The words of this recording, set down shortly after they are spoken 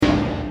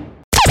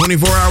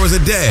24 hours a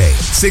day,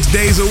 6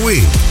 days a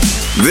week.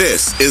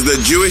 This is the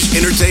Jewish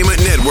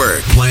Entertainment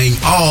Network, playing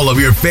all of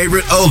your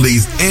favorite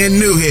oldies and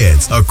new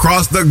hits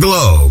across the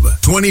globe,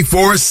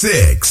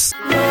 24/6.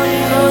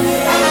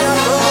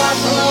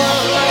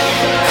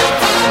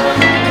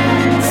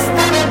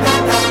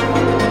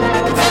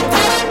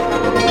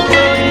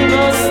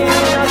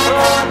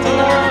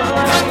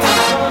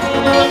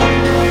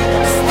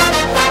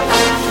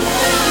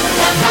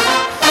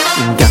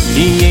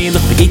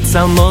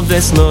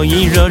 Moves lo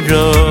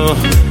yiroro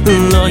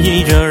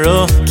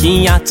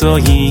ki ato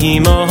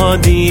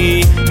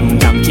imodi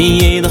gam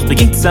ki eloch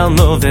begitza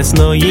moves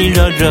lo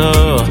yiroro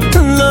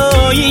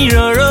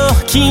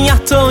ki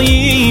ato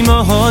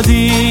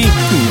imodi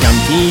gam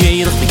ki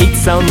eloch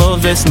begitza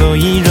moves lo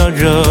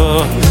yiroro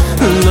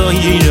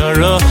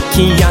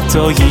ki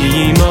ato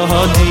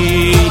imodi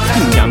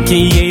gam ki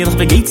eloch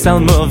begitza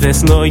moves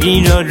lo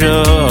yiroro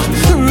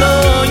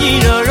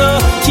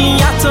ki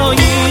ato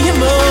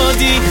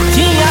imodi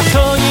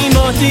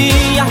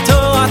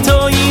ato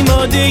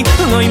imodi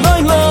loy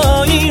loy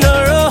loy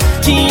ro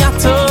ki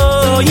ato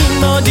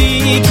imodi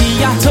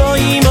ato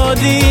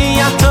imodi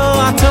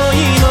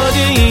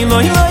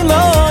loy loy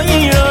loy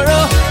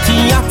ro ki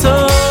ato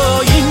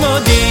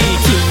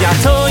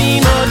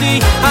imodi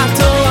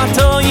ato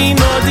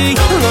imodi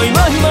loy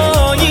loy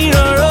loy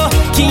ro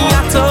ki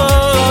ato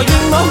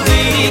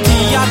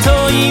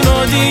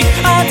imodi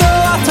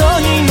ato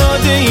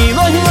imodi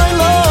loy loy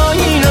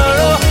loy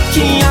ro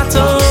ki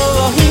ato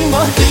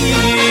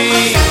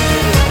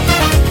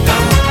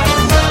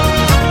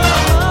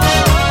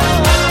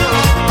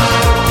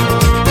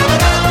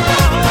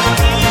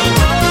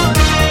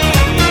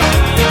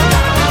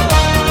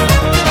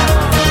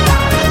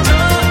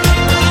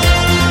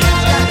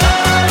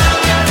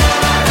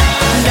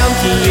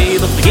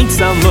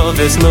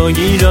Moves lo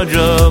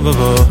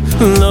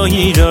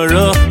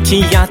yiroro ki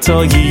ato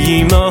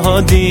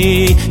imodi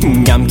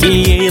gam ki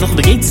eloch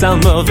begitza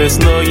moves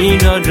lo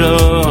yiroro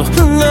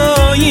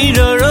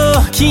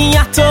ki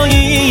ato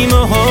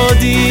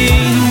imodi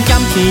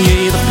gam ki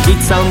eloch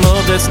begitza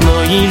moves lo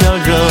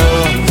yiroro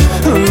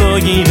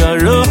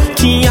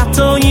ki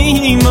ato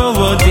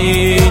imodi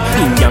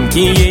gam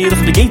ki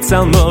eloch begitza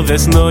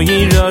moves lo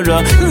yiroro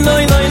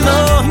loy loy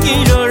loy ki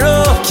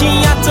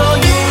ato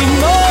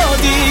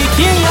imodi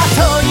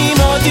ato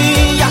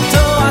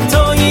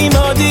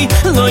imodi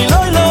loy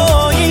loy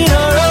loy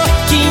ro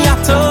ki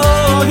ato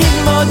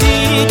imodi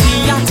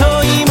ato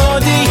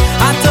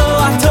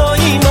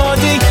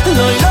imodi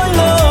loy loy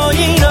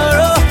loy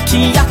ro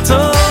ki ato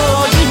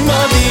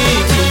imodi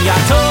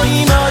ato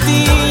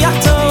imodi loy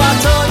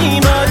loy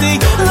loy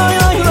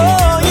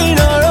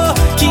ro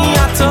ki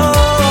ato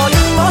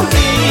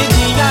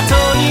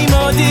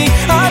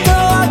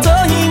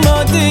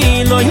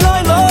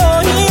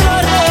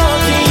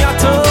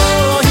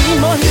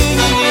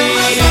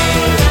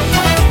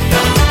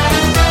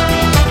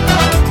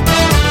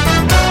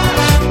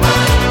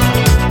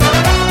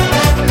imodi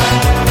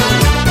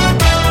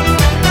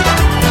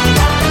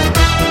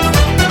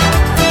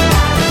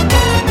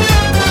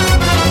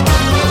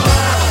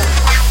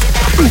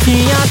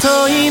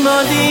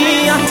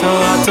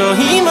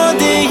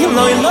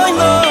loy loy loy ato imodi loy loy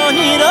loy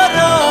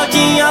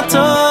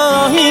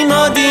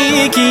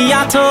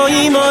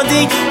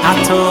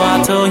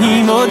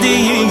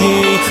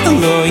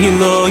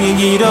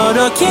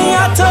ro ki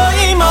ato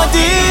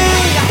imodi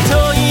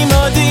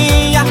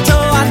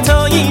ato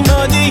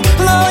imodi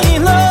loy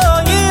loy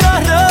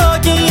ro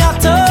ki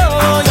ato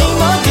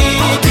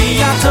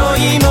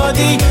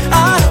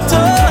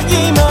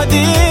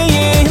imodi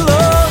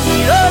loy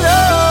loy ro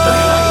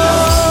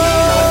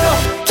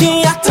ki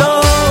ato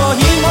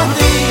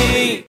imodi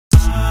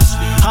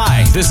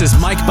This is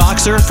Mike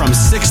Boxer from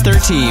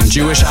 613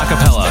 Jewish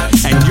Acapella,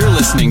 and you're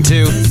listening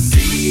to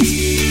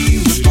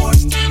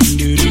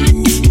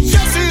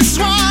Jesse's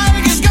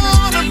Swag is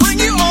gonna bring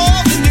you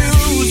all the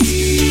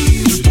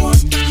news.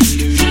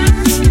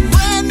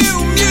 Brand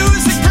new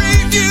music,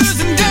 previews,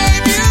 and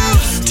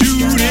debuts.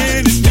 Tune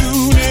in at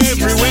noon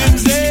every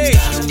Wednesday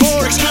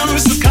for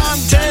exclusive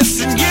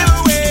contests and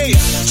giveaways.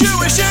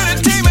 Jewish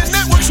Entertainment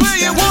Network's where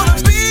you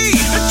wanna be. A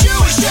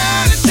Jewish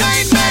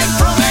Entertainment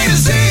from A to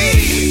Z.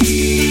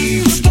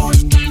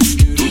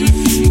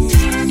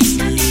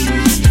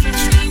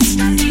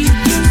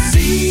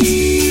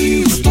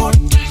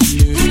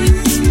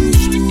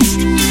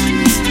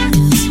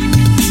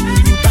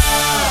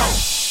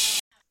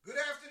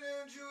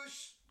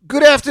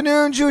 Good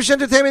afternoon,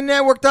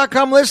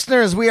 JewishEntertainmentNetwork.com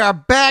listeners. We are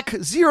back.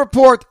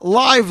 Z-Report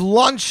live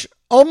lunch.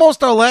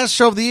 Almost our last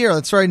show of the year.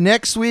 That's right.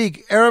 Next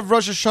week, Erev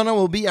Rosh Hashanah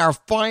will be our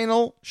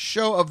final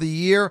show of the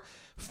year.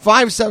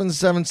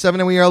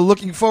 5777. And we are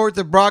looking forward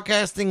to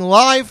broadcasting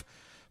live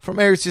from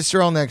Eretz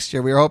Yisrael next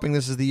year. We are hoping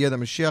this is the year that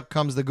Mashiach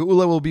comes. The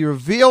Geula will be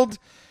revealed.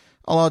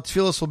 All our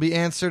tefillos will be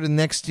answered in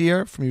next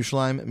year from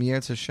Yerushalayim,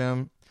 Miyetz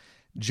Hashem.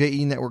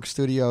 JE Network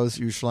Studios,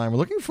 Yerushalayim. We're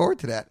looking forward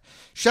to that.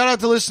 Shout out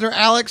to listener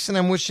Alex, and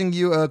I'm wishing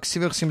you a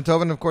Ksivach Sim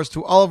Tov, and of course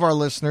to all of our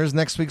listeners.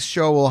 Next week's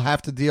show will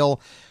have to deal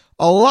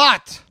a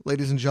lot,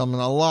 ladies and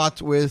gentlemen, a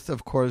lot with,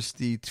 of course,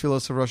 the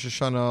Tfilos of Rosh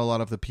Hashanah, a lot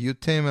of the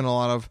Piyutim, and a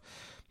lot of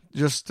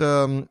just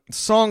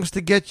songs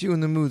to get you in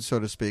the mood, so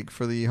to speak,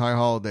 for the high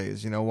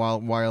holidays.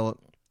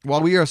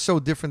 While we are so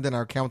different than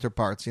our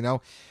counterparts,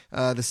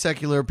 the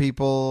secular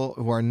people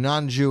who are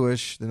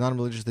non-Jewish, the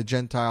non-religious, the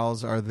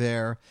Gentiles are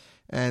there,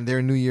 and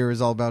their New Year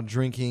is all about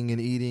drinking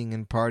and eating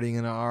and partying,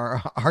 and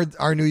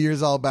our New Year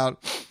is all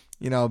about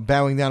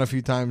bowing down a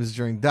few times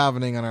during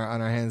davening on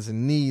our hands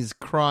and knees,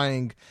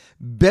 crying,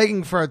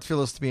 begging for our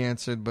tefillos to be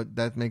answered. But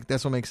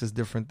that's what makes us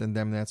different than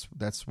them.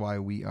 That's why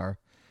we are,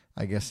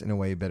 I guess, in a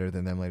way, better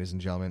than them, ladies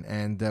and gentlemen.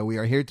 And we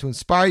are here to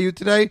inspire you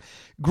today.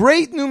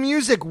 Great new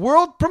music,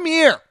 world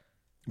premiere,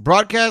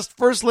 broadcast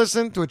first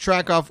listen to a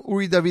track off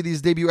Uri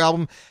Davidi's debut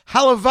album,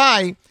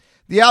 Halavai.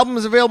 The album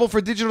is available for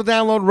digital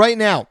download right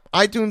now.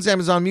 iTunes,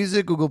 Amazon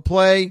Music, Google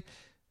Play,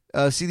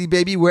 CD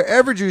Baby,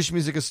 wherever Jewish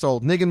music is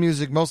sold. Niggin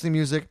Music, mostly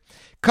music.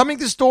 Coming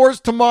to stores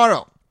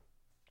tomorrow.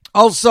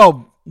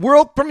 Also,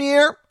 world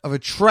premiere of a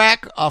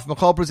track off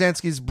Michal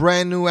Brzezinski's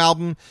brand new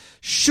album,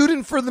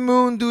 Shootin' for the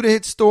Moon, due to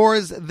hit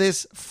stores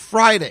this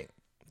Friday.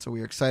 So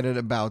we are excited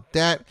about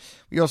that.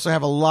 We also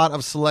have a lot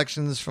of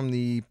selections from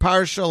the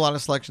Parsha, a lot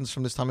of selections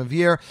from this time of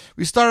year.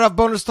 We started off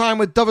bonus time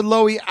with David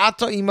Lowy,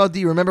 Ata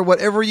Imadi. Remember,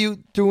 whatever you're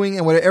doing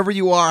and whatever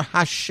you are,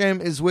 Hashem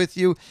is with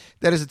you.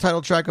 That is the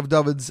title track of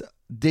David's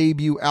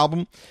debut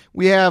album.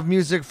 We have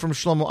music from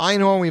Shlomo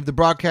Einhorn. We have the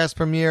broadcast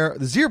premiere,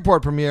 the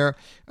Z-Report premiere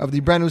of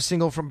the brand new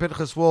single from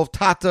Pinchas Wolf,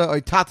 Tata,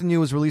 or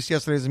Tatanu, was released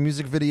yesterday as a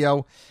music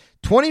video.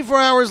 24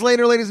 hours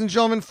later, ladies and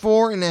gentlemen,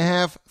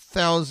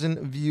 4,500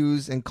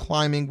 views and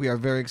climbing. We are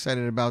very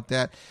excited about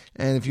that.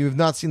 And if you have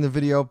not seen the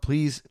video,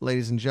 please,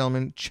 ladies and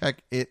gentlemen,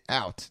 check it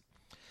out.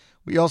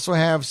 We also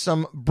have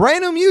some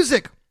brand new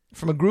music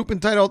from a group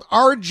entitled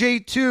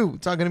RJ2.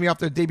 It's not going to be off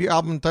their debut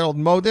album entitled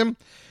Modem.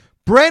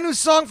 Brand new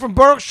song from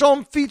Baruch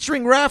Shalom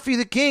featuring Rafi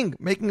the King,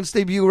 making its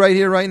debut right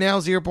here, right now,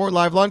 Z-Report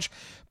Live Lunch.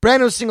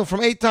 Brand new single from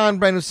Eitan,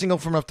 brand new single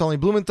from Naftali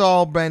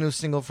Blumenthal, brand new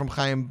single from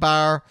Chaim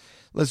Bar.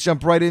 Let's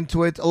jump right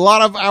into it. A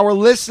lot of our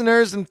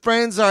listeners and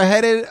friends are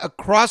headed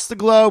across the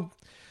globe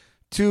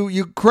to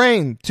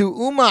Ukraine, to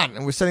Uman,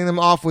 and we're setting them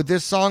off with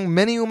this song.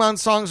 Many Uman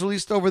songs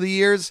released over the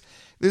years.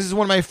 This is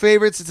one of my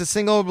favorites. It's a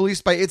single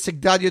released by Itzik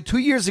Dadya 2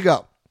 years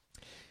ago.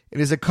 It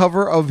is a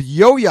cover of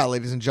Yoya,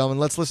 ladies and gentlemen.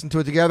 Let's listen to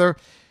it together.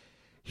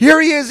 Here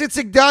he is,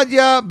 Itzik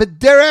Dadya,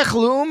 B'derech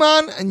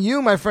L'Uman, and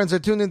you, my friends, are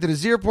tuned into the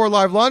Z-Report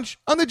Live Lunch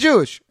on the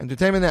Jewish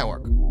Entertainment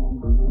Network.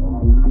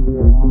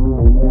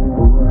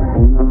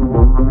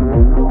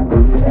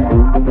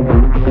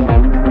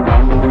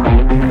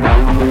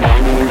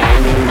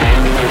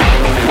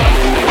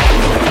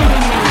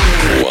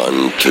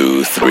 One,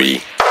 two,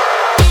 three.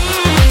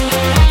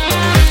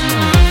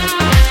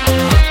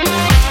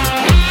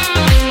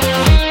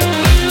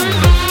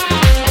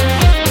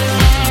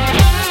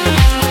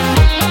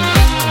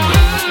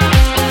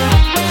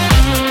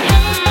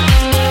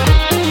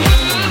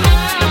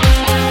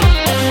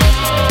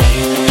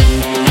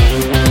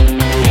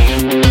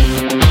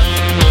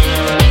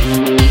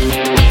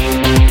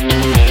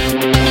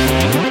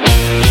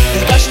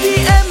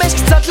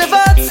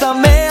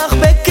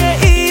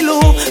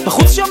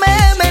 בחוץ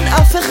שומם אין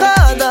אף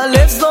אחד,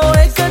 הלב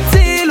זועק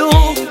הצילו.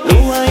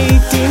 לו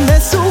הייתי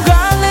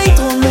מסוגל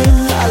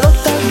להתרומם,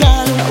 לעלות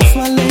הגל, לעוף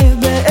מלא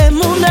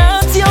באמונה,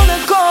 ציון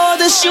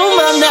הקודש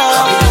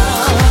ומנה.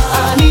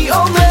 אני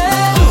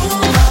אומר,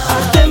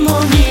 אתם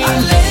עונים,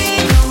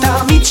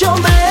 תמיד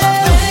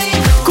שומר,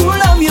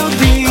 כולם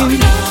יודעים.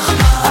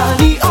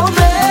 אני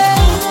אומר,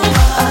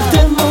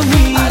 אתם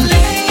עונים,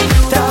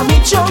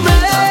 תמיד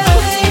שומר,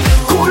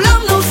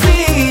 כולם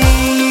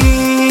נוסעים.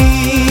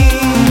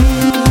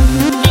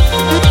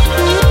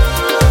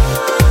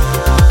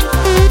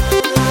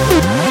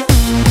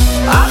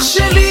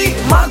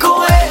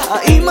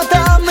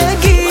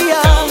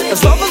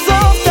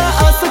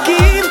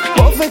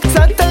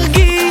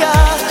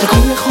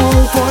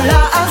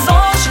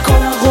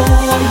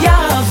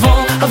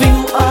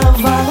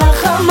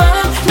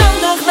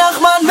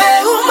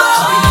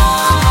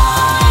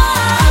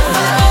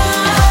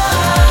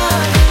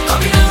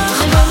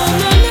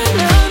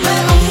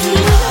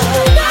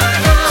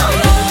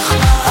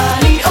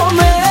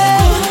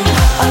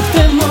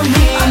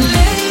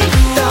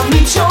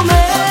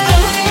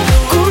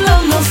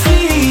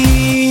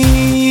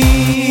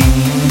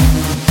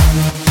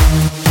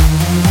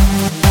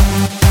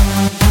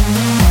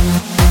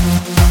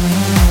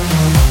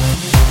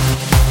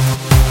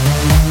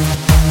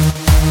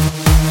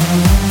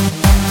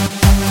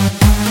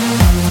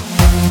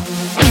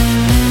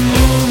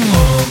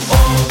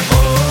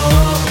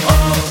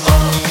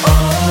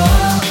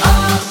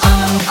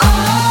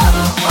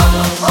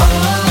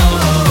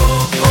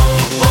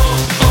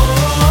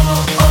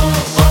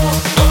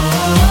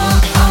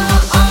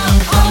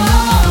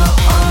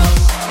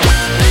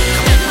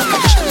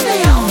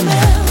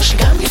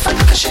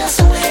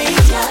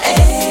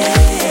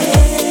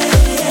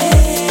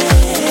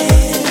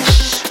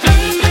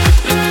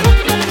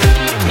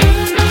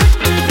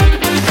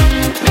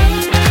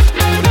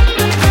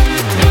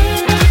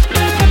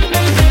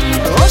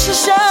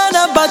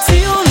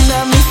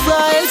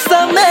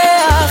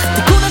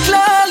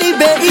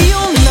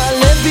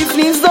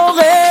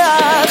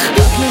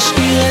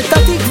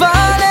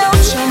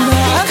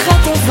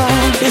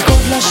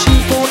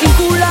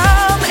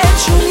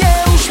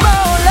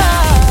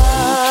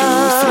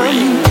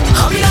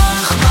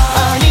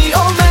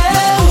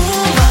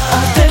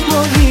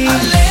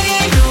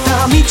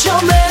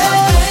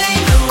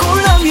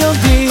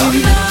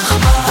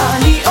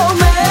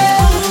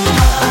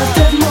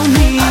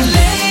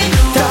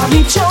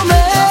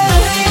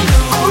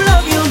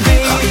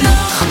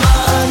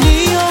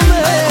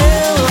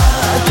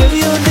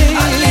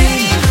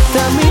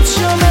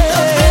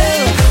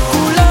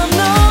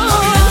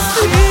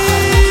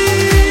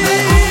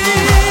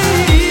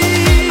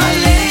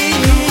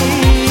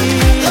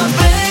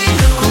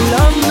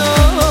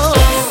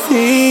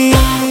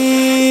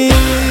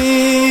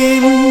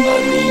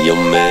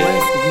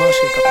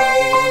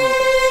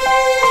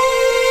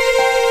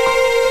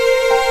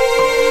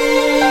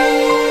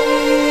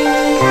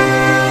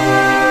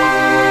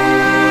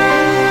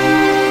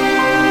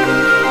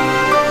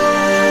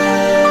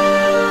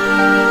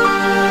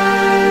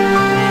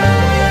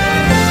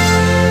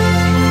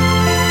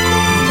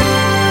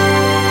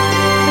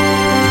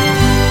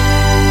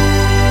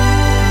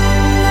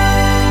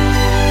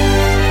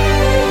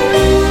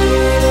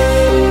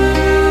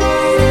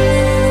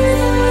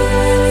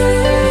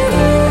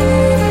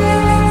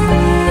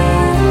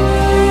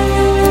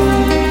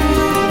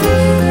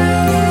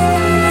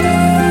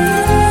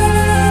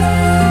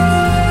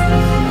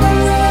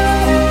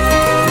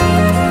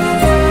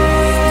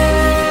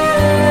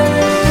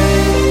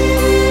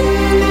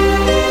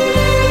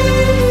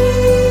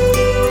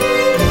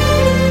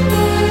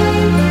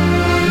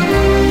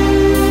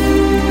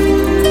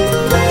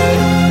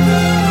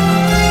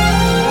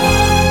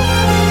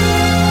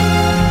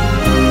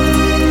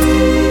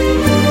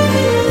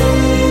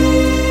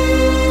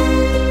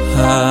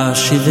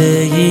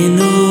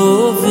 Shiveinu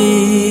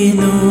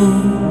vinu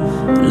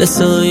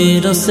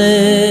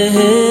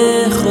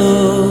lesoidosecho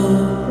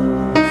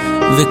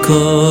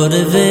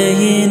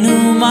v'koreveinu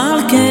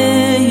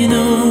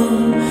malkeinu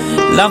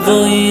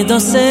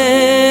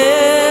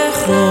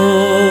lavoidosecho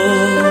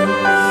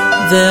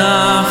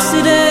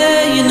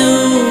ve'achsideinu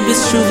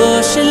b'shuvo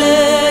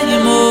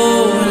sheleimo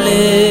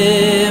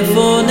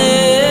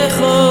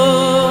levonecho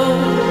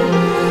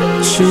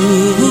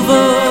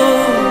shuvo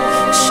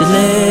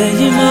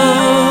sheleimo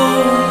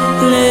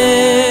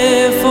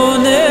levonecho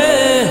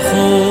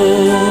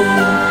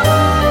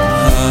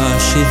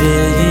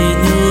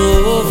hashiveinu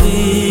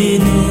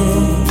vinu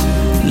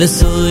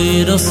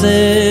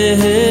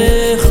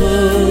lesoidosecho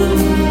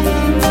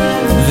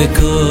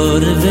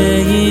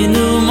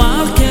v'koreveinu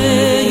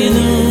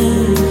malkeinu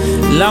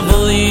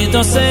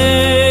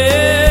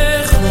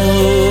lavoidosecho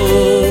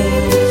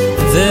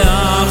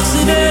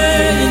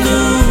ve'achsideinu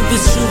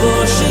b'shuvo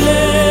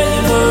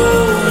sheleimo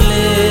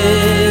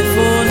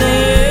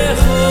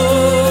levonecho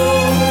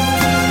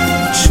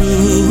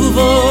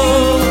shuvo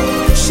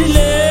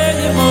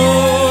sheleimo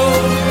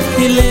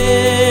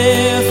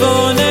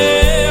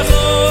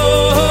levonecho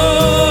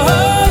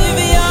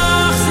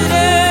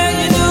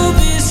ve'achsideinu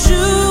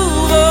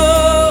b'shuvo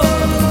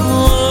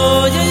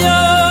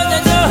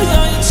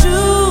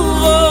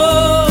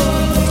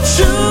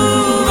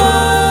shuvo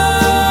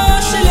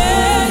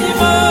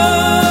sheleimo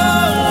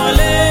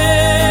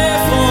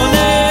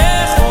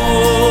levonecho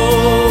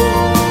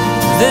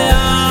ve'achsideinu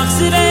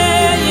b'shuvo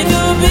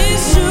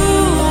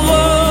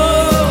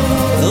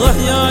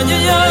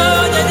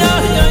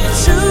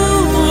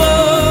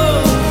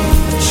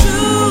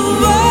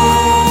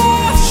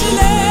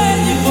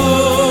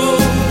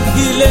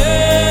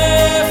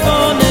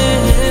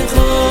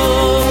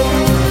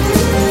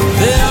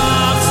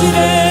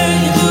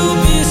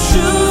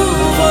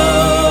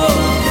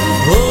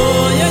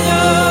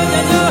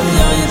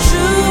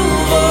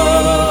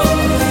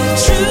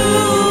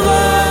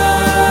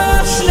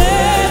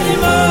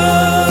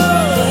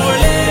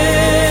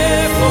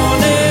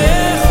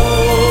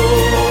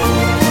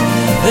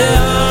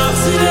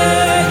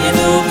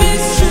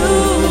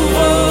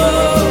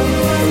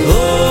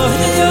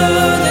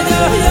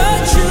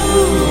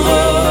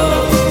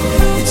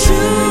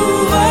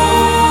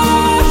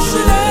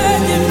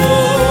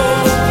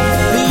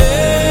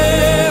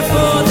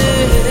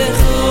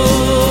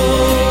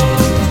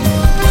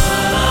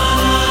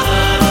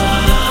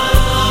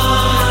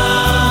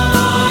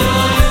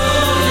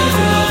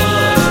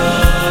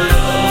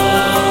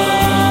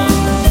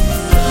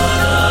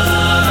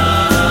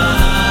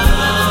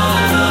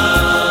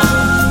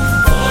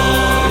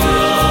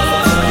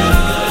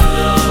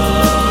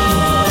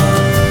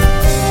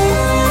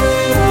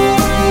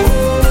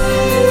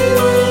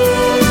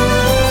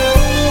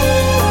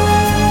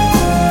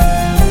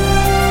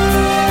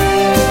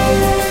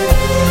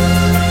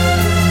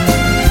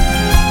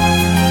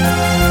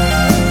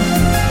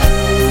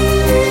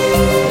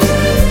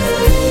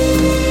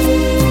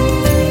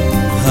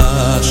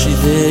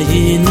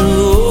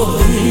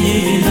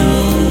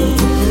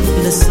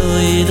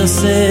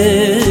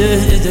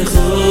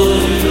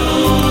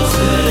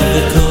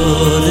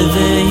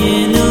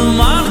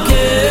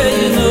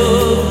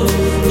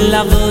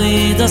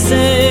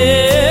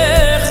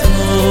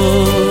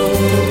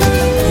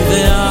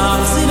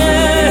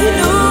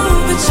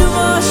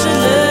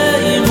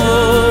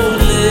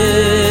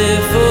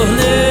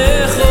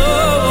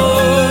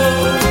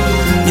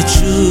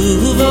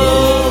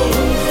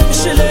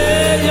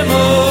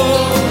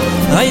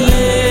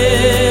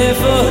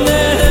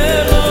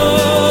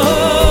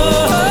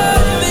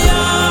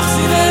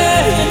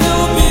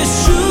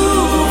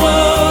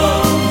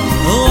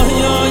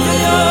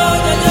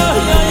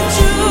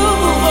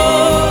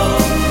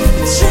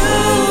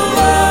True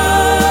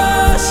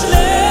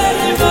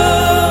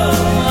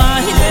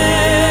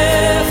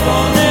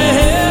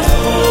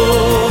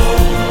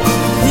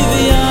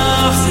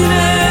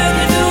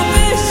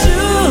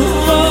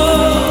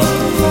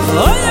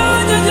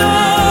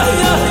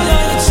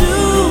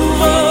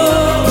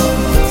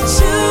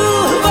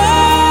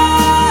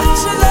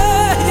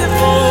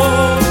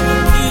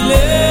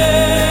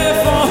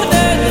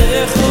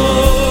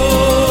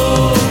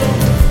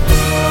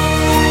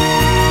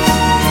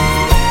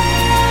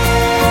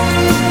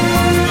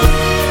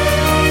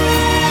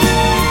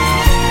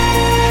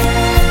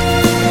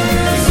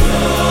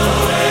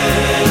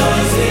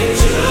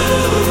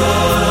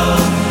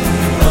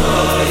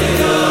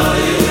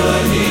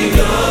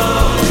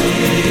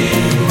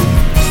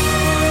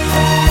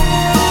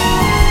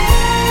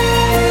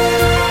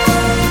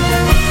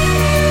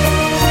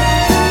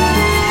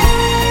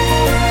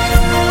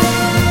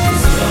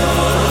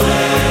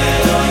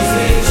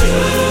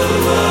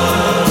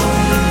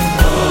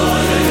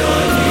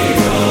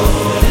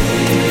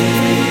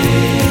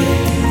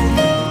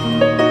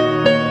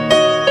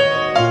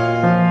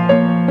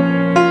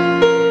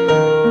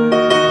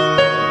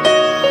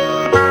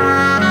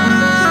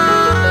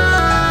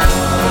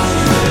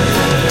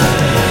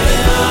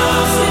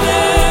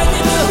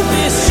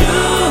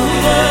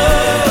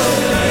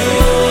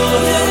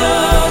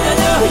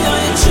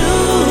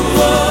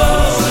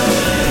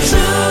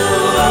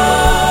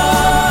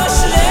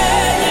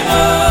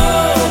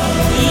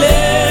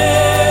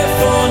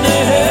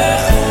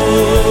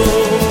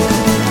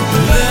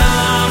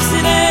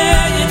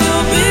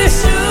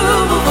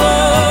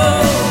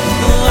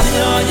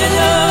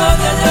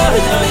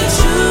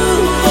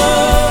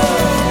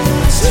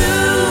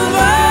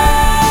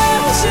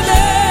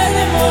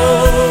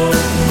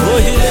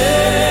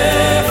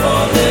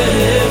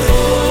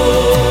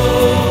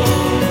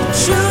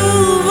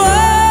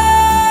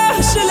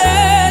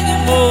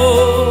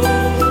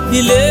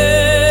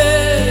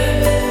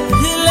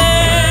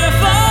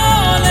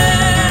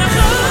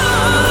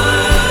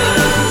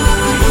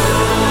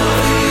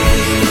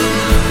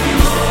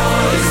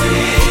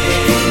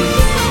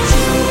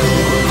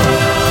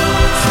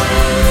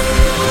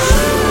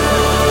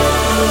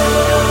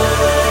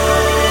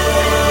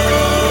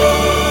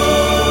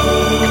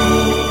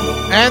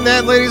And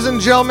that, ladies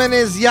and gentlemen,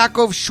 is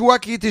Yaakov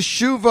Shweki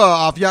Teshuva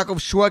off Yaakov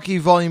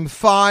Shweki Volume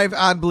 5,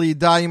 Ad Bli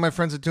Yidai. You, my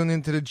friends, are tuned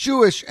into the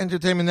Jewish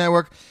Entertainment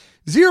Network,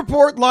 Z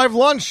Report Live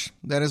Lunch.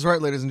 That is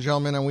right, ladies and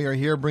gentlemen, and we are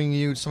here bringing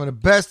you some of the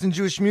best in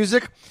Jewish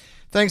music.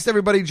 Thanks to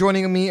everybody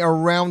joining me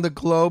around the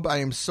globe. I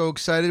am so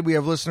excited. We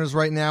have listeners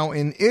right now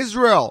in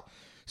Israel,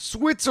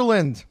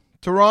 Switzerland,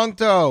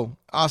 Toronto,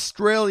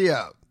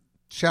 Australia.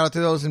 Shout out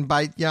to those in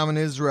Beit Yam in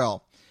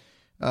Israel.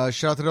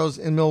 Shout out to those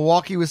in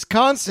Milwaukee,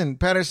 Wisconsin,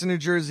 Patterson, New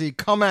Jersey,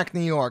 Comac,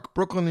 New York,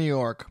 Brooklyn, New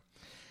York,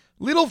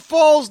 Little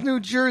Falls, New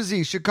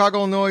Jersey, Chicago,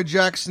 Illinois,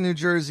 Jackson, New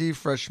Jersey,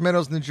 Fresh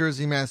Meadows, New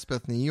Jersey,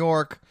 Maspeth, New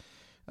York,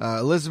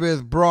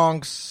 Elizabeth,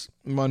 Bronx,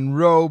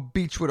 Monroe,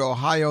 Beechwood,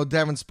 Ohio,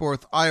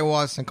 Davenport,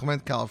 Iowa, San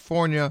Clemente,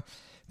 California.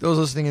 Those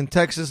listening in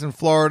Texas and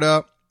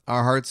Florida,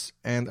 our hearts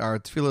and our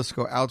tefillos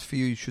go out for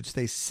you. You should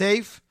stay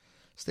safe.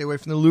 Stay away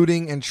from the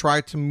looting and try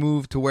to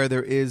move to where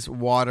there is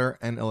water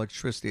and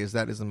electricity, as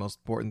that is the most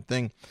important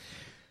thing.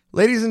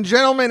 Ladies and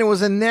gentlemen, it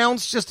was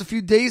announced just a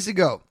few days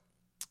ago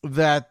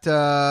that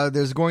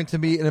there's going to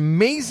be an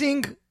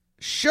amazing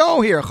show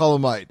here at Chol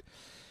Hamoed.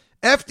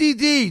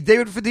 FDD,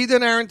 David Fadida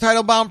and Aaron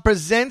Teitelbaum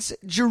presents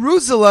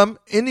Jerusalem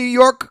in New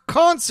York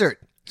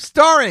concert,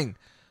 starring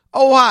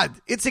Ohad,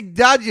 Itzik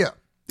Dadya,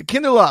 the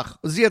Kinderlach,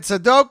 Uzziah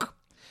Tzadok,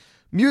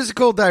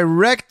 musical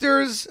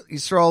directors,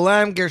 Yisrael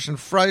Lam, Gershon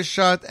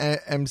Freischat,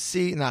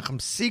 MC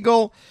Nachum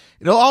Siegel.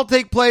 It'll all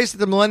take place at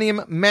the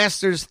Millennium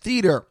Masters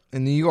Theater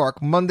in New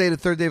York, Monday the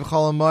 3rd day of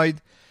Chol Hamoed,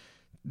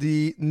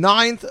 the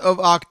 9th of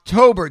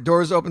October.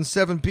 Doors open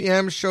 7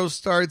 p.m. Show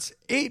starts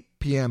 8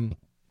 p.m.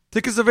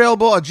 Tickets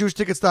available at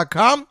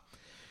JewishTickets.com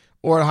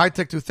or at High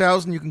Tech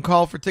 2000. You can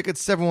call for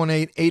tickets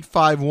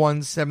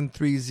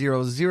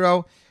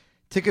 718-851-7300.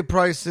 Ticket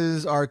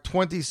prices are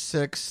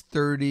 $26,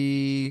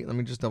 $30. Let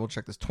me just double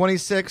check this.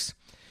 $26,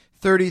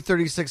 $30,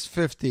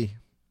 $36.50,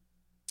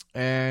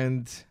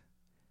 and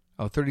 $36,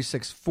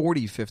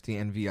 $40, $50,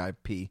 and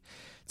VIP.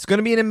 It's going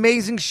to be an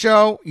amazing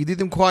show.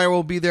 Yedidim Choir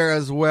will be there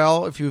as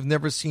well. If you've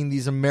never seen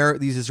these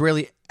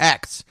Israeli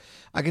acts,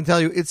 I can tell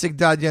you, Itzik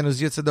Dadya and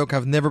Uzziah Tzadok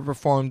have never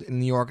performed in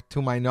New York,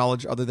 to my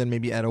knowledge, other than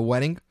maybe at a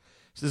wedding.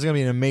 So this is going to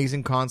be an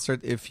amazing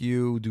concert. If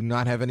you do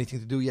not have anything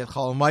to do yet,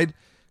 Chol Hamoed,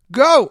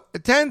 go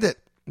attend it,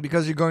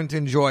 because you're going to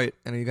enjoy it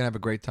and you're going to have a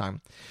great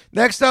time.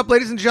 Next up,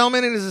 ladies and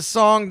gentlemen, it is a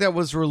song that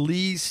was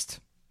released,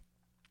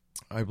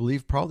 I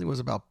believe probably was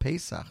about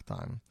Pesach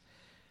time.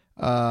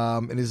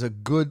 It is a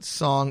good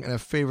song and a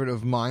favorite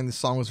of mine. The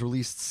song was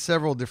released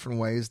several different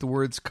ways. The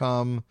words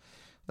come,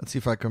 let's see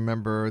if I can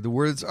remember. The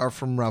words are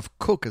from Rav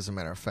Kook, as a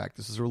matter of fact.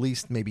 This was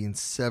released maybe in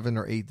 7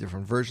 or 8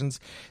 different versions.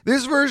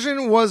 This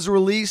version was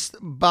released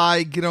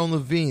by Gideon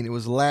Levine. It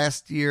was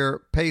last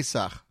year,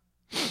 Pesach.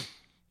 It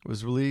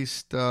was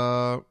released...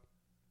 it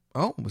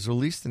was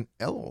released in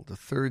Elul, the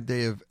 3rd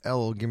day of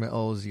Elul. Gimel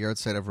Elul is the yard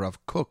site of Rav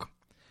Kook.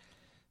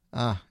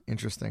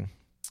 Interesting.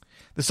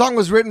 The song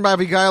was written by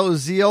Abigail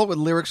Uziel with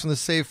lyrics from the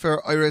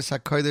Sefer Oires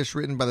HaKodesh,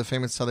 written by the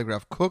famous Tzaddik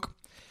Rav Kook.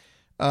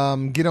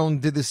 Gideon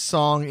did this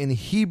song in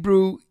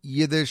Hebrew,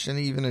 Yiddish, and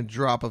even a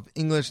drop of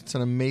English. It's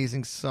an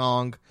amazing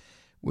song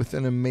with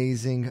an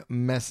amazing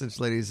message,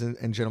 ladies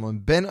and gentlemen.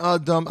 Ben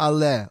Adam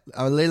Aleh.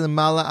 Aleh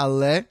Lemala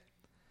Aleh.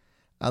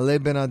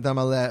 Aleh Ben Adam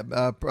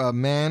Aleh.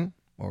 Man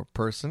or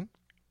person.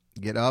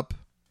 Get up.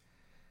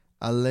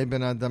 Ale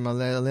ben adam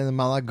ale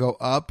lemala, go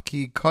up.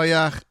 Ki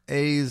koyach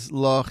ez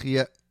loch,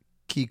 ki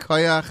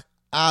koyach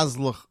az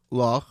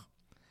loch.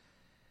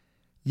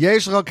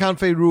 Yesh lo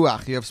kanfei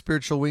ruach. You have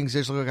spiritual wings.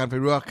 Yesh lo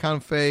kanfei ruach.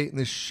 Kanfei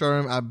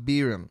nisharim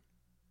abirim.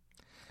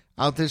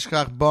 Al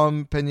tishkach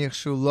bom pen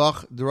yichshu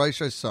loch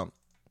d'roish osam.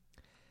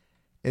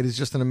 It is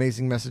just an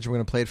amazing message. We're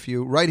going to play it for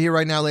you right here,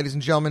 right now, ladies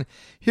and gentlemen.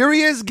 Here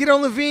he is,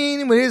 Gideon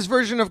Levine, with his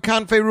version of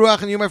Kanfei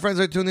Ruach. And you, my friends,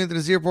 are tuned into the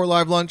Z Report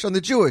Live Lunch on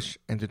the Jewish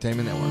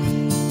Entertainment Network.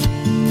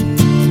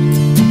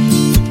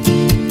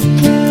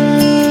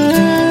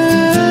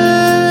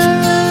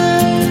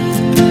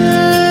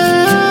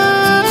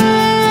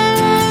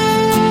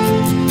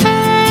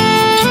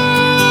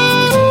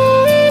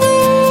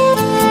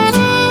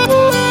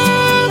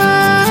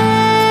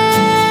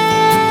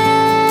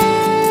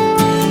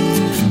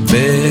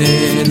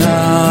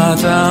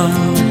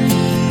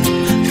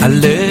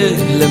 עלה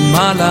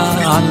למעלה,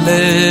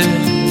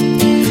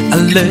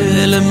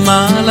 עלה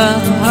למעלה,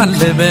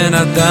 עלה בן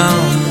אדם,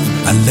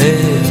 עלה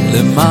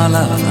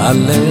למעלה,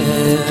 עלה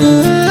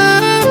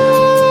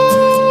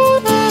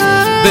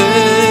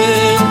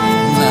בן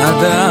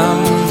אדם,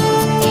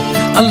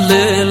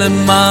 עלה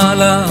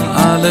למעלה,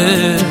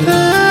 עלה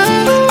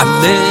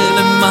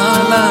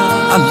למעלה,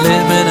 עלה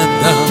בן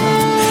אדם,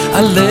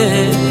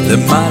 עלה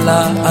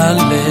למעלה,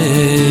 עלה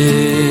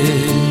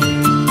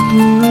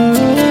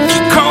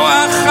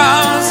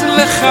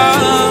לך,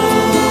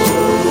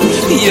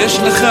 יש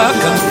לך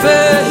כנפי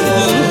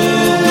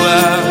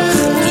רוח,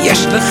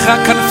 יש לך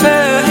כנפי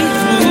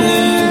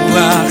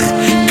רוח,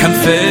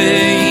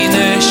 כנפי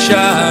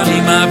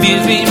נשרים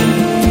אביבים,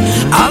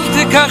 אל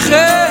תיקח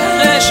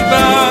חרש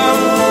בה,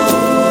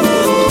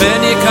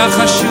 פן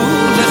ייקח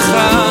חשוב לך,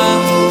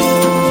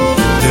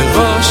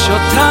 בראש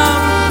אותם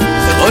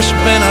ראש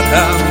בן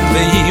אדם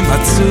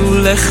וימצאו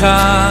לך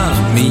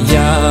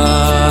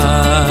מיד.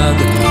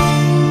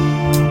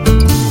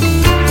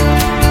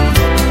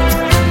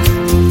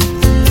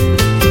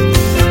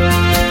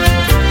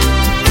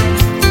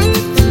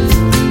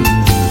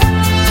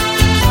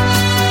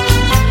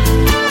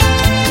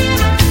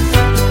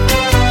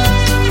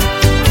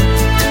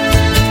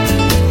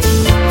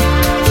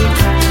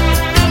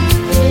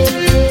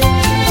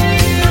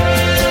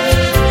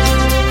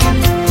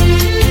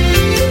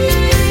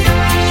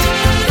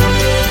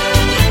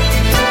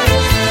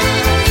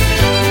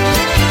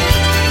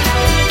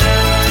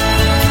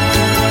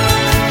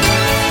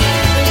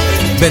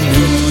 Ben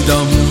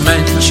Judam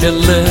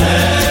Menschele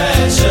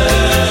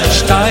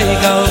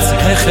Steig als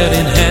Hecher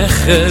in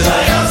Hecher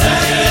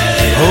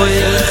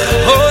Hoich,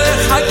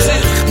 hoich hat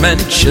sich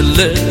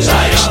Menschele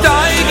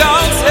Steig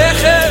als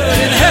Hecher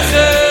in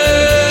Hecher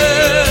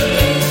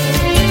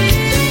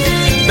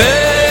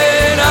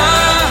Ben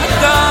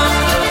Adam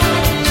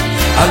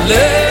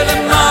Alle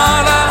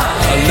Mala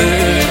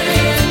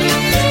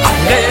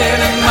Alle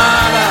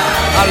Mala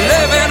Alle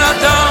Ben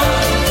Adam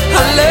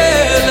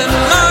Alle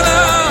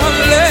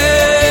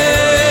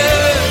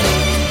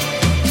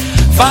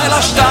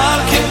weil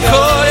stark im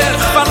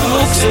Koech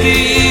vermuchst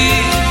die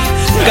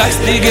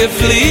geistige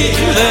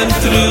Flieglen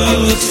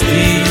trugst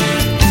die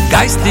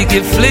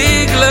geistige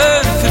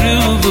Flieglen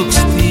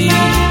trugst die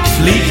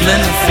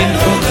Flieglen find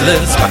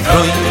Udlers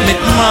verkreunt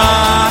mit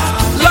Macht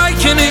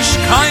leichen ich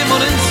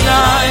keimel in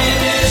sein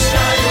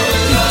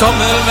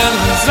Tommel wenn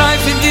sei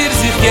find dir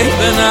sich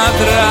geben a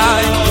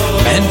drei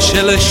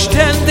Menschele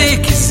ständig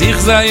sich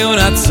sei und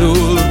dazu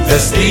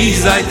dass die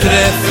sei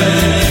treffen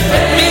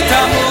mit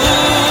Amor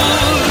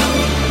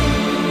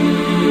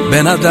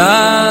Ben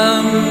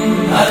Adam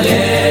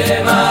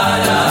Alem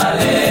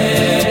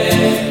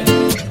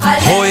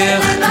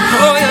Hoich,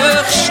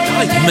 hoich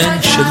steig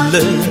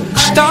Menschele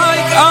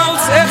Steig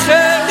als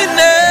Echer in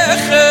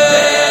Echer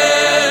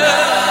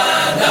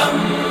Adam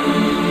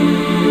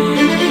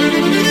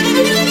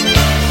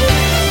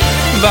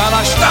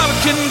Weil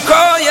starken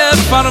Koyer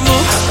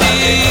vermuchst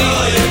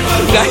die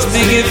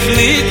geistige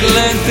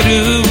Flieglen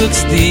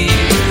trugst die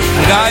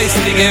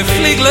geistige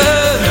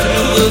Flieglen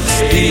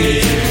trugst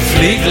die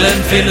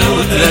Flieglen fin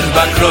Udler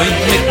bakroint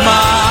mit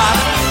Macht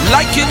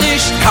Leiken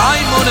nicht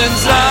kein Monen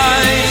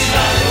sei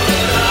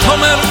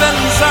Tomer wenn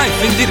sei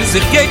find dir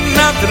sich gegen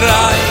a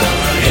drei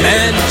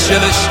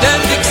Menschele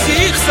ständig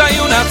sich sei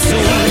und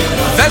azul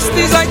Fest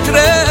die sei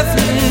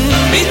treffen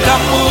mit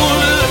Amul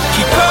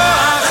Ki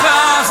koach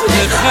az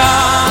lecha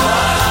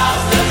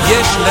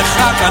Yesh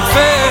lecha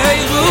kanfei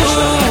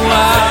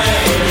ruach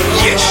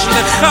Yesh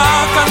lecha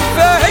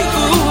kanfei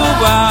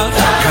ruach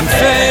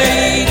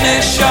Kanfei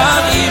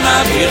nesharim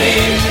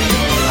avirim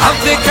Al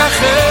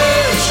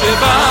tekachel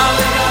שבal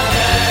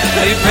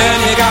Ei pen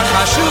yegach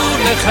hashur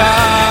lecha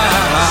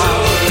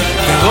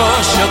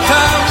Verosh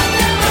yotam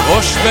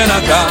Verosh ben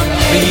adam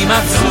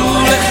V'imatzu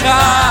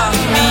lecha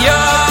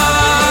miyad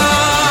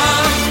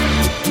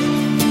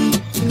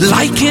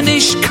Leiken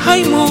ish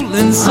keimul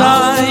in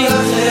sei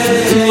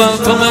Weil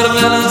tomer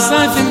wellen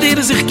sei Von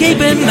dir sich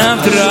geben nach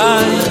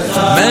drei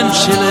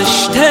Menschele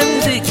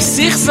ständig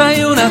sich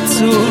sei und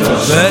dazu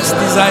Wirst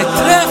die sei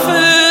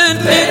treffen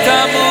mit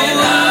Amor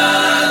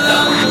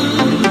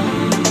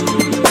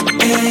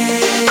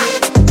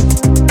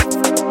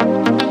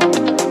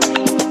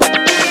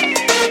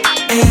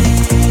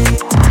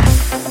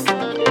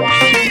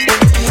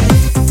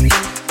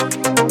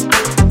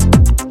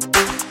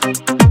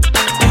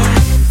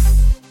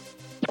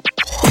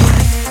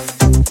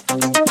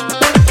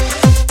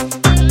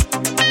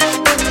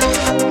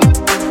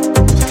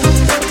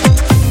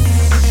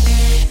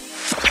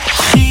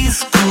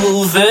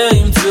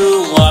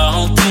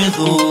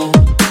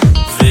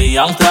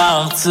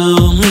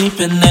to me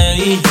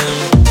penayim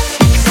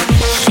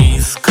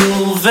Shizku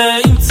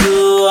ve'imtu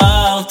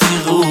al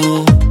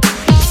tiru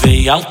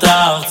Ve'al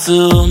tartu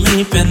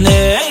mi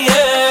penayim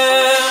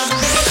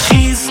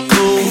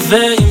Shizku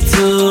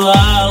ve'imtu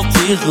al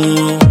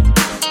tiru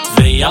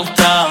Ve'al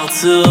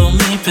tartu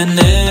mi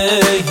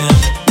penayim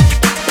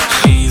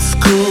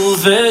Shizku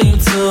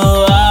ve'imtu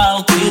al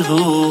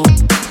tiru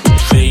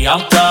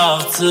Ve'al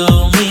tartu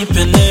mi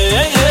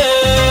penayim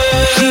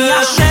Ki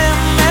Hashem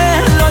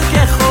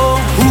Elokecho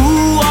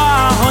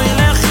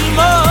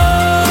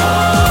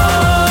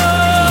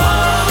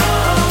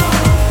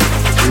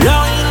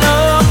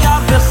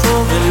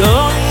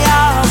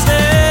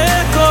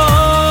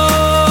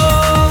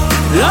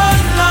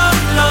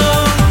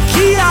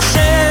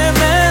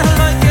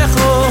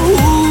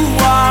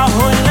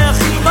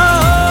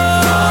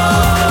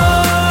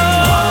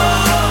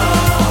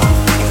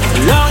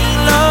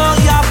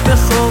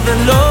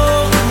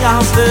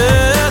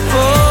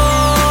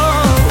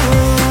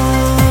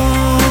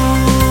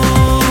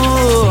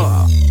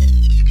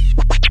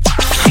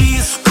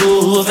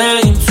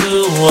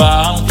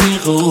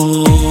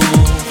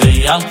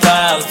Ve'al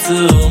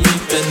tartu mi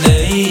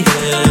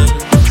penayim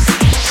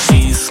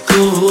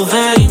Shizku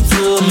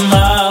ve'imtu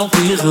mal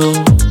tiru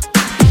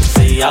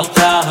Ve'al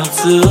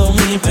tartu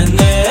mi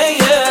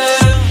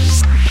penayim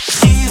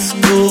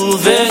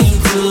vem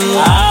tu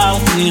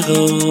out ni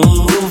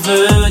ruve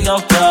yo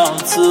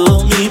tanzu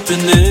mi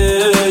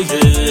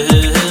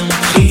penem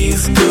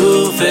Chisku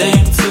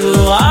vem tu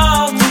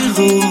out ni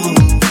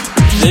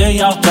ruve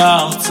yo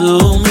tanzu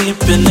mi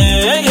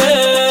penem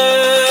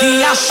Ki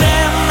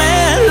Hashem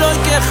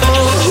Elokecho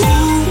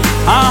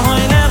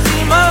ahoy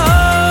lechimo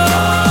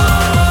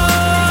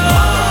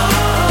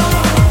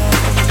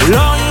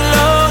lo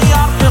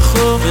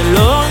yarpecho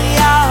velo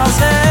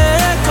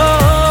yazeko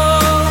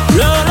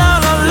lo lo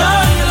lo lo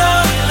lo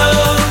lo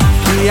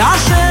Ki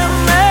Hashem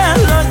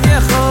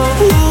Elokecho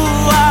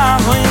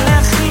ahoy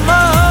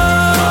lechimo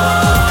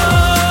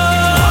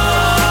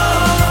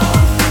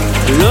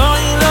lo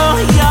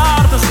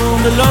yarpecho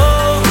velo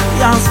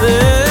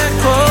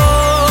yazeko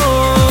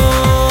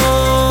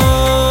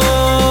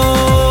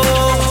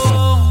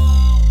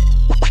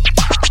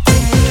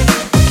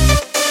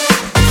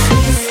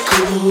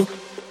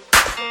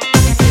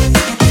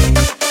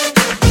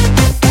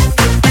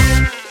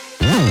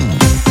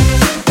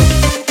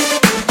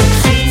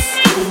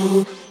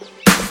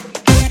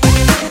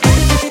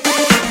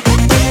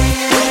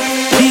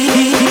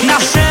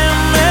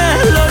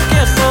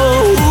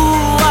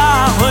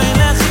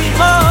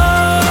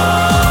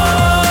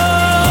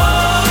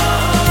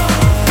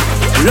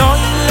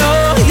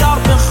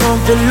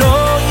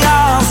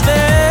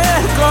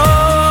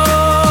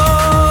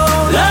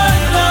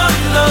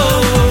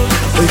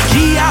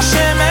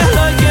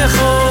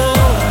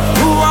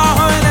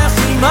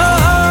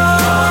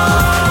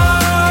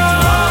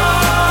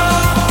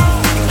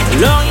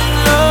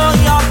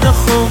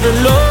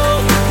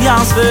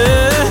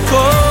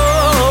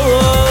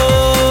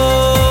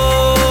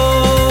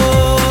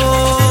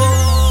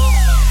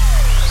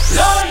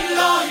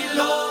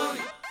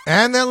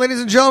And that, ladies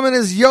and gentlemen,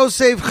 is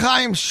Yosef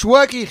Chaim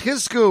Shweki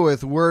Chizku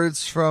with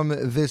words from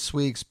this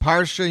week's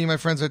Parsha. You, my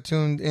friends, are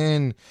tuned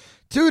in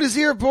to the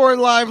Z Report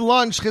Live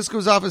Lunch.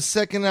 Chizku's off his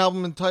second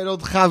album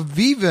entitled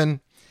Chavivin.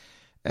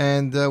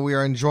 And we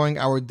are enjoying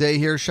our day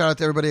here. Shout out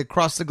to everybody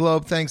across the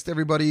globe. Thanks to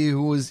everybody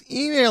who was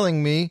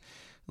emailing me,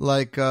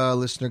 like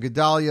listener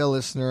Gedalia,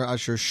 listener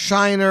Usher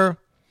Shiner.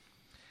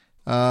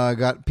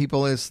 Got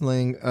people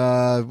listening,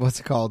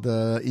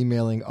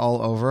 emailing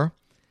all over.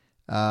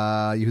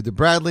 Yehuda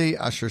Bradley,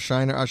 Usher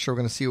Shiner. Usher, we're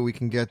going to see what we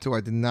can get to.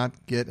 I did not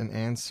get an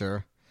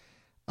answer.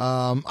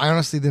 I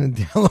honestly didn't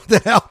download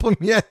that album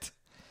yet.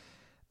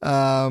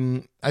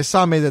 I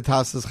saw Meida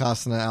Tassa's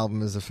Chasana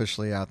album is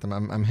officially out.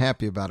 I'm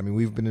happy about it. I mean,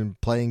 we've been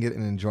playing it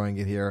and enjoying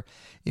it here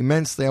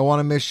immensely. I want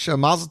to miss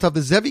Mazel Tov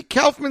to Zevi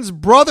Kaufman's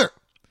brother.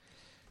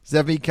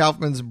 Zevi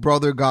Kaufman's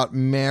brother got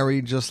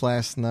married just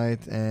last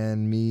night,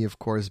 and me, of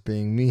course,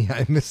 being me,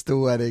 I missed the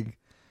wedding.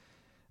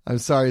 I'm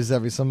sorry,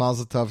 Zevi. So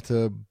Mazel Tov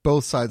to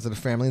both sides of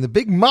the family. And the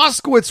big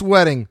Moskowitz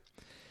wedding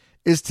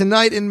is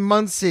tonight in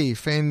Monsey,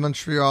 famed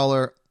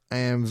Montrealer. I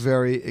am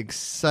very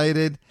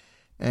excited,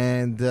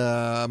 and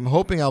I'm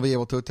hoping I'll be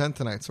able to attend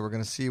tonight. So we're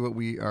going to see what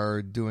we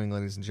are doing,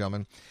 ladies and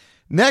gentlemen.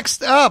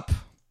 Next up,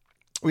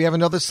 we have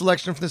another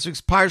selection from this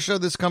week's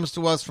Parsha. This comes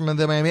to us from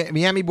the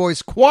Miami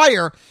Boys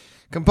Choir,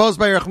 composed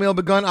by Rachmiel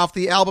Begun off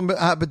the album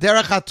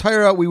B'derech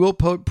HaTorah, We Will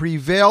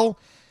Prevail.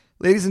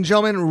 Ladies and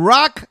gentlemen,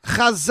 Rak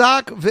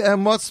Chazak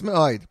Ve'emotz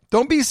Me'od.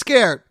 Don't be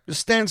scared. Just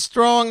stand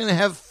strong and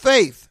have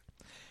faith.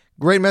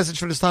 Great message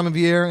for this time of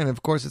year, and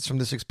of course it's from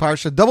this week's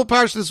Parsha. Double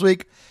Parsha this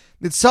week.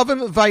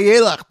 Nitzavim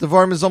Vayelach. The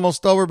Vorm is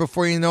almost over.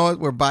 Before you know it,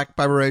 we're back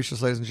by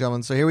Bereshus, ladies and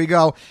gentlemen. So here we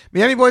go.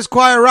 Miami Boys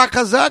Choir, Rak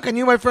Chazak, and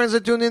you, my friends, are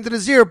tuned into the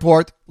Z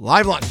Report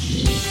Live Lunch.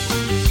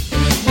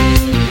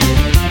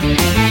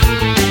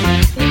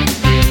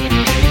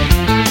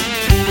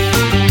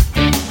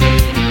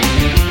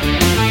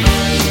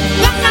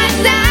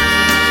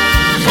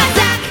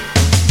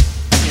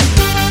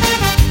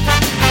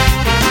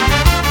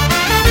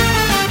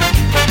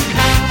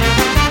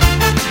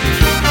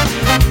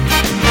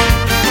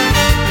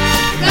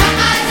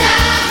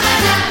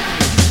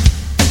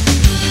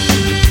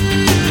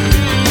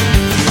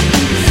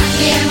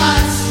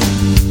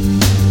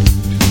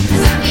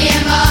 Zaki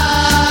emos,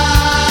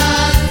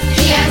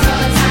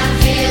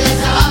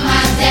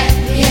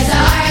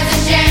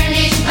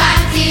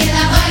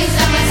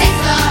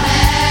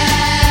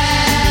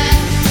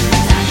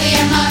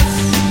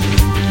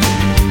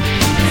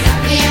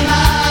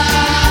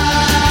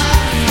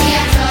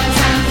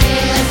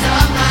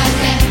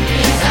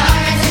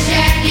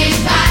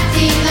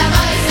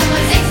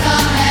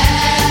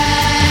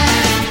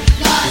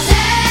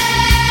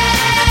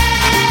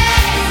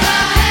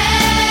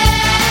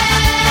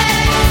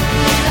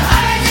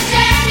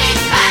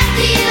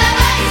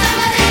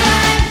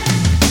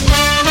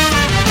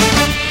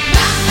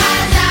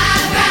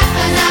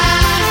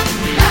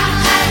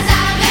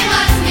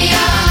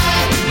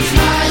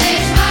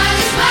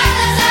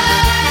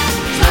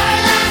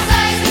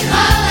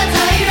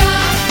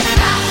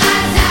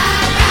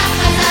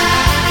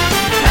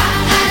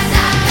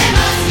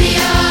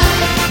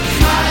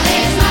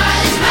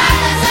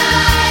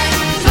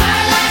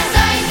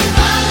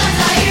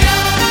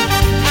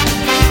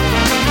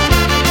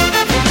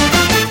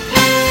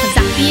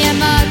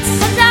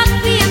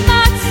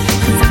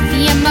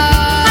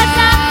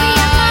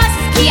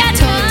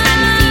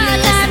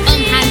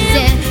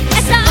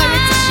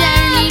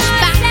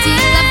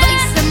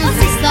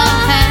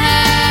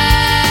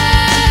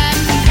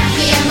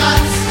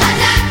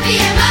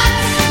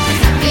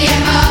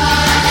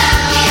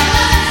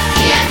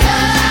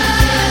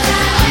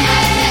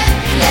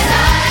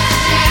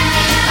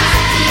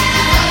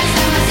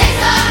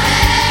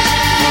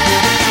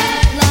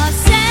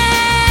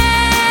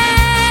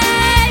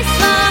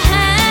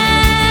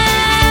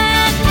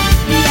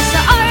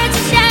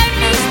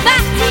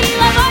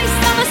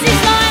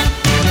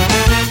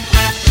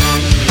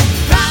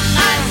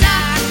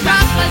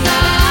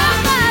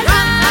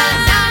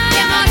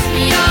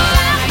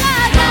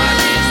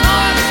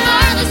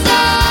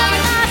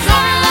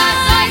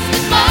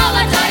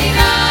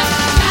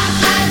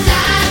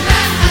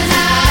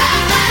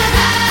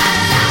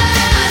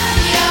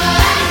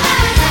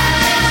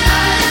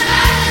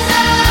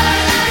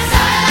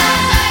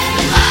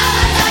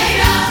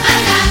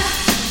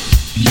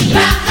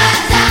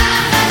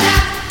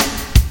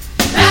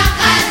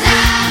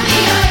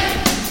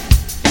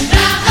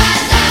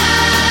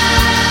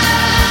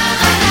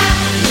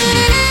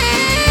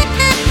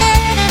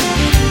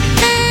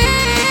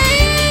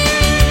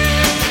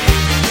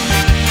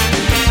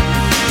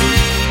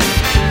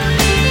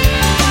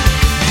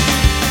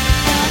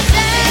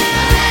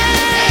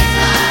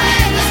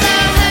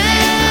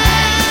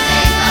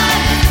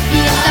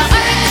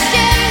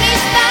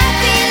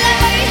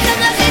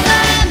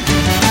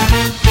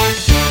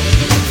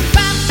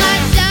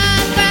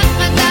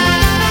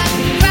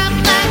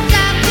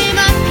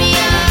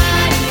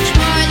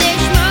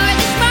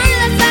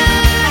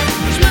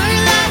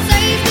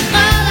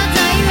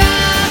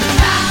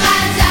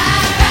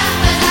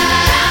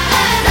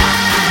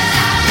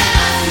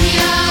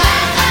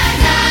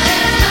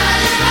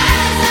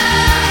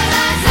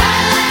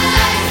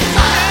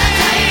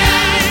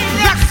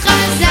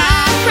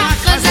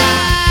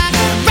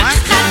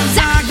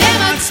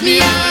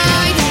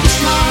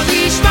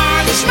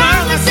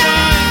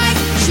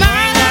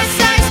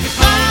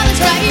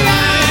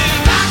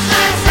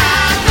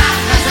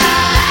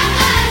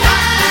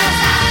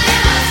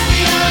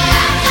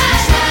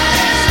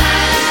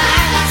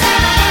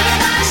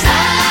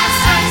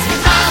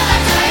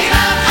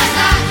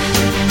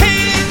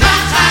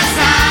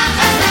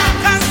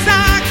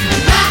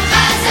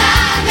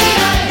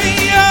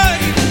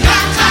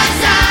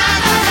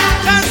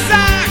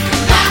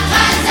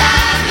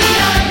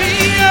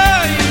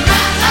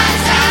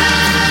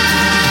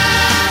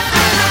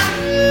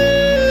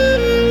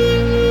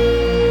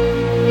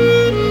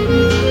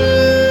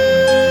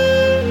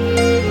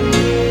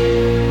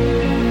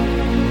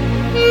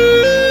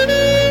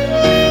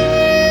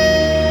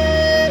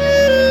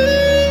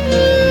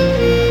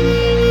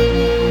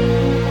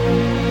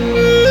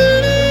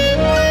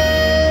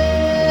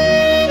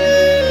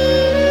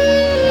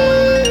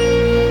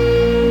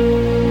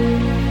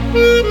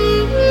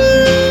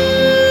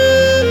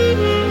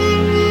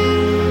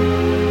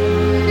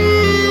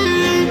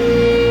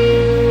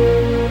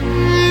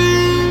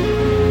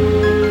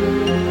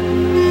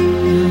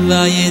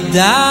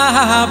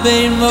 וידבר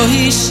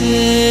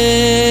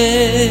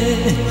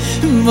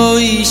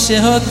מוישה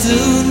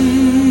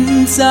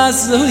הותון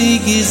צזוי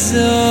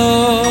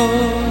גזו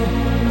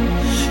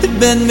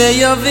בן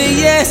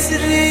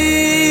 120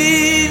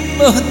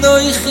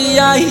 נויכי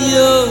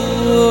היום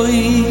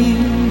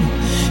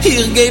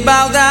ירגי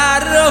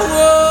בלדרוי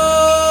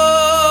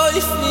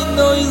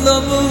פינוי לא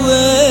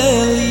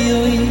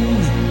מואליון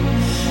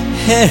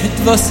hört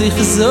was ich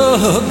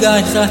sag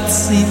ich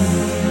hatzim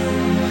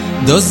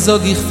das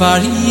sag ich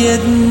für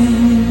jeden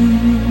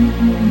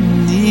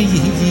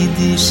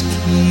jiddisch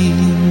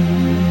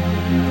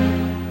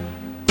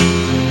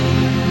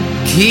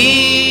ki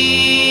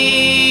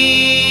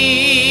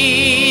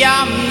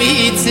am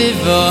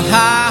mitzvah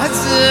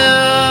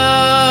hazois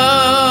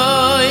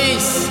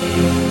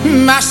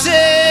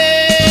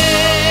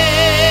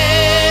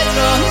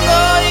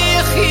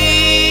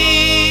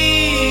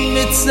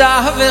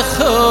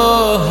Zavecho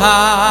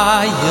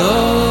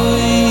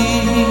hayoy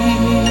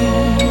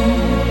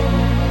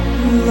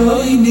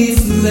Loi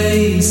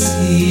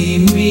nifleisi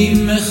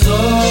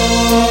mimecho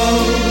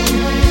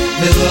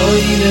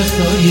Veloi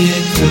lecho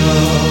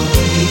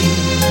yekohi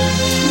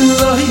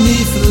Loi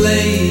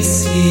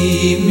nifleisi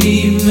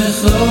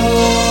mimecho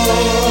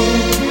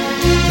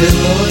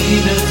Veloi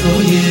lecho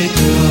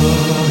yekohi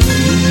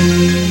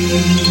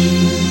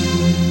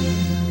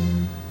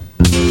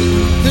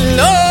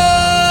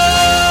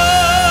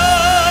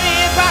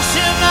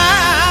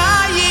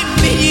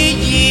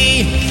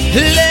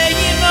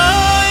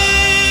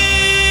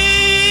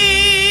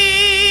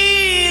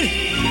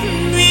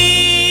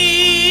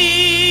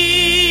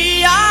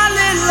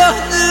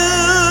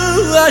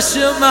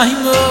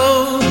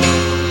Shemaimo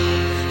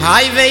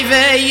Hay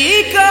vei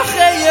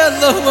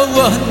ikachayelo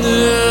wonu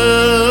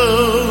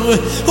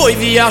Hoy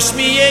vi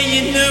ashmi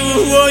yinu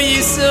hoy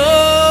so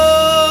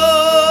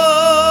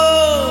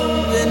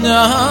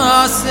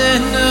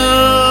Benaseno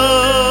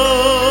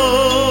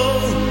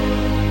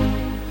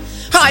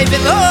Hay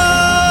veloy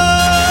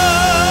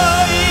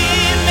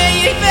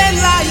mei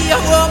velay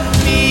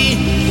yomi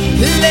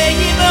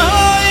leimo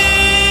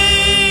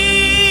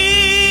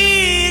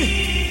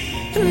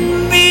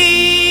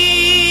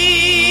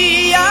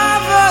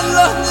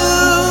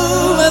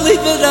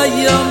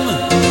Liberayam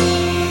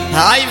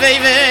Hay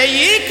vei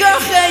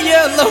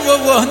ikachayelo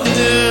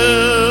wonu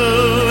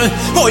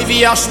Hoy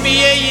vi ashmi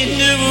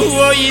yinu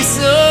hoy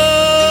so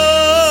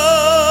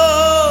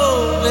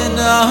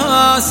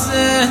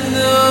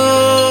Benaseno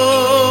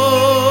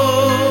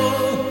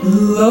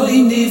Loi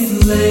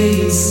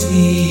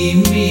nifleisi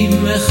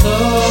mimecho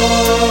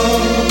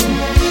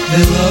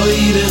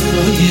Veloi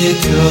lecho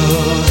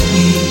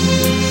yekohi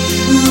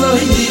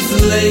Loi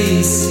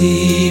nifleisi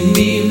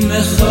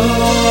mimecho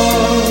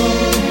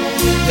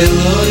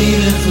Veloi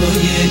lecho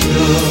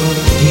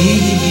yekohi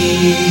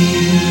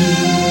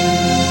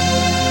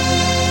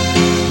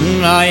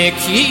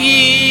Ma'eki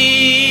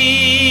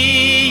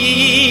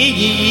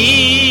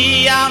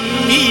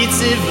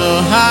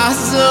mitzvah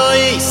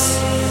hazois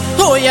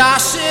hoy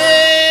asher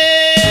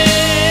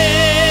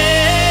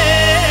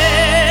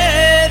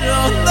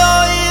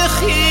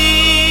onoichi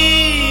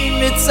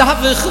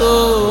mitzavecho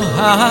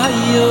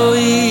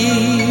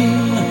hayoim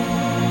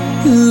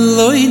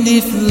loy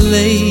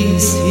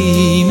nifleisi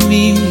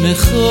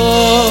mimecho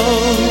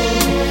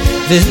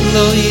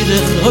veloy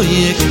recho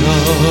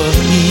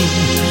yekohi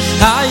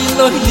hay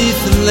loy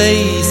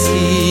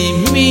nifleisi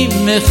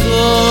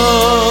mimecho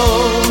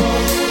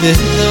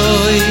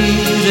Veloy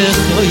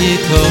recho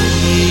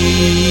yekohi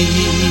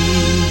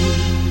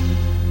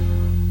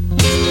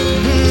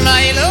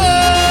My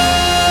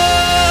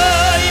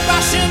Lord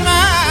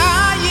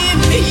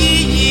Bashemayim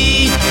Yiyi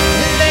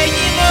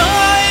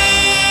Leimoir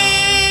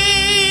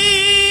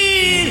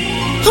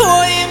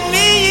Hoy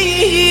mi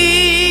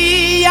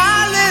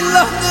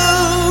Yalelonu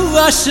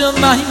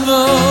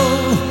Bashemayimo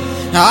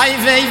Ay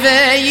vei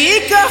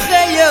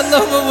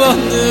yikachayelo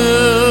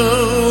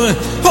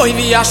Hoy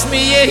vi ashmi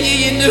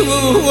yinu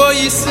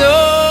hoy so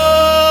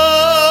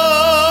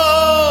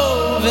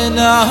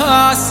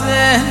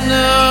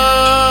venaseno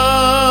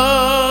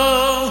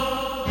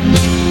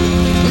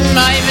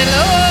my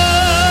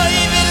veloy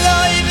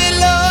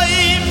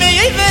me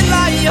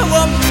velay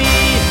yomi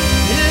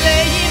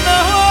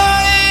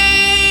leimoir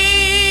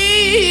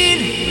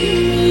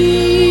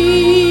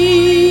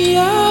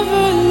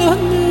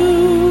yavalonu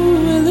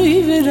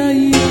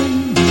liverayim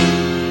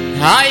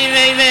hay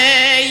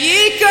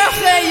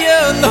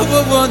no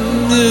one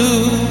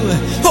knew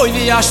hoy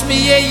vi ashmi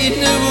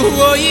yinu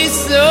hoy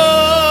so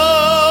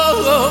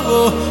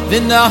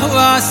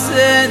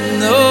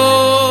venaseno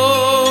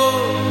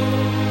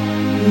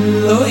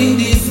loy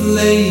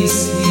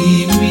nifleisi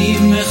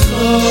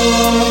mimecho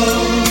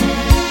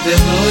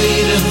veloy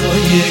recho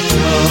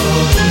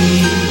yekohi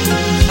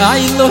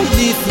ay loy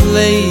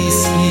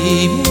nifleisi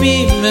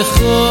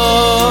mimecho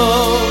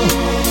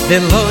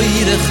veloy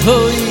recho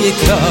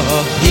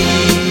yekohi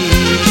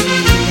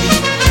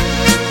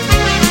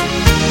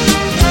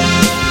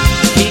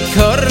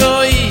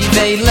Koroi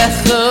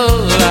veilecho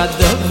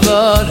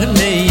adovar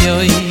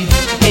meyoy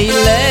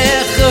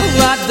Eilecho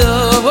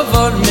adovar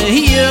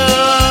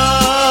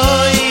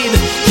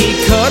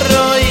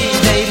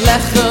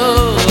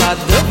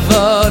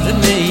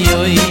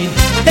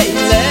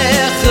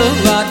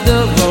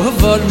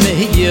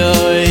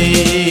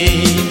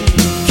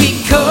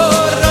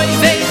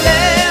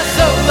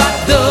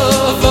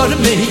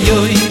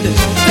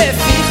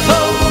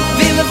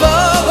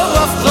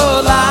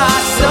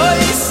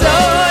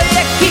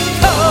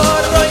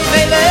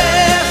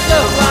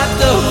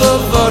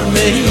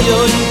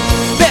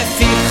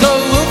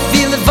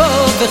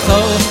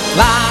bechol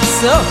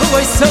laso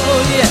oi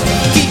soy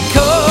ki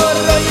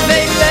koroi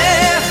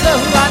velech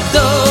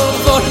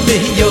ador me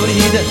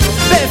yoid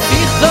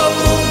beficho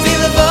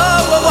vilvo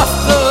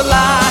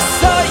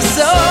laso oi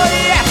soy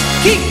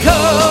ki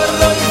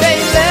koroi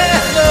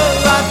velech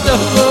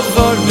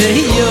ador me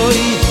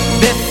yoid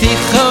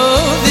beficho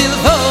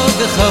vilvo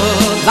bechol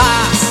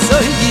laso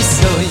oi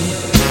soy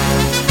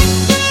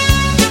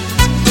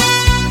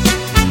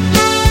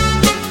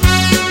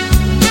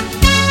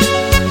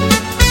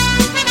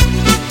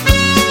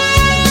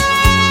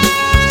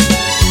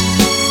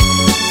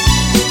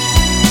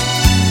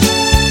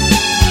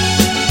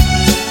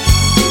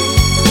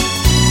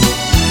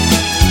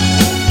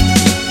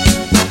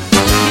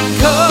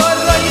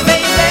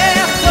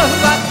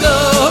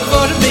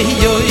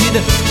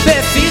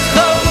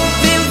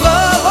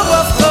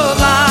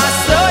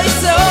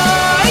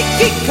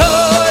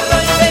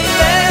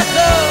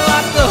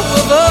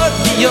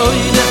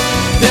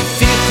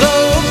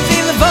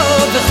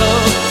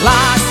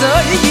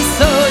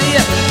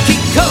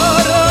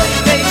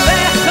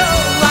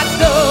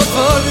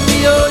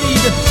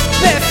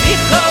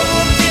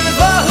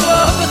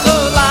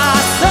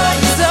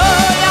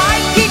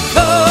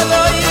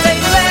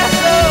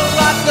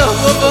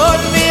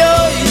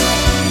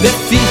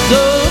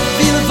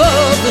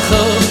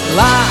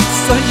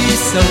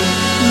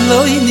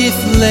loy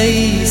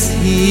nifleis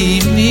hi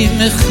mi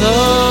mecho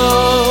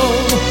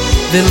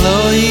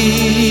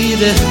veloy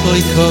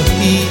rechoy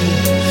kohi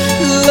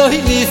loy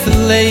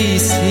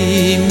nifleis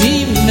hi mi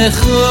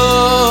mecho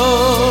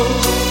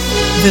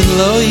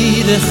veloy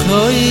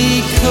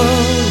rechoy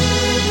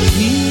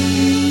kohi.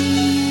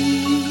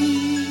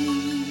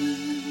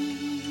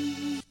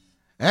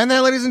 And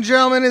that, ladies and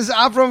gentlemen, is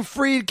Avram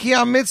Fried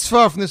Kiyam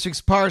Mitzvah from this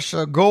week's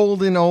Parsha.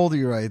 Golden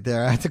oldie right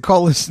there. I had to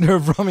call listener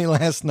Rami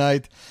last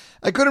night.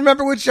 I couldn't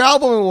remember which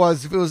album it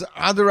was. If it was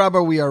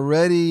Adarabba, We Are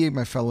Ready,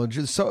 my fellow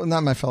Jew. So,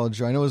 not my fellow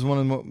Jew. I know it was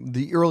one of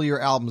the earlier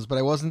albums, but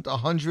I wasn't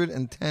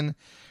 110%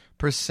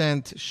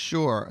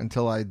 sure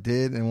until I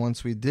did. And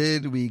once we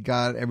did, we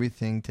got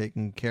everything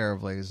taken care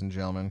of, ladies and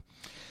gentlemen.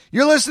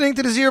 You're listening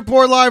to the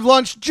Zierport Live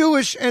Lunch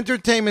Jewish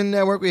Entertainment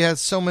Network. We had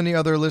so many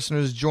other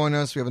listeners join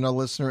us. We have another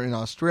listener in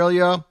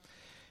Australia,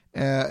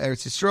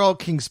 Eretz Yisrael,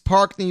 Kings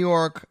Park, New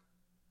York,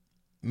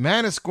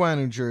 Manasquan,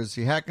 New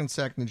Jersey,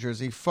 Hackensack, New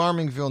Jersey,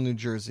 Farmingville, New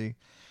Jersey,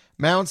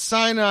 Mount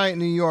Sinai,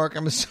 New York.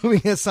 I'm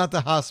assuming it's not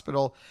the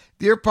hospital.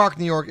 Deer Park,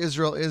 New York,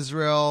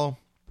 Israel.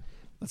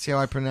 Let's see how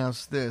I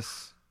pronounce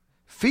this.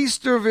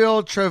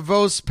 Feasterville,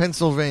 Trevose,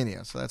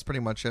 Pennsylvania. So that's pretty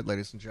much it,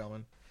 ladies and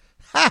gentlemen.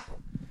 Ha!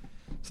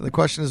 So the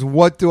question is,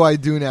 what do I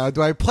do now?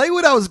 Do I play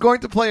what I was going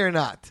to play or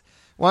not?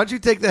 Why don't you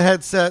take the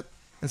headset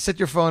and set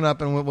your phone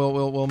up, and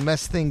we'll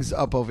mess things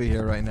up over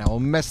here right now. We'll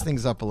mess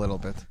things up a little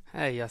bit.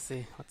 Hey,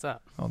 Yossi, what's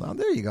up? Hold on,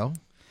 there you go.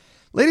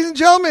 Ladies and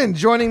gentlemen,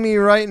 joining me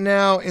right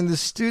now in the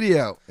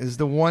studio is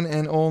the one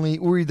and only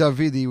Uri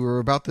Davidi. We were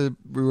about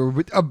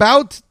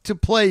to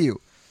play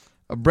you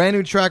a brand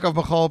new track of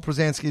Michal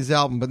Prozansky's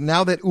album, but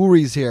now that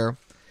Uri's here,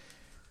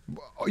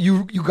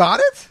 you got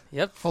it?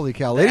 Yep. Holy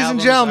cow! The Ladies and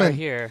albums gentlemen, are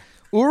here.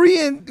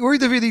 Uri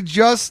Davidi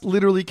just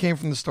literally came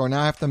from the store.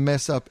 Now I have to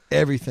mess up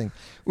everything.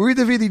 Uri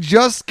Davidi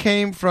just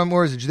came from,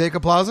 where is it,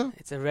 Judaica Plaza?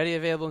 It's already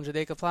available in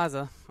Judaica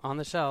Plaza on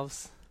the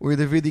shelves. Uri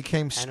Davidi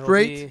came And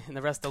straight. it will be in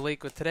the rest of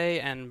Lakewood today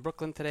and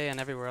Brooklyn today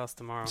and everywhere else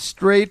tomorrow.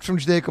 Straight from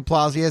Judaica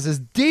Plaza. He has his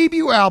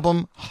debut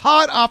album,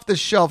 hot off the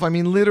shelf. I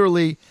mean,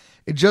 literally,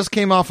 it just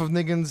came off of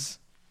Niggins.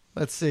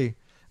 Let's see.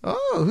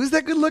 Oh, who's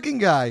that good-looking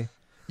guy?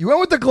 You went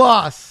with the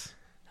gloss.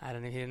 He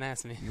didn't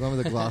ask me. You went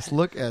with the gloss.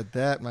 Look at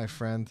that, my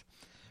friend.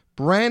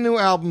 Brand new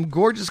album,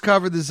 gorgeous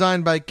cover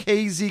designed by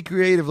KZ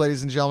Creative,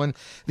 ladies and gentlemen.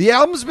 The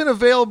album's been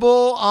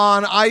available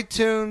on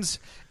iTunes,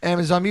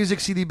 Amazon Music,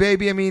 CD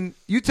Baby. I mean,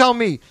 you tell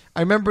me. I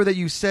remember that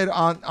you said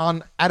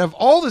on out of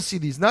all the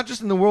CDs, not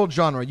just in the world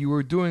genre, you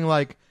were doing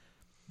like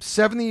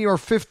 70 or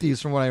 50s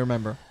from what I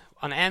remember.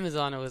 On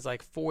Amazon, it was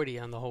like 40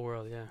 on the whole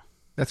world, yeah.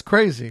 That's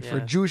crazy for a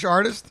Yeah. Jewish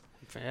artist.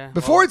 Yeah,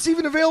 Before well, it's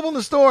even available in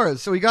the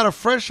stores. So we got a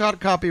fresh,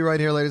 hot copy right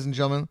here, ladies and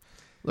gentlemen.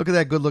 Look at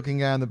that good-looking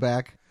guy in the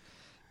back.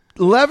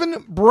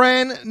 11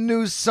 brand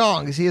new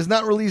songs. He has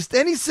not released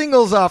any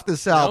singles off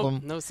this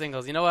album. No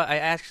singles. You know what? I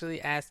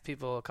actually asked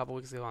people a couple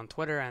weeks ago on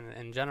Twitter and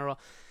in general,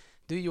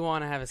 do you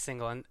want to have a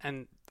single?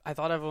 And I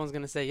thought everyone was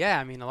going to say, yeah.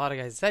 I mean, a lot of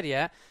guys said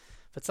yeah.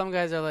 But some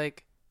guys are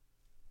like,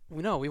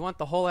 no, we want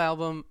the whole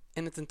album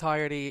in its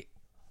entirety.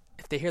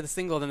 If they hear the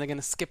single, then they're going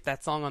to skip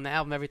that song on the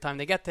album every time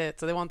they get to it.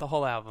 So they want the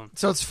whole album.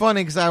 So it's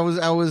funny because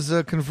I was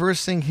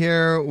conversing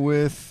here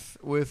with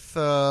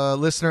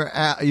listener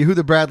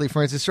Yehuda Bradley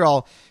from Eretz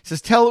Yisrael. He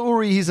says, tell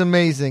Uri he's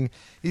amazing.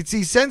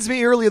 He sends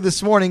me earlier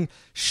this morning,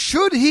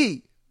 should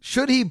he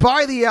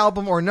buy the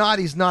album or not?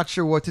 He's not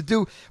sure what to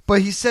do.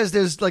 But he says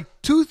there's like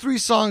 2-3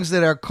 songs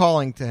that are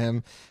calling to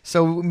him.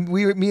 So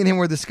me and him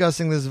were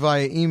discussing this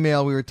via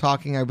email. We were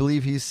talking, I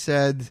believe he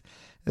said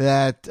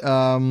that,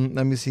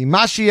 let me see,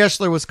 Mashi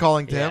Eschler was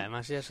calling to him. Yeah,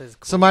 Mashi Eschler is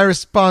cool. So my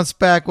response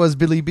back was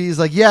Billy B is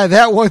like, yeah,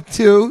 that one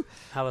too.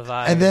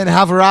 Halavai. And then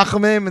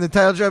Havarachamim and the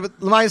title track. But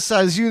Lamaisa,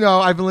 as you know,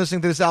 I've been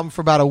listening to this album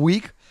for about a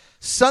week.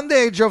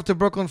 Sunday, I drove to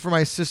Brooklyn for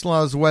my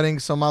sister-in-law's wedding,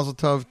 so Mazel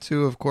Tov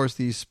to, of course,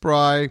 the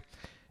Spry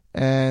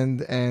and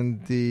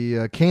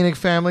the Koenig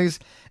families.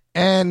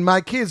 And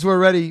my kids were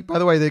ready. By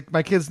the way,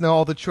 my kids know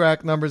all the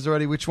track numbers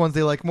already, which ones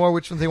they like more,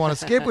 which ones they want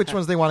to skip, which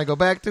ones they want to go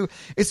back to.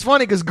 It's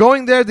funny because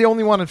going there, they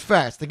only wanted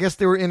fast. I guess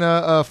they were in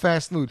a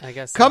fast mood. I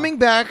guess so. Coming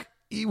back,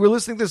 we're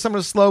listening to some of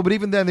the slow, but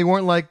even then, they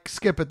weren't like,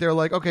 skip it. They were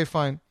like, okay,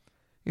 fine.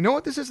 You know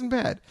what? This isn't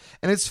bad.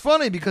 And it's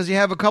funny because you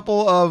have a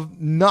couple of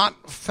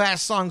not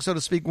fast songs, so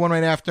to speak, one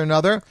right after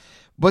another,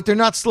 but they're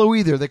not slow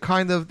either. They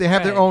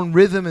have their own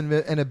rhythm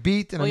and a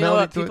beat and a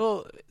melody to it.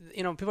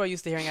 People are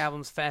used to hearing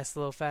albums fast,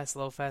 slow, fast,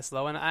 slow, fast,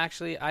 slow. And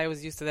actually, I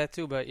was used to that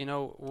too. But,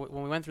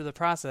 when we went through the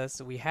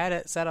process, we had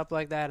it set up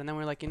like that. And then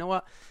we're like, you know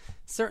what?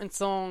 Certain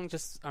songs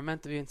just are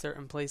meant to be in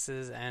certain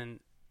places. And,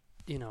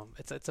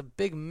 it's a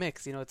big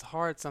mix. It's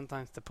hard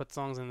sometimes to put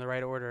songs in the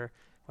right order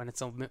when it's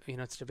so,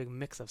 it's such a big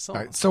mix of songs.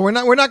 All right, so we're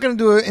not going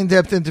to do an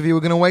in-depth interview.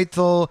 We're going to wait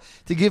to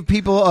give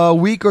people a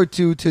week or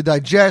two to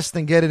digest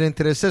and get it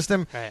into the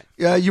system.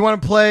 Right. You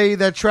want to play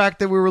that track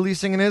that we're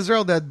releasing in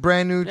Israel, that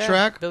brand new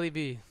track?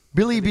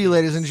 Billy B,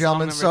 ladies and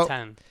gentlemen. Song number So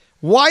 10.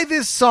 why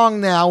this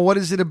song now? What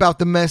is it about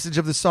the message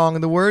of the song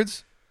and the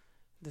words?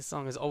 This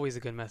song is always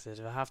a good message.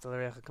 V'ahavta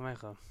l'reacha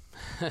kamecha.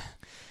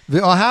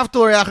 V'ahavta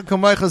l'reacha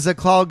kamecha ze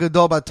klal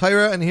gadol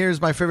b'Torah. And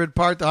here's my favorite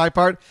part, the high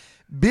part.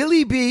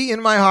 Billy B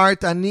in my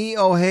heart, ani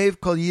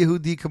ohev kol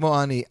Yehudi kamo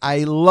ani.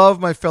 I love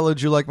my fellow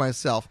Jew like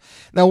myself.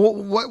 Now,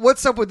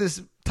 what's up with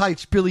this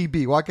tight Billy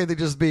B? Why can't they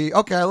just be,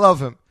 okay, I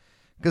love him?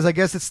 Because I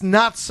guess it's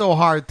not so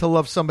hard to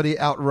love somebody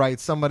outright.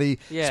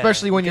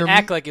 Especially when you you're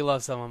act like you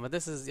love someone, but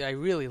this is I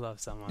really love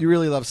someone. You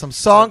really love some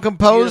song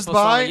composed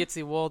by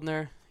Yitzi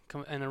Waldner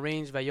and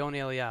arranged by Yoni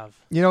Eliav.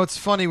 It's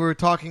funny. We were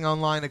talking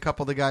online, a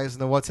couple of the guys in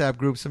the WhatsApp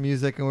group, some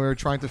music, and we were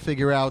trying to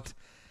figure out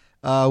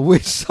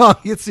which song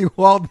Yitzi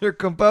Waldner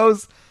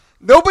composed.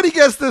 Nobody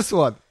guessed this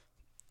one.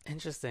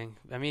 Interesting.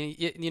 I mean,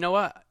 you know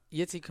what?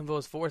 Yitzi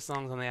composed 4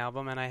 songs on the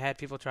album, and I had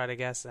people try to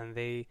guess, and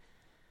they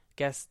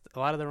guessed a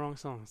lot of the wrong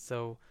songs.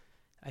 So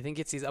I think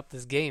Yitzi's up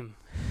this game.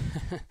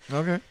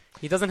 Okay.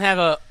 He doesn't have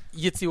a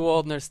Yitzi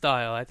Waldner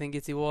style. I think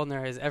Yitzi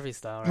Waldner has every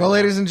style. Well,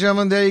 ladies and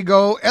gentlemen, there you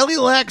go. Eli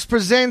Lax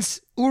presents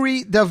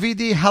Uri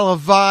Davidi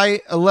Halavai.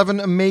 11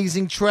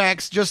 amazing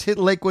tracks. Just hit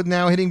Lakewood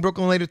now, hitting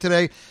Brooklyn later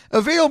today.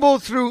 Available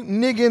through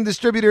Niggin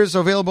Distributors.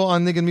 Available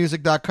on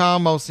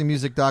nigginmusic.com,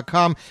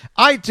 mostlymusic.com,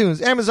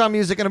 iTunes, Amazon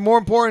Music, and more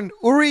important,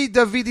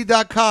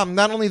 uridavidi.com.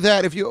 Not only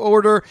that, if you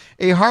order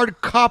a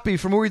hard copy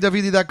from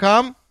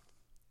uridavidi.com,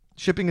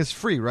 shipping is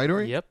free, right,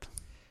 Uri? Yep.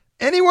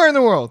 Anywhere in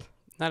the world.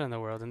 Not in the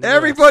world.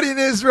 Everybody in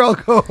Israel,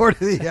 go order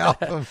the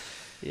album.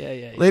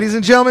 Yeah. Ladies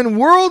and gentlemen,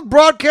 world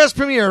broadcast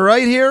premiere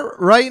right here,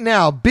 right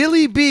now.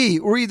 Billy B,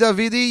 Uri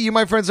Davidi. You,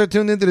 my friends, are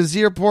tuned into the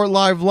Z Report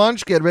Live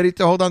Lunch. Get ready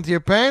to hold on to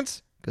your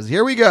pants, because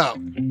here we go.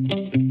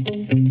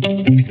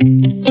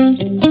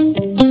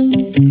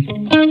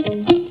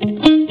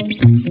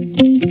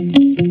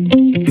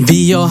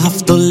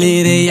 ואהבת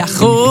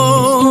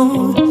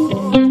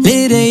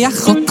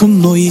לרעך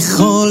כמו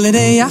איכו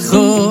לרעך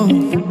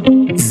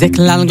זה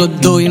כלל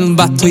גדול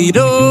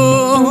בתוירו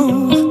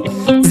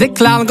זה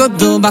כלל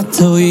גדול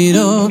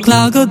בתוירו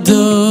כלל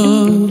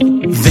גדול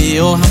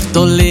ואהבת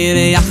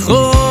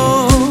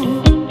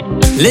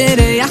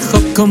לרעך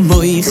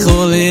כמו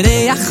איכו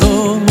לרעך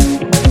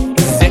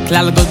זה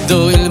כלל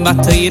גדול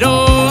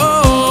בתוירו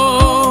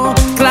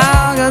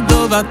כלל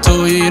גדול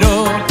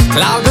בתוירו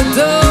כלל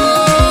גדול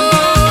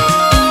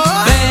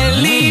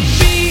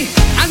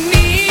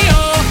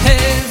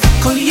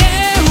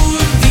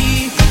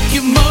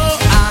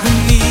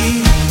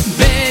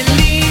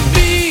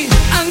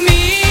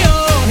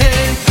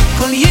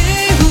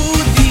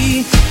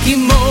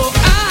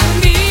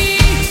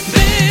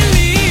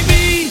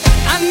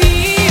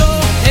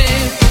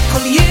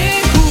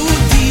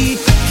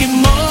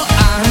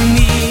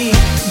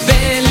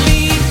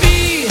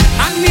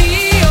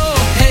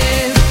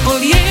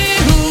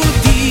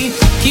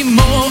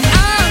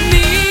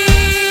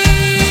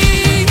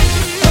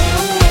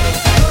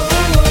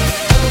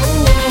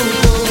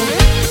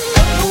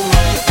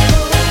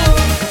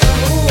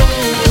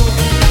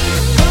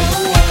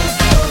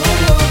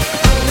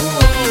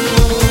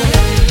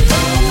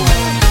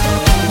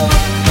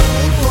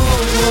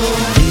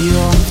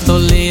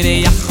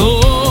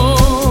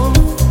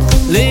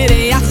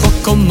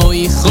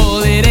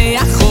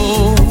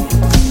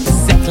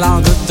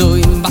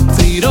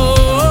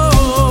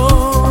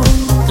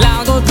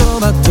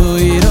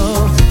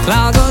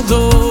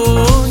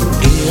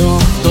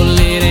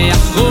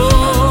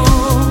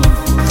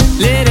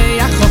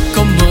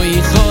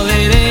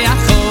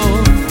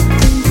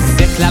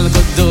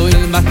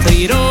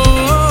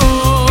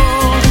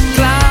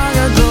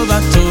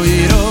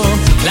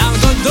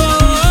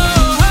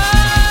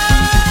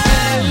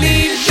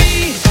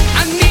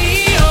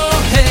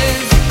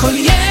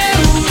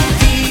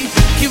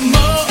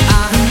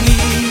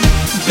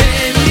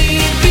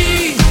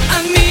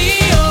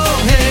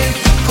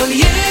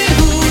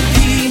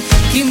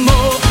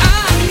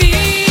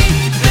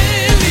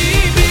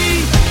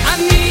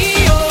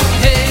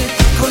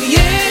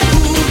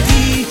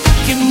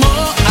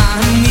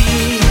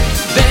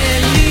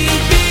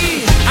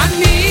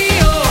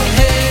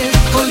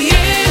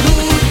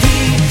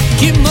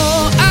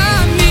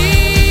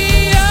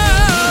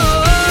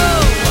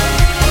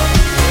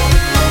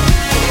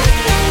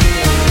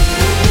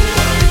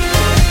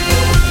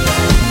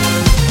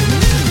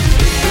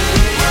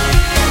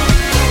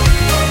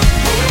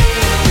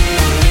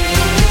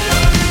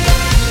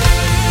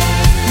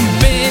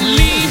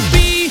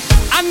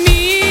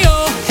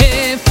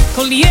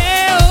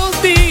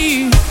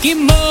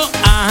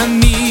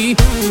אני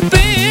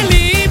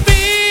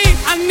בליבי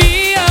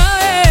אני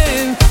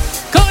אוהב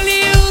כל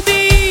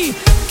יהודי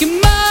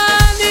כמו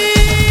אני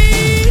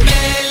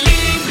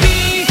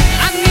בליבי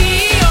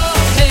אני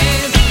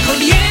אוהב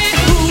כל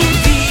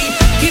יהודי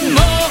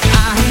כמו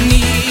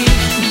אני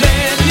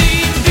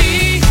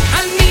בליבי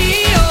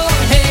אני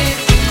אוהב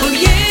כל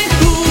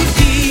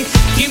יהודי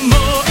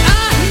כמו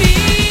אני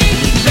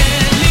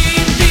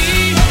בליבי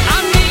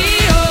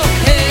אני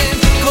אוהב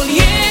כל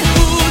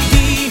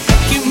יהודי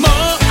כמו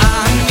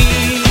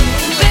אני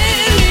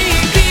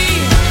בליבי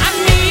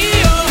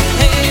אני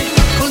אוהב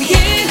כל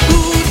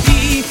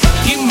יהודי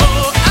כמו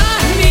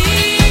אני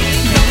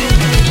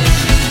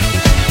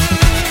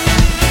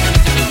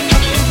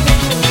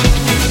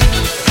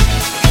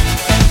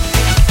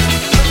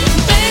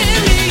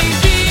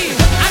בליבי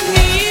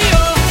אני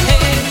אוהב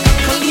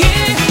כל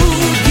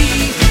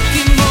יהודי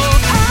כמו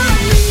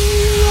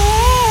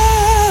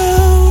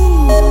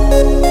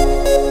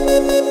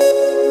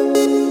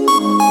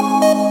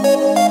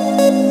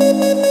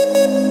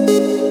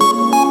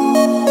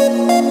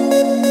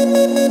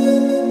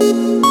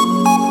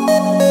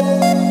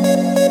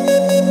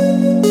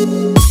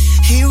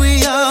Here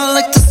we are,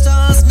 like the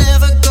stars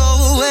never go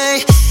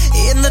away.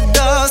 In the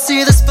dark,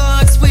 see the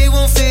sparks, we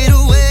won't fade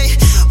away.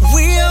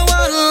 We are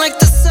one, like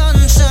the sun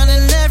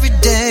shining every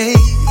day,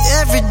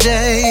 every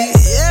day,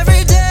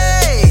 every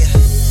day.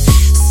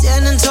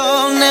 Standing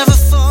tall, never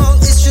fall,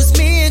 it's just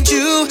me and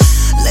you.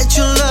 Let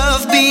your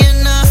love be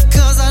enough,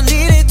 cause I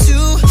need it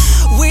too.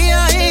 We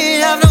are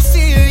here, have no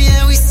fear,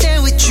 yeah, we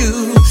stand with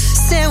you,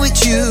 stand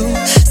with you,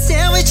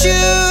 stand with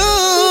you.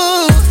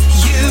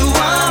 You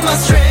are my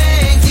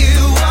strength, you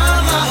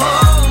are my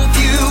hope,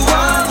 you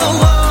are the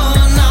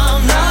one,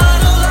 I'm not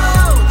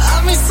alone.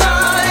 I'm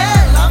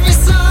inside, I'm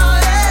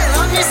inside,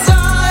 I'm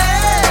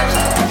inside,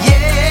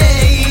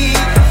 yeah.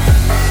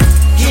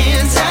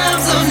 In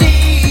times of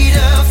need,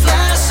 a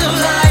flash of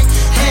light,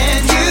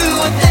 and you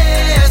were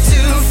there to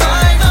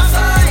fight my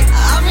fight.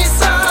 I'm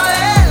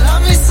inside,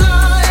 I'm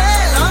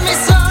inside, I'm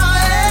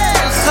inside,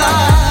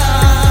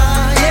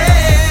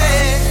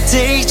 yeah.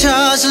 Take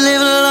charge,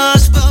 live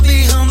large, but be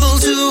humble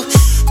too.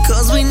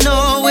 Cause we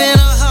know in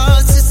our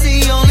hearts it's the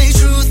only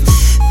truth.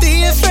 Be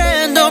a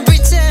friend, don't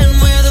pretend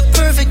we're the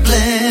perfect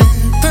blend,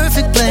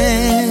 perfect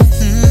blend.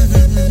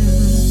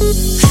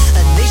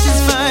 A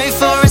nation's fight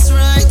for its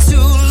right to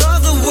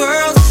love the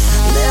world.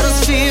 Let us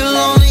feel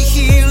only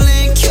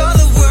healing, cure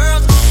the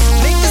world.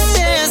 Make the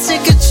dance,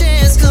 take a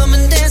chance, come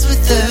and dance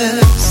with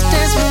us,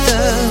 dance with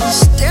us,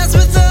 dance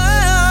with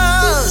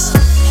us.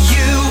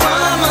 You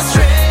are my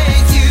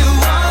strength, you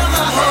are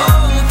my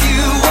hope,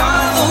 you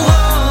are the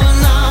one,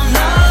 I'm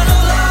not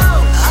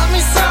alone. I'm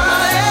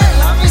inside,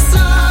 I'm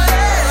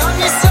inside, I'm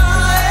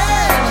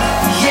inside,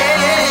 yeah.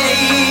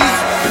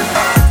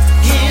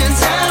 In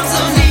times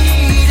of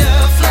need, a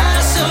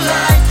flash of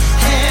light,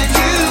 and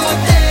you were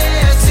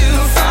there to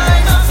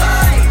fight my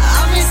fight.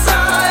 I'm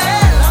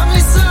inside, I'm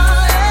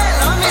inside,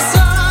 I'm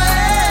inside,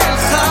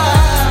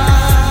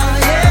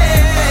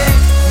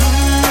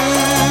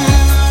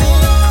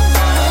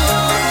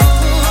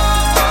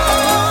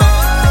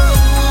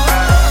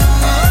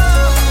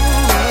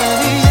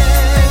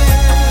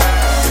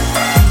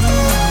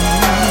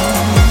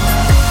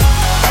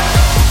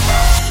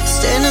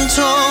 Standing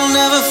tall,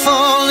 never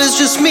fall, it's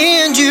just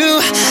me and you.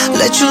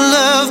 Let your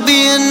love be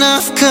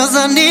enough, cause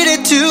I need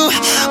it too.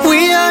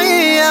 We are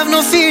here, have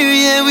no fear,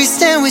 yeah, we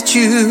stand with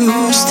you,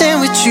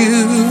 stand with you.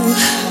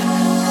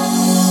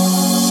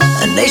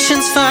 A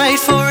nation's fight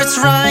for its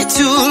right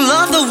to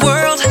love the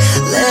world.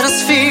 Let us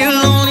feel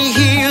only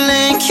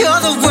healing, cure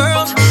the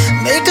world.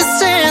 Make a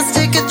sense,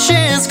 take a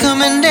chance,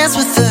 come and dance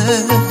with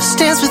us,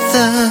 dance with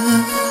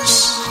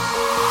us.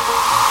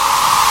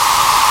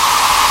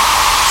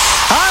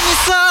 I'm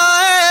inside.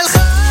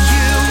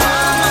 You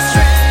are my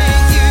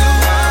strength, you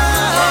are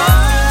my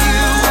hope,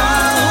 you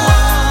are the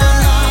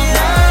one, I'm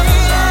not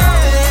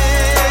alone.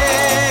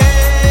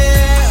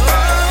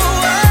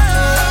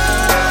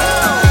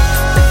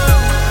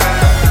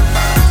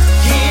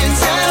 In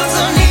times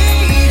of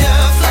need, a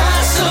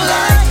flash of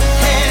light,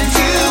 and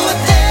you were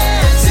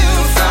there to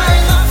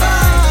fight my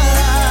fight.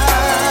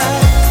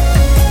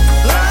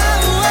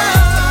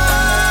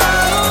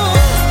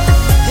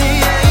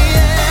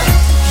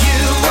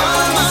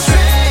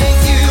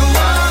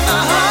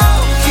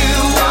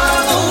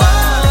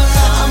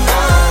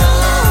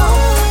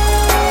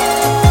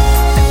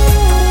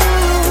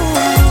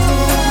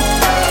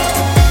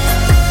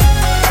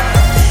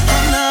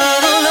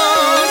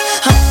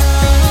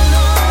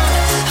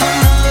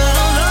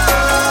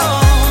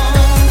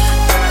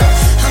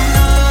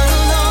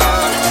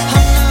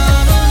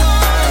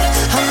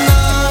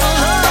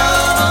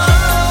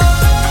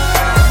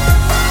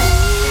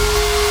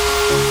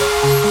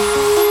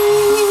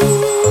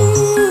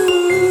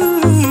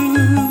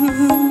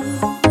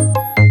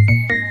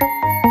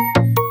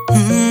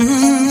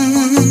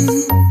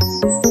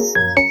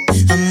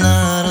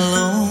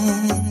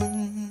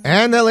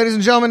 And that, ladies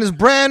and gentlemen, is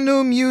brand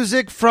new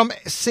music from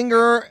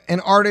singer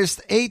and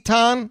artist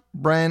Eitan.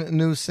 Brand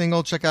new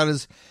single. Check out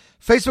his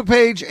Facebook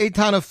page,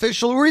 Eitan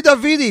Official. Uri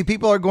Davidi,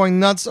 people are going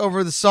nuts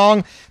over the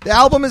song. The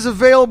album is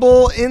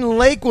available in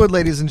Lakewood,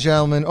 ladies and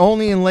gentlemen.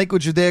 Only in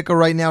Lakewood, Judaica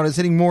right now. It is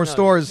hitting more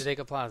stores.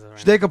 Judaica Plaza. Right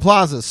Judaica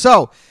Plaza.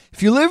 So,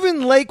 if you live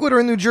in Lakewood or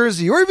in New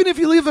Jersey, or even if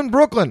you live in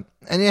Brooklyn,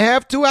 and you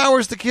have 2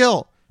 hours to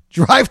kill,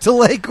 drive to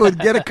Lakewood,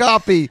 get a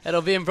copy.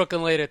 It'll be in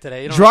Brooklyn later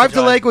today. You don't Drive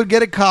have to Lakewood,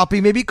 get a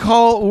copy. Maybe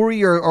call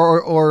Uri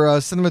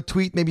or send him a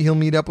tweet. Maybe he'll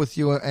meet up with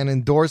you and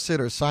endorse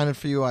it or sign it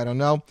for you. I don't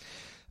know.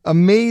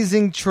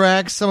 Amazing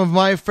tracks. Some of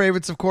my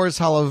favorites, of course,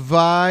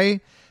 Halavai,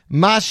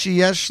 Mashi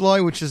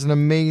Yeshloi, which is an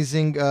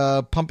amazing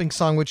pumping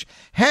song, which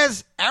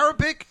has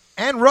Arabic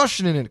and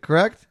Russian in it,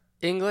 correct?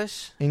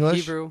 English,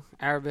 Hebrew,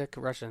 Arabic,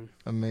 Russian.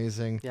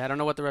 Amazing. Yeah, I don't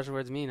know what the Russian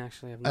words mean,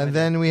 actually. I have no And idea.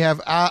 then we have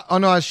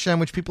Anu Hashem,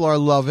 which people are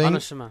loving.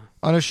 Anu Shema.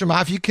 Anu Shema.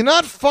 If you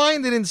cannot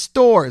find it in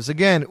stores,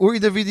 again,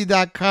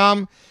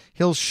 uridavidi.com.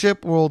 He'll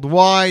ship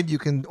worldwide. You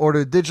can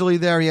order digitally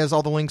there. He has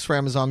all the links for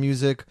Amazon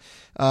Music,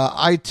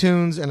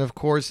 iTunes, and of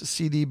course,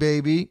 CD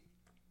Baby.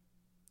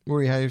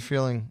 Uri, how are you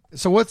feeling?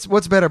 So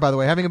what's better, by the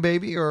way, having a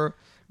baby or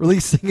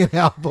releasing an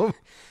album?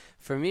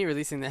 For me,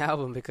 releasing the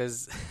album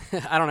because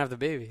I don't have the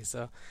baby,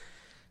 so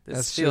this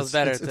That's feels just-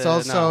 better. It's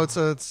also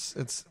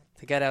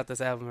to get out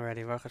this album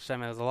already. Baruch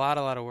Hashem, it was a lot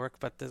of work,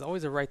 but there's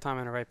always a right time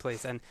and a right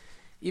place. And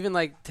even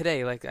like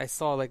today, like I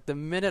saw, like the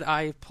minute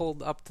I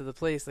pulled up to the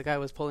place, the guy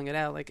was pulling it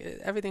out. Like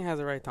everything has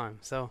a right time.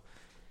 So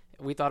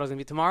we thought it was gonna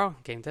be tomorrow.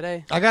 Came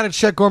today. I got to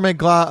check Gourmet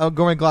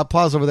Glad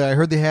Plaza over there. I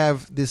heard they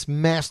have this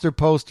master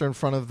poster in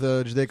front of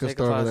the Judaica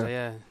store Plaza, over there.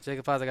 yeah.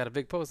 Jacob Plaza got a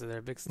big poster there,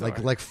 a big store.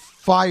 Like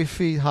 5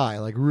 feet high,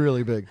 like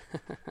really big.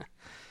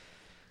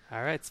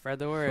 All right, spread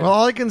the word. Well,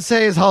 all I can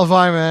say is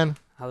Halavai, man.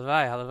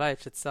 Halavai,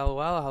 it should sell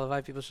well.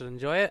 Halavai, people should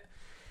enjoy it.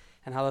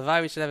 And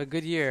Halavai, we should have a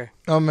good year.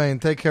 Oh, man.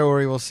 Take care,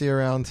 Uri. We'll see you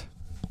around.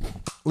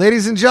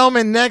 Ladies and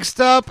gentlemen, next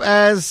up,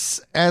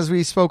 as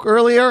we spoke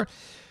earlier,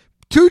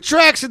 2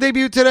 tracks to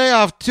debut today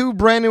off 2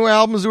 brand new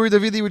albums, Uri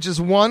Davidi, which is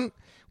one,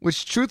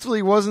 which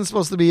truthfully wasn't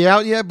supposed to be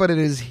out yet, but it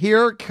is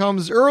here,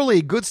 comes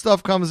early. Good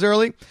stuff comes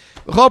early.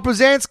 Bechor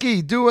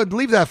Pruzansky,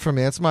 leave that for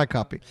me. That's my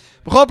copy.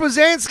 Bechor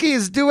Pruzansky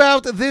is due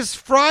out this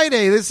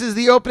Friday. This is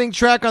the opening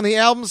track on the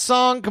album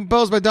song,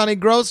 composed by Donnie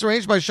Gross,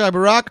 arranged by Shai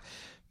Barak,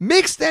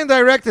 mixed and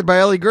directed by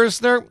Eli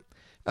Gerstner,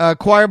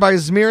 choir by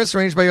Zmiris,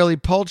 arranged by Eli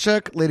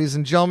Polchek. Ladies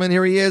and gentlemen,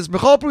 here he is.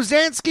 Bechor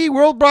Pruzansky,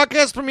 world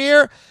broadcast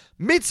premiere,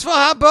 Mitzvah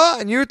Haba,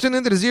 and you're tuned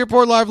into the Z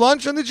Report Live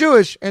Lunch on the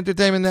Jewish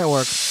Entertainment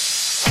Network.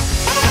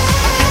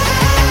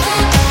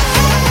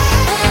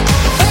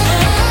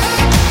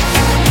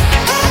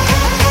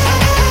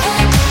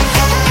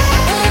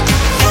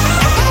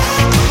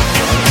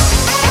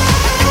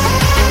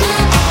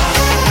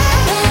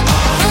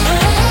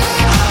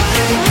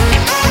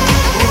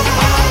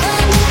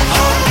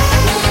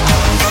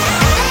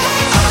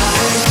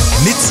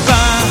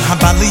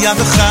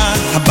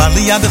 הבא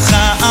לידך,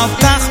 אל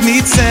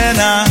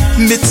תחמיצנה.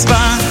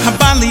 מצווה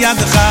הבא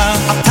לידך,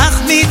 אל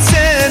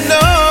תחמיצנו.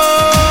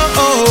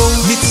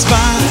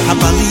 מצווה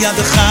הבא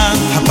לידך,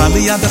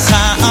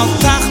 אל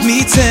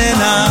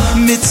תחמיצנה.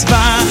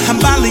 מצווה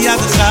הבא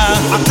לידך,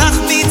 אל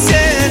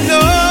תחמיצנו.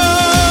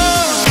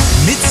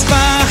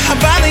 מצווה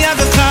הבא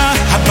לידך,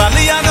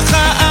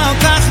 אל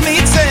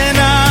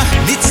תחמיצנה.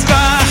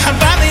 מצווה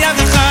הבא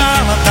לידך,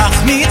 אל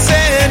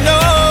תחמיצנו.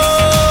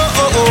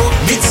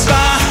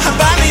 מצווה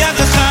הבא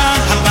לידך,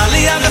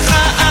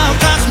 אל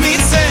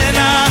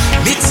תחמיצנה.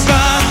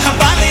 מצווה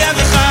הבא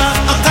לידך,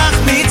 אל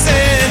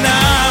תחמיצנה.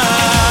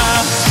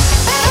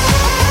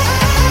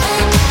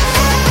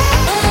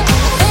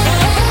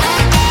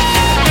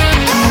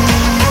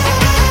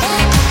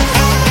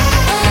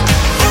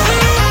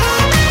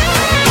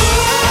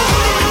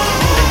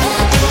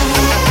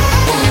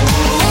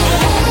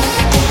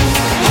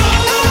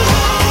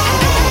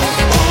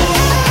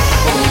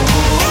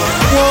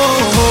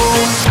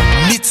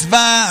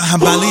 מצווה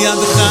הבא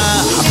לידך,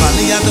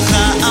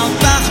 אל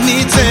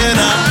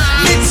תחמיצנה.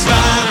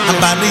 מצווה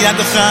הבא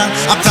לידך,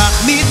 אל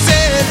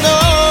תחמיצנו.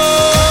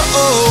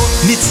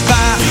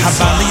 מצווה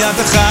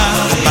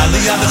הבא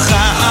לידך,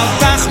 אל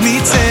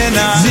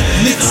תחמיצנה.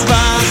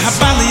 מצווה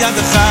הבא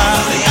לידך,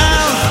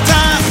 אל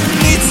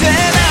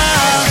תחמיצנה.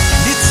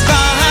 מצווה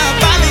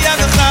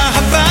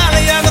הבא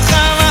לידך,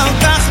 אל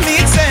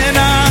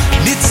תחמיצנה.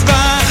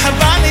 מצווה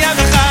הבא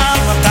לידך,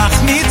 אל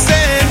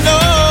תחמיצנו.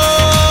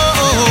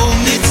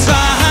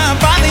 מצווה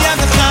הבא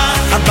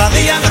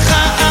לידך,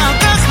 אל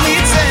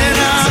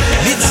תחמיצנה.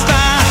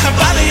 מצווה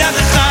הבא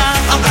לידך,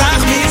 אל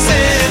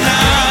תחמיצנה.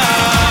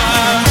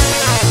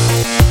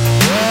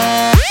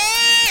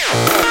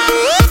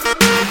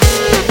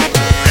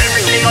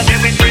 Everything I'll do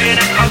is pray and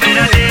I'm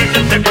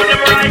confident.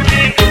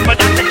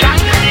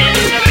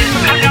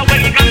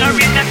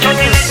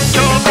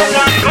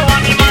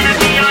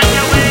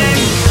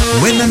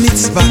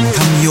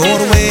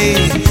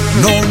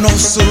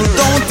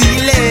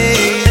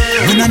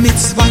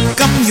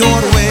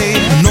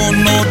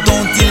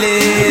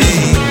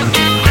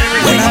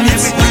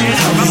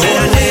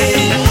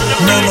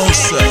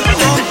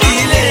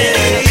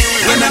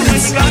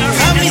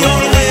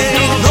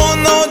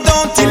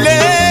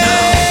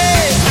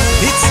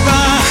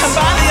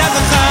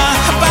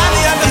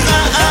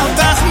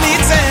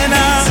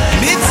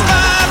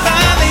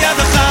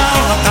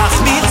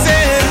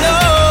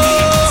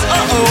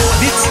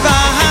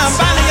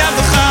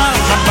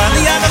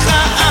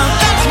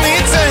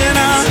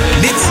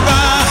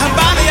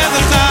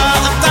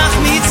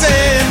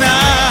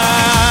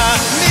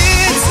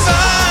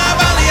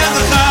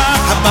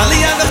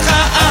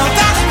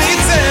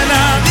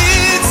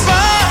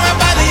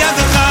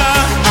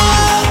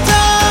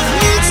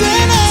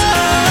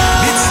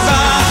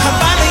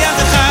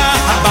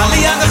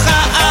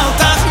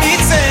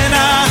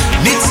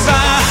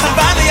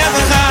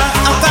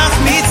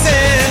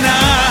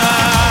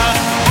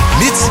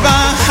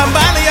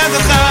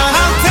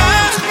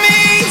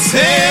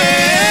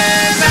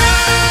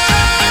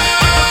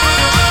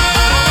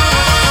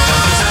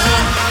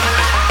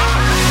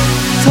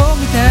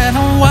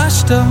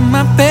 after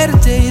my better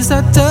days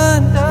are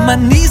done. My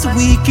knees are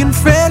weak and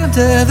frail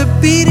under the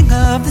beating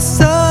of the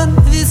sun.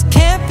 This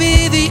can't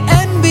be the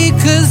end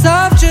because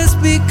I've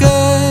just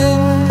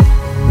begun.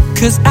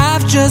 Cause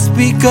I've just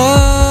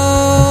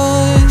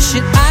begun.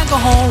 Should I go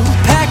home,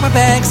 pack my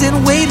bags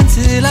and wait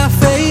until I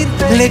fade?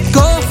 Let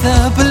go of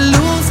the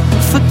balloons,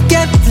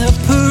 forget the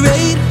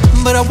parade.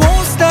 But I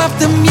won't stop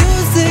the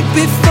music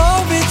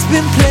before it's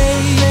been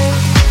played.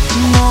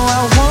 No,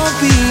 I won't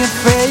be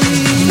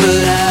afraid.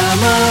 But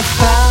I'm a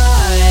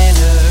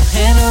fighter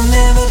and I'm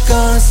never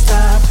gonna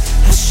stop.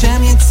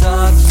 Hashem, you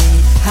taught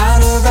me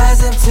how to rise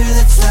up to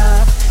the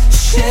top.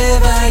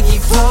 Sheva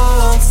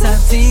Yivol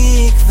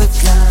Tzadik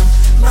V'Kam.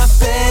 My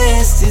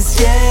best is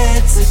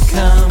yet to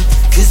come.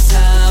 Cause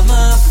I'm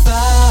a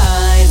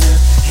fighter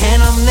and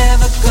I'm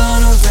never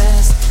gonna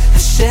rest.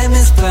 Hashem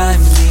is by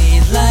me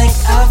like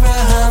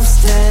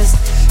Abraham's test.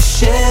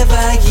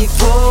 Sheva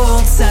Yivol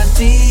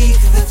Tzadik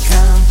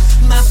V'Kam.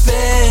 My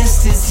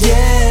best is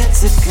yet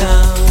to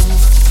come.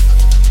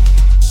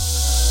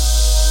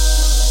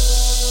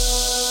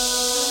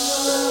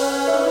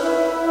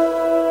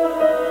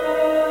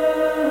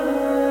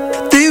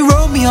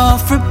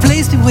 Off,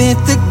 replaced me with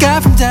the guy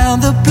from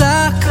down the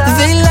block.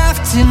 They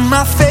laughed in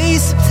my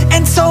face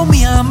and told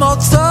me I'm all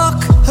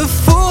talk. A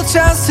fool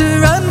tries to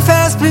run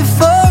fast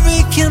before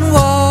he can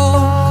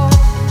walk.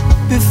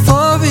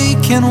 Before he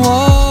can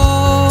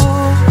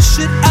walk.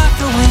 Should I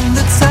throw in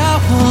the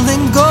towel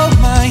and go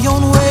my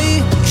own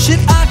way?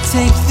 Should I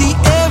take the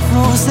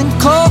arrows and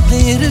call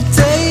it a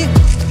day?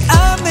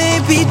 I may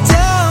be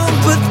down,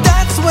 but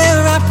that's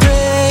where I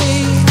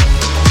pray.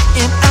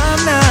 And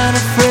I'm not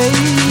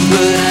afraid.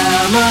 But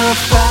I'm a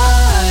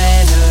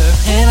fighter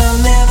and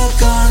I'm never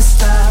gonna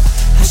stop.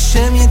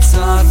 Hashem, you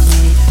taught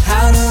me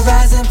how to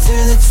rise up to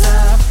the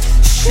top.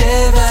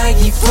 Sheva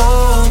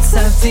Yivol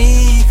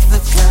Tzadik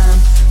V'Kam.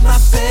 My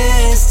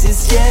best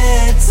is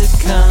yet to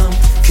come.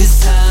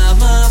 Cause I'm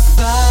a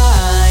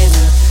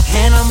fighter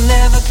and I'm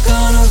never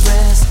gonna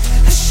rest.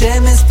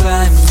 Hashem is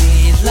by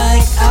me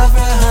like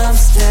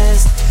Abraham's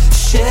test.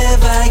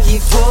 Sheva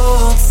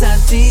Yivol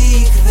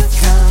Tzadik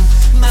V'Kam.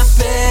 My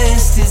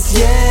best is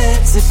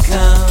yet to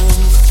come.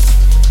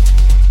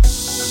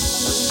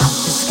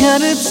 It's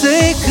gonna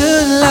take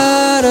a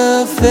lot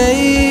of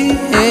faith.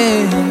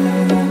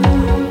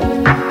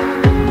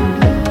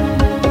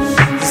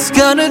 It's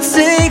gonna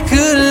take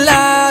a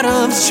lot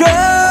of trust.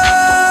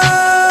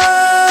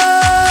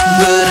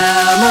 But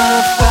I'm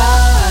a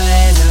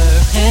fighter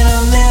and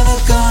I'm never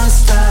gonna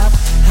stop.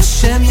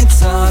 Hashem, you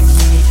taught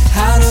me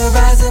how to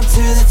rise up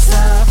to the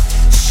top.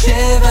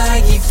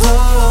 Sheva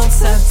Yivol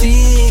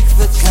Tzadik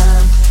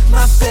V'Kam.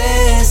 My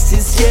best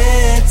is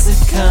yet to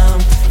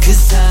come.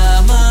 Cause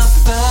I'm a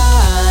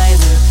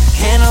fighter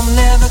and I'm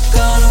never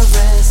gonna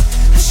rest.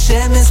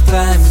 Hashem is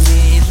by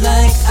me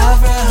like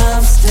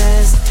Abraham's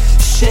test.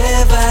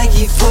 Sheva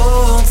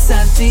Yivol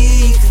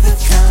Tzadik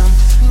V'Kam.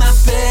 My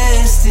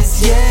best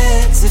is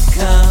yet to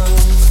come.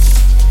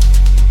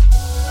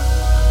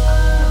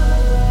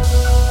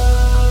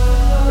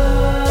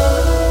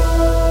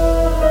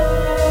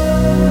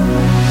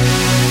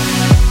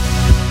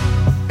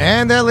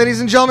 And that,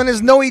 ladies and gentlemen,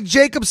 is Noe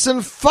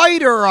Jacobson,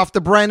 Fighter, off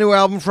the brand new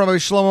album from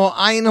Shlomo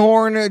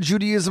Einhorn,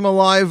 Judaism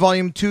Alive,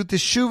 Volume 2,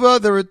 Teshuvah,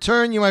 The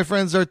Return. You, my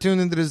friends, are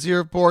tuned into the Z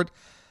Report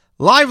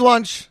Live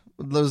Lunch.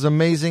 It was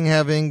amazing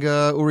having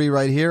Uri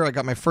right here. I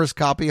got my first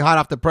copy, hot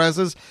off the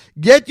presses.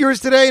 Get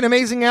yours today. An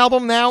amazing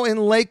album now in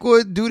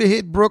Lakewood, due to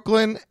hit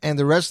Brooklyn and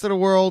the rest of the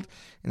world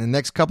in the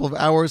next couple of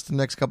hours, the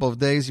next couple of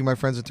days. You, my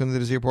friends, are tuned into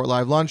the Z Report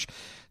Live Lunch.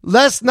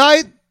 Last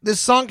night, this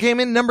song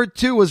came in number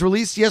 2, was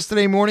released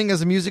yesterday morning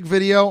as a music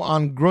video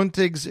on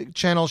Gruntig's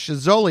channel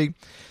Shazoli.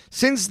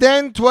 Since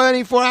then,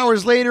 24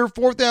 hours later,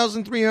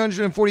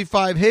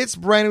 4,345 hits.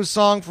 Brand new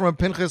song from a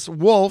Pinchas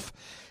Wolf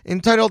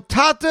entitled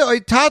Tata Oi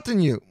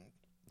Tatanu,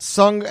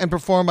 sung and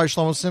performed by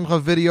Shlomo Simcha,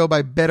 video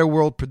by Better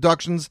World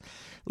Productions.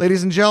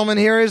 Ladies and gentlemen,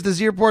 here is the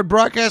Z Report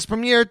broadcast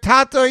premiere,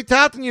 Tata Oi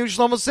Tatanu,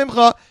 Shlomo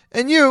Simcha,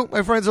 and you,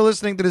 my friends, are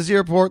listening to the Z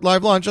Report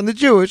Live Lunch on the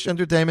Jewish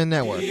Entertainment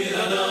Network.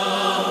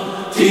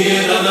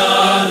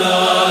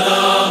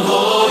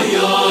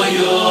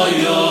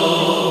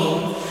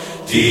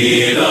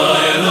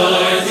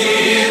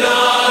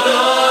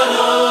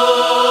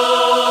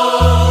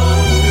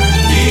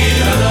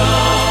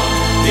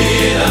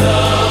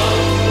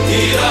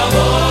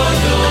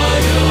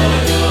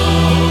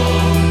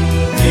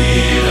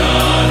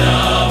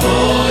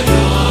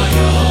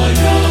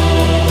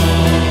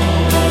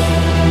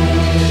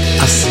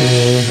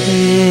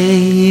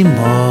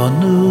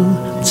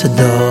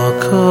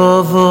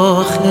 Tzedakah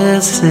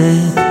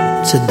v'chesed,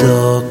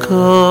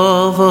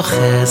 tzedakah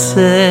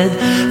v'chesed,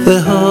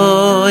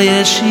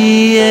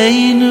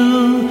 v'hoyeshienu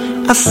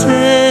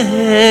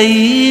aseh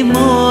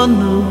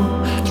imonu.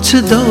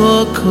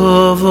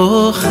 Tzedakah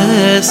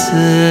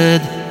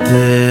v'chesed,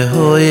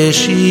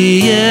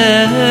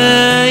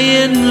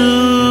 v'hoyeshienu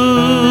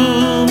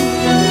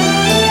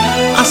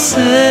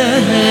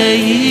aseh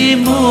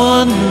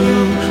imonu.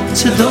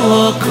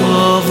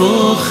 Tzedakah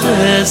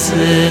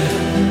v'chesed,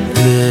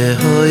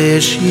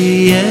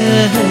 vehoyeshienu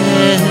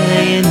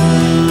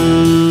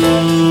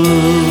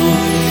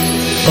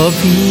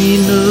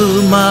Avinu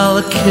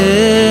Malkeinu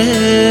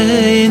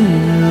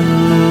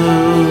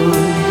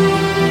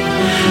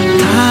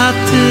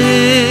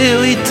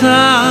Tatei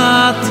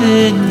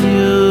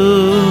Tatenu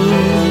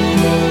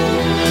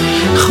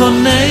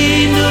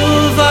Choneinu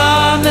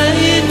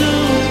Vaneinu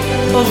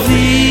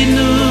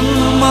Avinu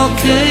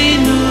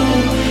Malkeinu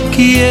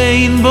Ki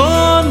ein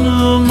bonu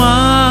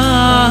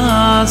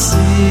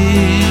Maaseh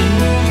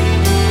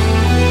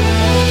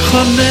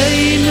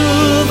Choneinu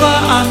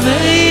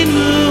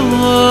Vaneinu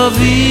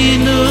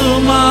Avinu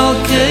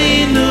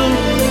Malkeinu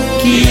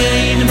Ki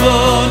ein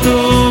bonu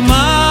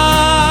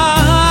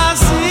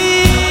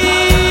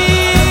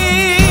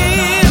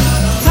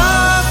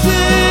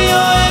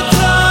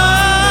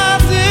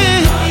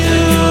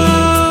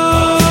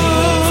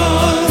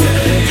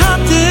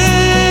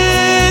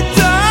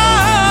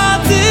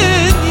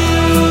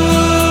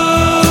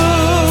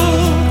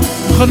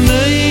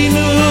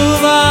Choneinu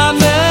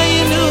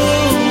Vaneinu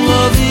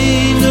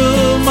Avinu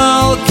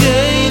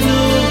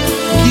Malkeinu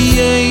Ki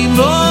ein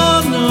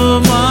bonu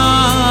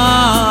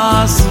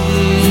Maaseh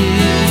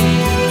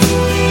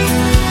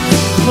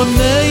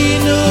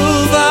Choneinu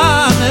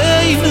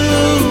Vaneinu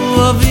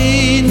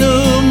Avinu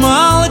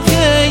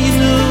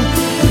Malkeinu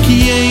Ki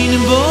ein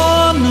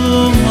bonu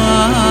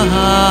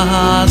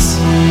Maaseh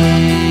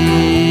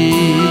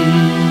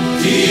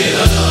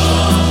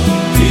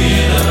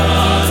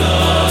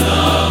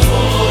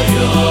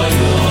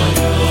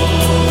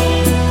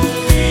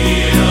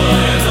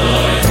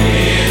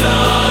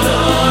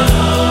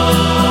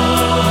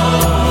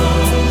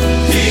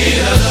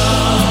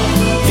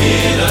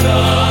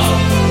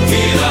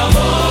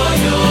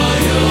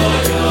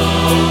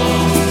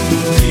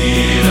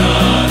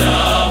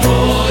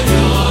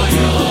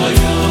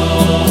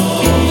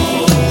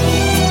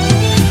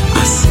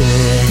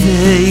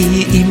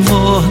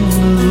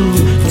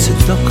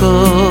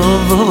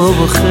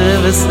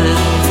Chesed,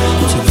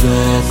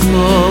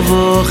 tzedakah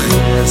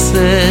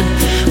v'chesed,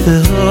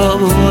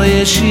 v'havo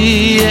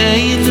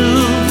yeshienu.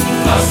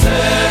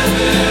 Aseh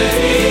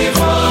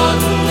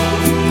imanu,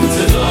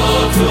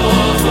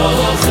 tzedakah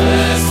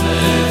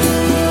v'chesed,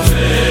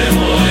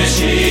 v'havo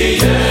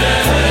yeshienu.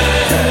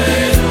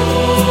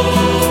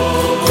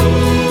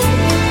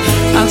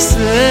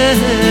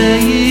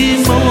 Aseh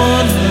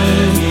imanu,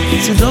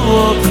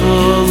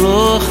 tzedakah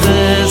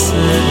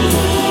v'chesed.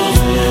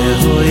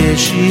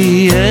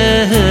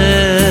 Yeshienu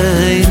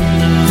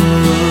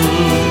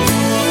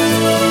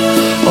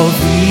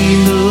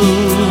Avinu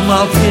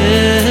Malkeinu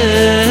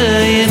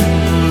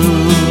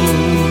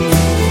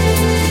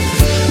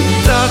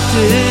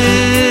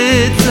Tatenu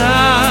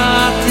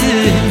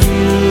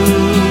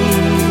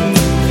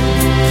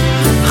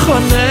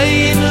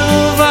Choneinu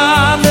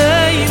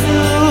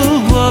Vaneinu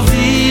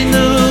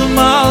Avinu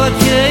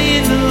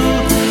Malkeinu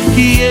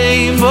Ki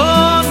ein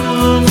bonu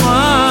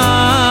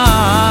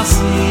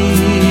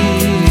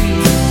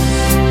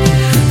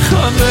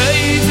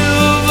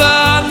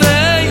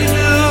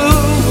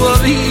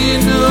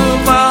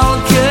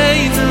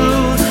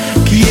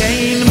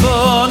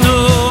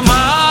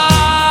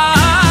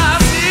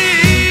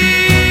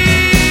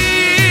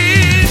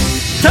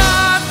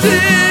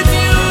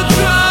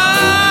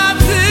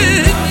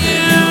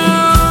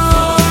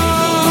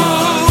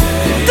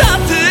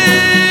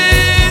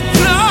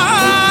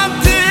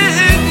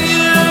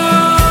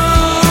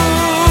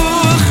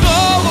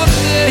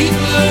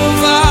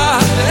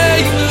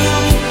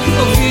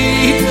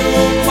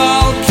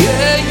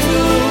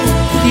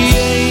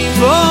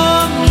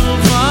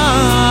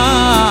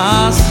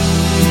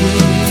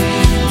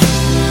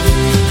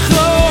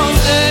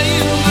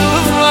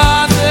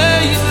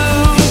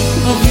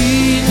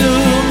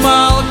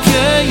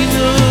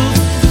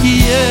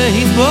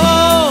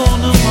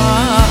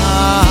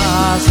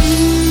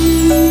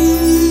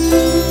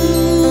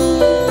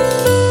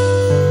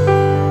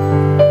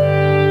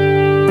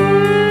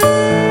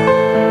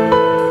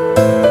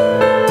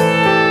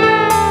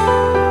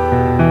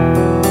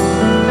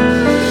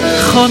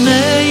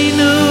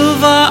Choneinu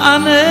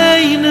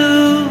Vaneinu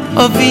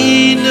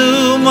Avinu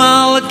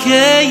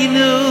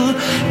Malkeinu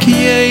Ki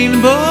ein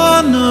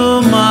bonu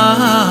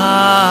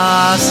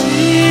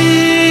Maaseh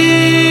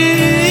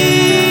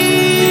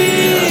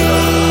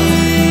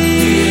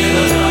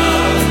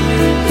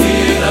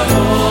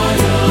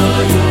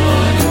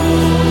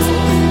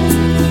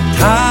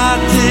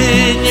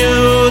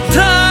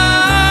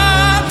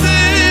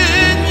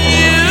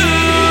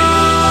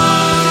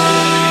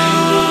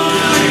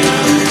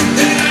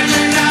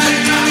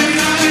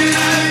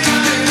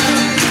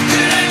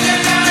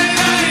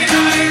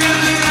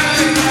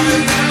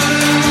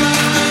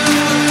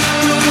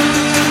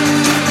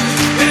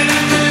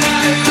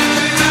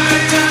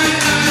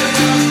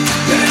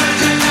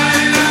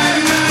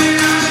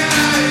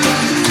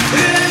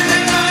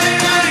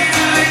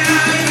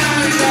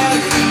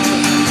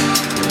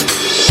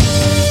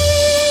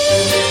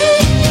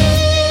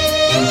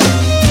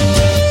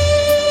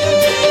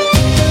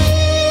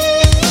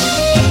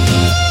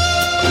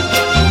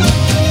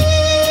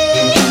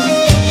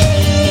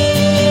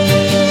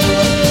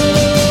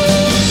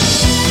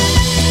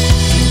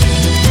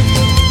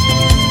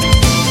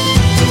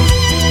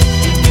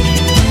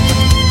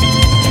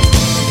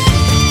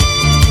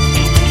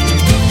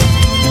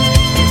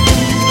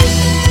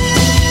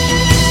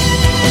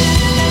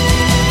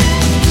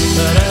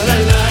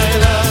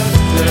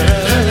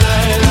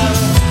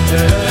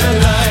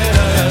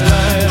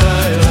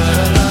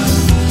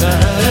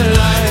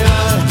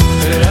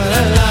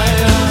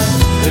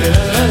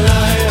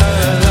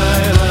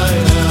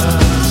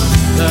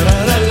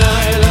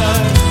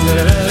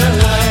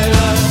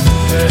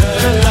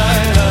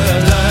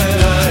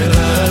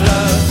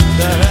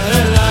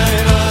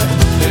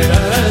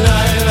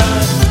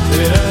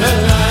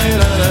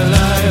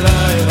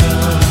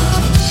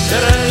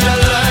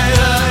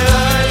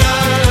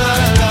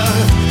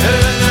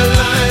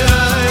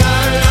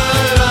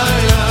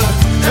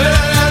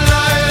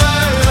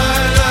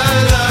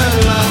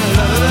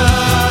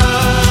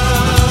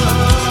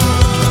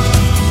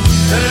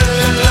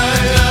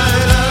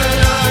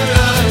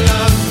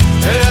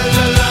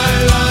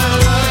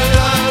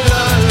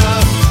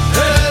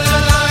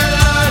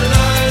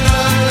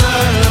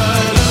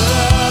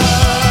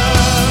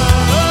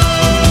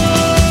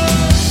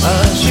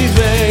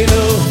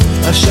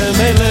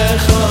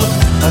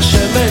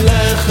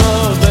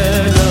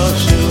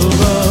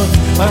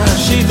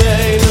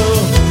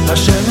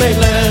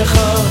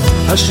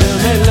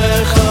Hashem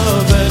Elecha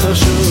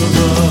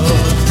v'noshuvo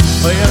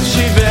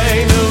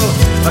Oyashivenu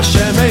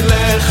Hashem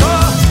Elecha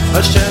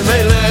Hashem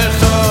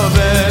Elecha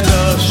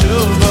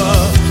v'noshuvo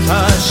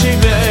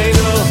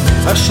Hashivenu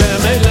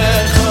Hashem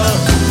Elecha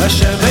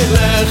Hashem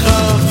Elecha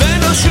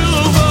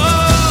v'noshuvo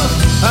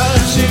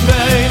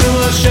Hashivenu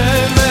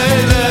Hashem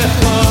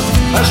Elecha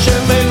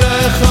Hashem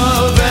Elecha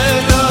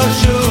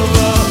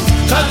v'noshuvo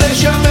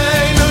Chadesh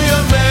Yameinu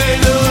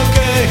Yameinu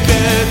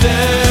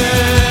kekedem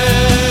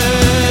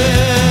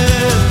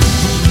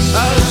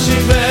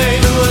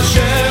Hashivenu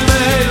Hashem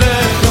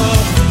Elecha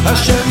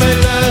Hashem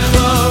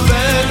Elecha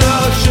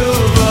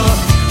v'noshuvo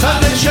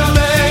Chadesh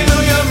Yameinu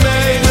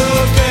Yameinu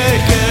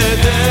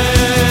kekedem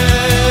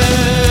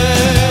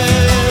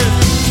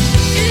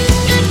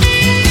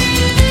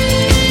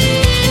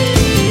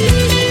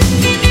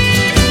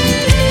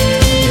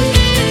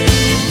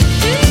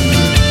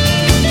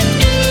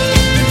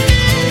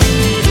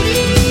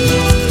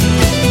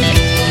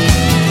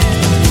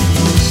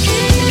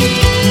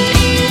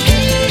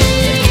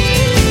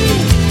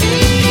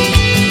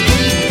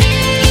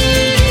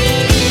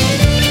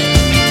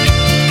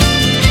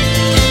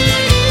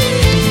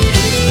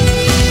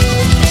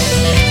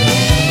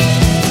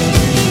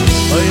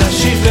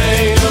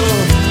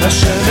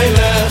Hashem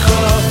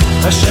Elecha,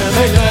 Hashem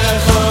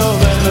Elecha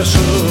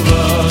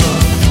v'noshuvo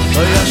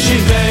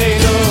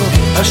Oyashivenu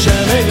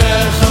Hashem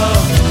Elecha,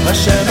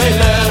 Hashem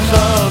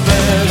Elecha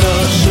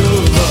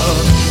v'noshuvo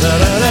La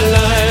la la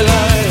la la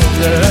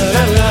la la la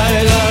la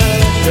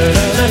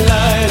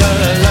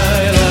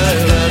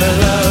la la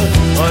la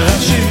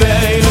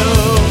Oyashivenu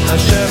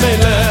Hashem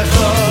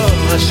Elecha,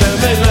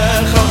 Hashem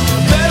Elecha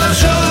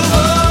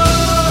v'noshuvo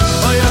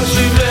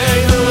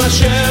Oyashivenu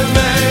Hashem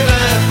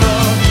Elecha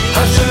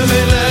Hashem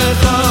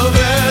Elecha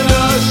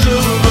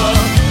v'noshuvo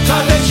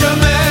Chadesh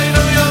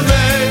Yameinu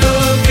Yameinu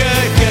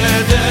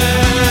kekedem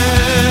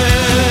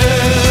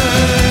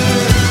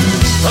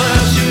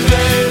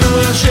Oyashivenu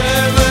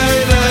Hashem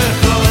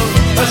Elecha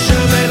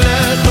Hashem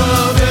Elecha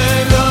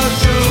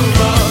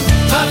v'noshuvo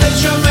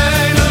Chadesh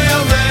Yameinu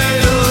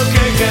Yameinu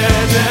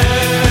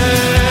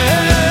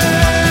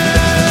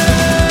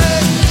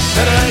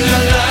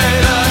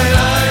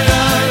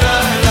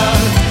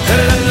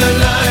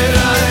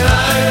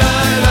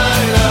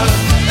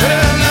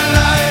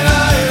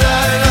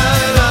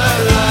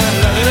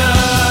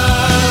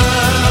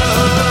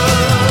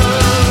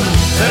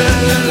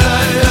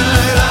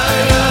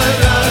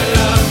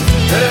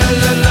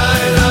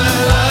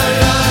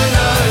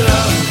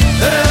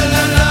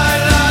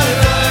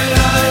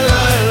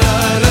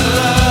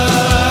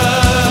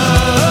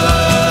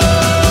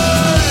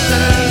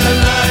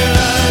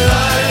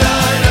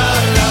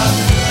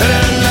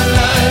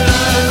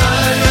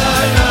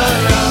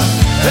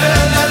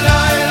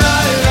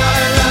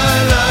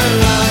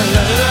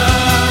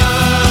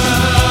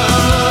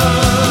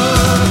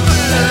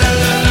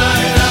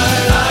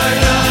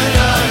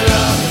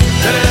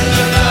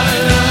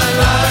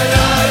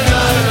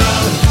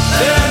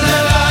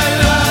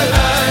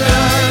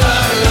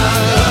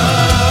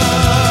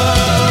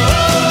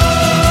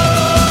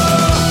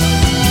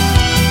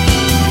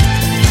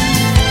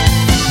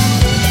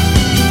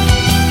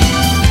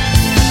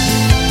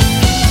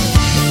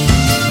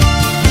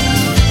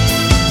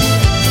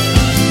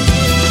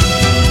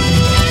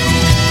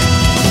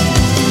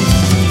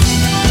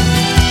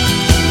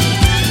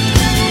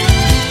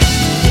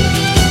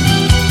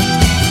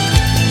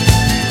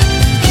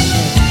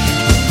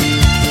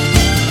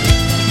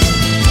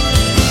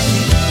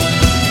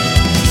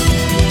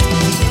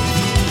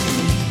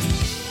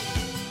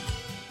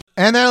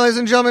And there, ladies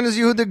and gentlemen, is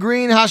Yehuda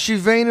Green,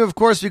 Hashivenu. Of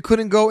course, we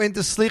couldn't go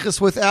into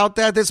Slichas without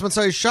that. This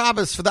Motzei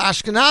Shabbos for the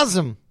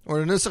Ashkenazim, or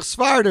the Nusach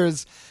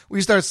Sfarders. We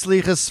start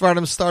Slichas.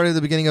 Sfardim started at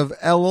the beginning of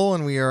Elul,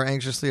 and we are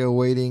anxiously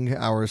awaiting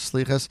our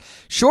Slichas.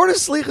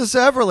 Shortest Slichas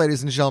ever,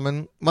 ladies and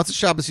gentlemen. Motzei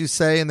Shabbos, you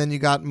say, and then you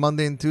got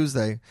Monday and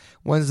Tuesday.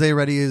 Wednesday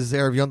ready is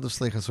Erev Yom Tov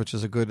Slichas, which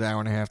is a good hour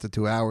and a half to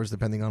 2 hours,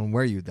 depending on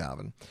where you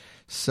daven.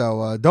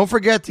 So don't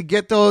forget to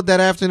get that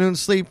afternoon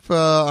sleep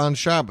on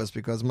Shabbos,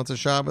 because Motzei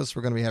Shabbos,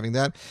 we're going to be having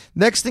that.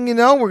 Next thing you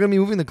know, we're going to be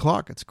moving the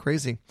clock. It's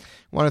crazy. I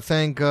want to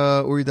thank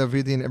Uri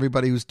Davidi and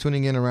everybody who's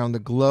tuning in around the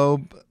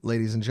globe.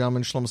 Ladies and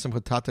gentlemen, Shlomo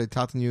Simcha Tatay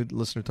Tatanyud,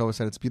 listener Tova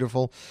said it's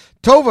beautiful.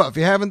 Tova, if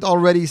you haven't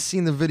already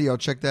seen the video,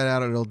 check that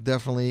out. It'll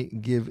definitely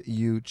give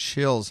you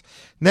chills.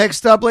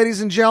 Next up,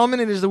 ladies and gentlemen,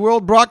 it is the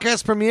world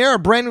broadcast premiere. A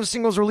brand new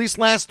single was released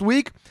last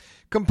week.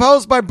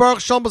 Composed by Baruch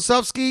Shalom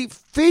Basovsky,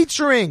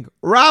 featuring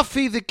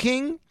Rafi the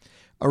King,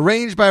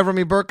 arranged by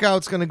Rami Burkow.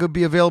 It's going to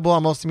be available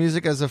on Most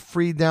Music as a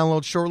free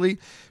download shortly.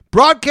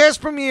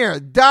 Broadcast premiere,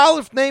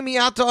 Dal Ifnei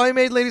Mi'ata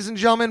Oimed, ladies and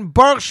gentlemen,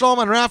 Baruch Shalom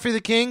and Rafi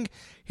the King.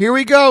 Here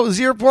we go,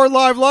 Z-Report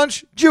Live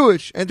Lunch,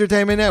 Jewish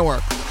Entertainment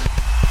Network.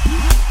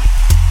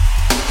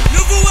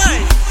 Move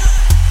away!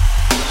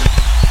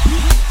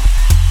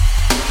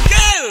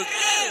 Go!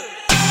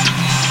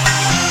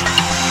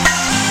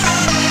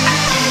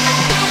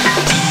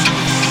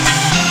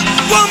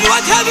 One more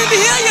time, let me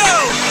hear you!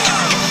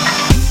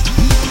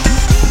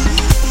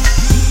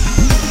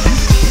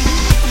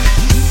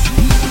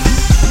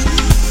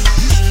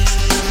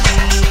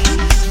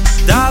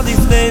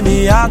 לפני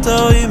מי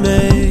אטוי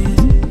מי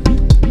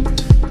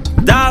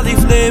Da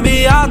לפני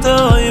מי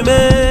אטוי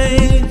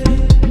מי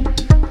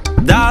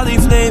Da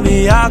לפני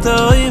מי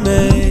אטוי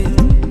מי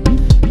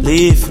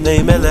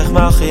לפני מלך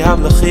מלכי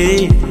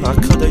המלכים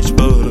הקדוש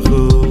ברוך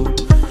הוא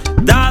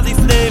Da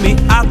לפני מי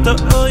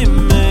אטוי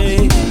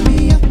מי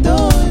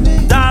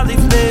Da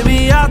לפני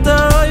מי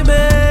אטוי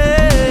מי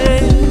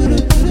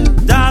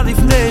Da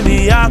לפני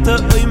מי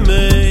אטוי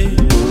מי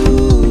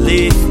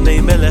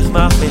לפני מלך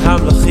מלכי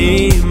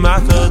המלכים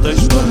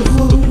הקדוש ברוך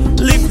הוא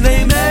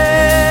לפני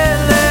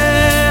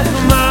מלך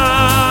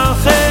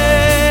מלכי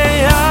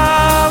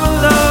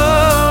המלכים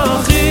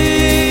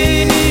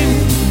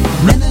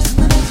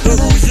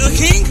Who's the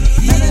king?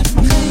 מלך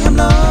מלכי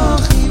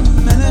המלכים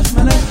מלך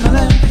מלך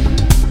מלך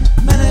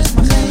מלך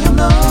מלכי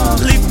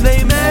המלכים לפני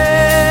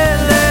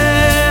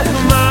מלך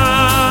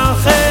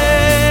מלכי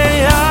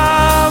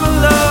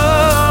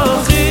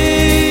המלכים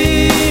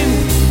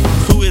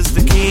Who is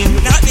the king?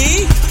 Not me?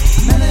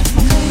 מלך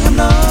מלכי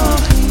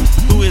המלכים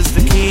Who is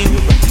the king?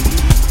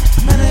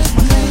 מלך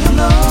מלכי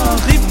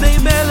המלכים לפני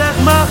מלך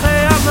מלכי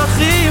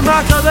המלכים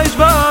הקדוש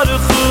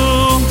ברוך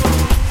הוא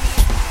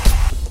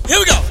Here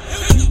we go!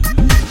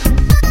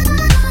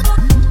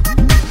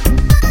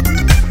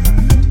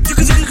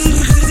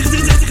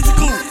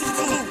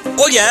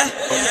 Oh yeah.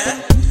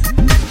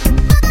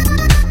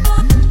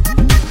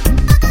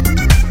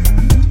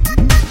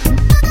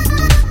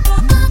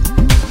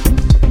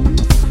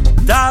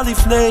 Da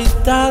לפני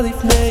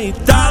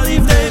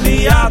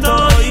מי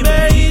אטוי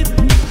מי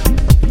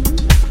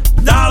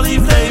Da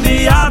לפני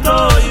מי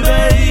אטוי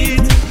מי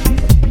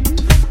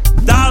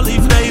Da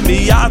לפני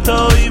מי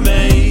אטוי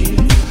מי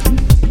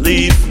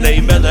לפני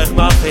מלך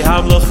מלכי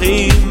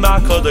המלכים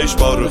הקדוש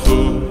ברוך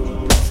הוא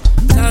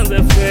Da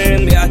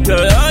לפני מי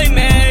אטוי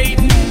מי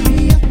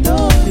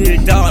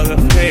Da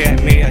לפני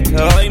מי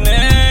אטוי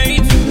מי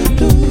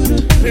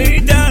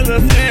Da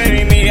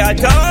לפני מי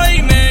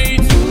אטוי מי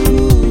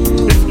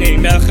לפני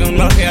מלך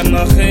מלכי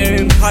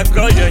המלכים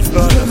הקדוש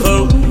ברוך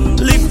הוא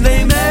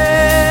לפני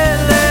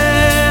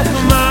מלך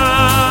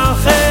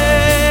מלכי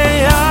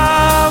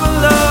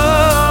המלכים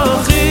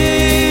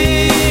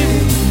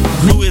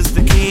Who is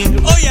the king?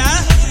 Oh yeah!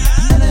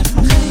 מלך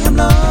מלכי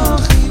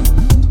המלכים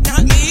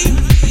Not me!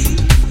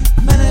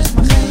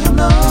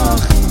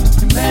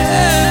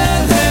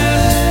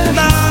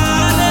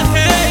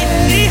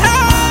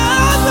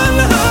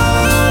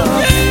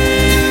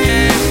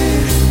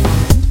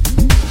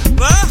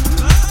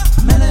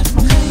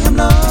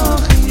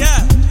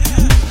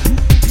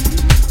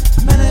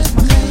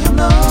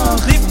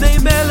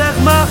 מלך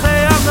מלכי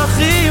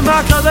המלכים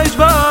הקדוש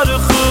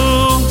ברוך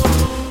הוא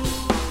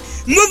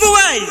Move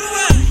away!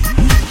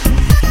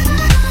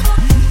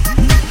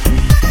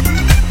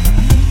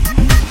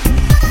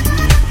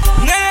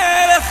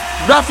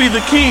 Rafi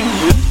the king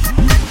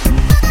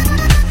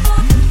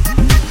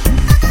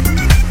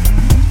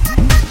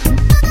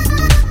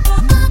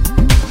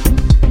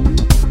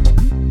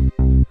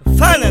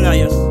Fine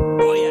Ananias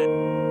Oh yeah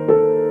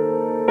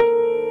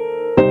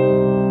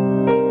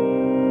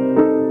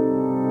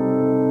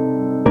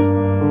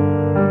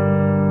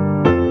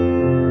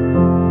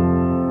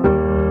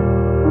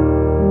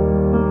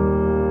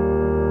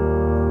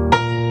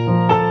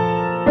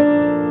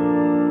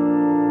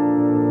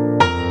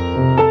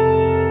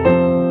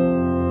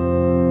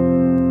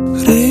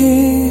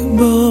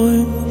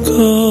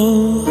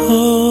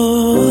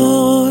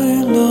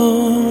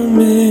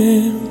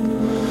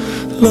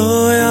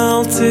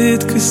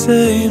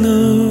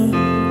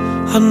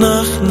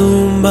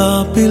אנחנו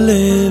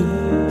מפילים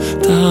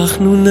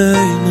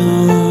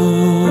תחנוננו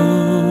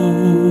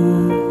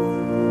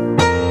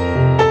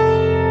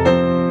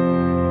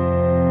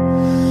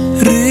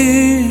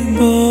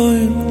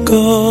ריבוי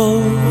כל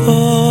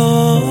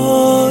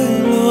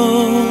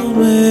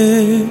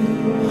עולמים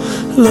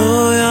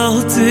לא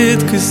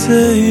ירצית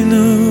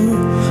כיסנו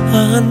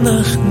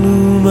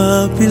אנחנו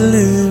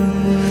מפילים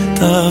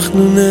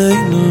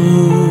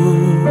תחנוננו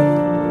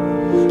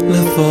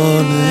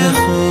לפונך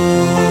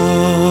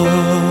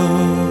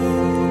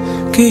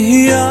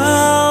כי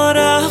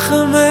ירחמך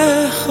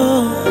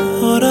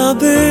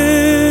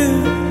רבי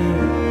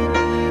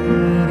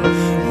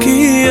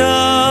כי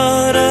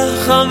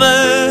ירחמך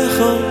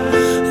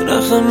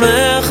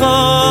רחמך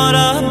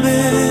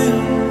רבי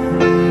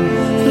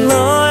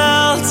לא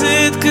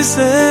ירצית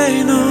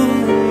כיסנו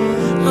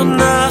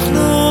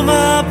אנחנו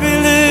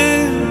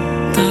מפילים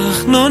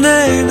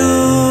תחנוננו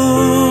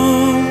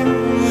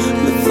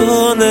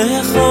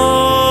לפונך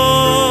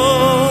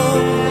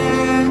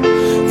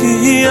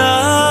כי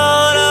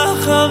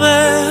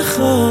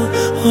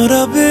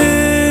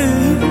רבי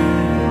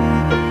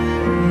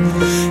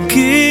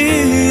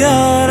כי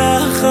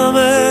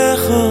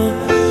ירחמך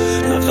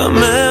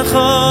רחמך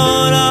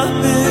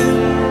רבי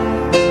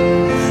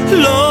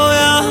לא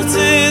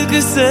ירצית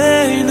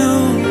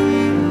כיסנו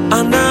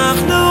אנחנו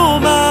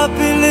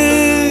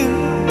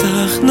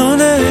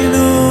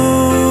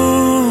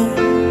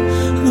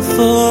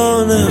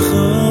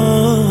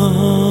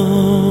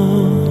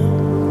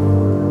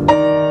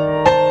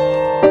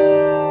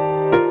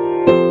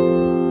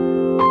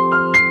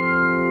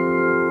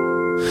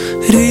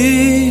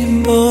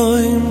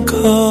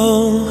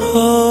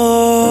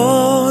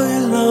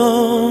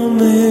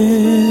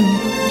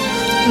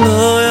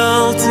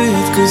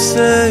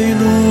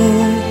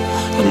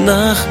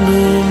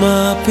אנחנו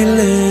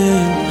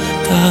מפילים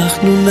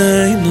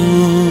תחנוננו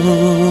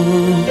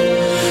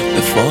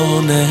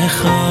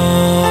לפונך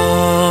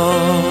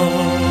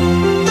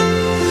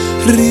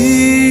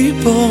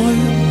ריבוי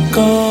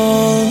כל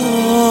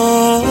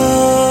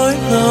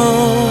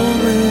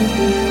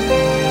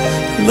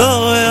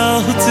לא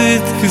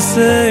ירצית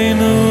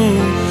כיסנו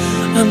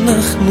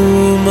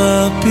אנחנו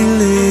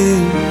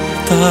מפילים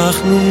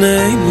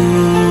תחנוננו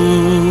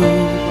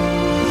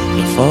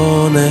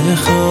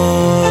לפונך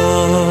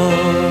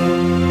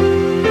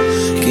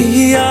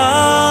כי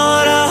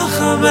ירחמך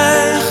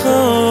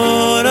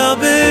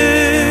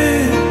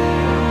רבי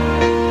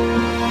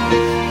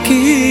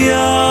כי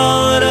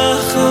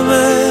ירחמך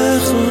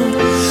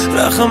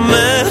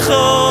רחמך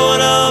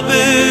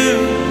רבי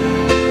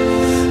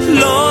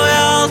לא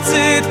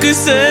ירצית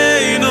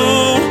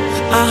כיסנו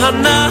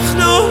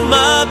אנחנו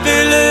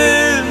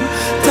מפילים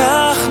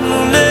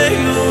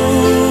תחנוננו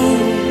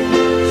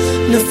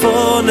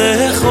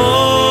לפונך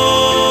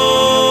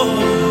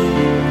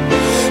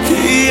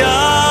כי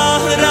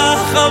ירחמך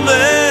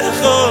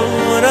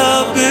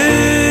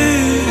רבי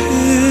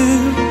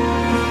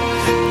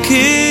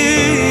כי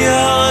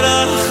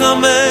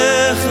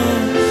ירחמך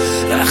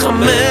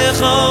רחמך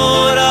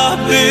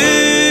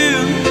רבי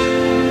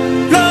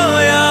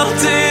לא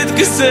ירצית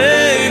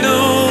כיסנו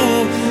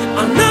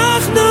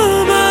אנחנו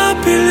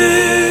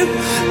מפילים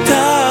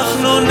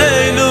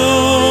תחנוננו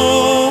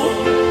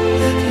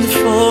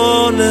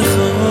לפונך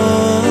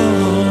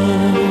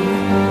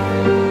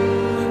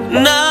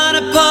not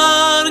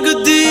upon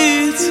good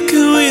deeds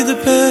can we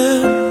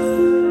depend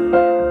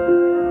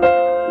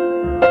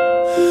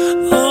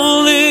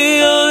only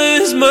on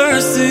his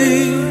mercy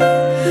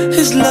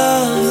his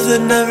love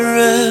that never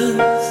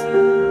ends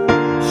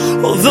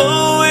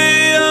although we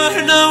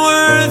are not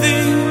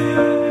worthy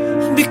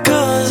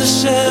because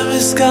Hashem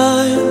is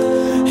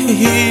kind he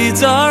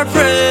heeds our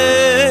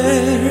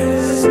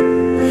prayers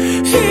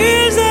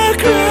hears our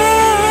cries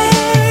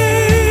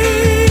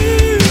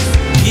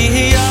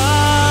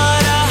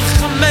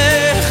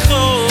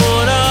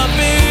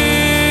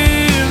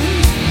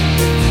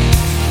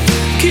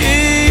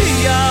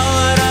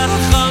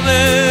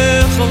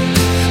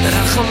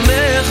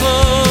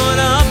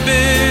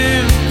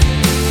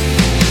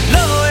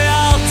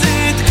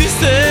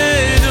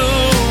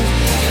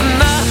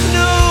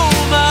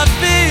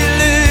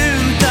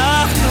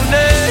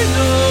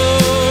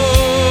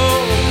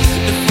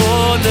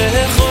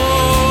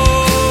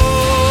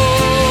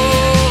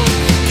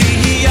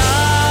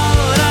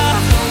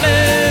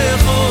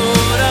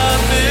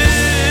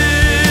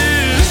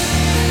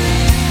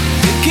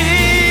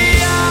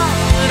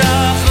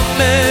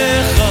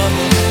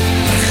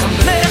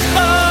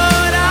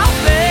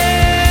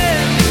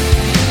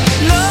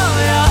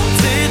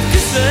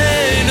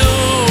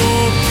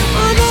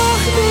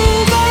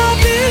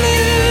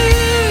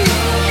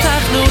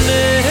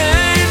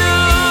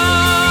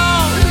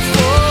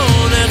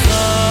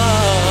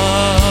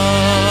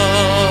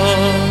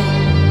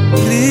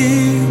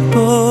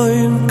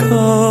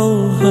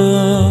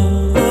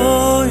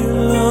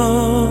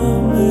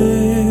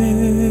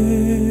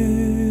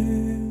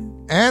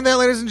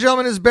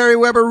Is Barry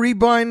Weber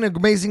Rebind, an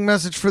amazing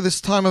message for this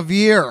time of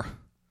year.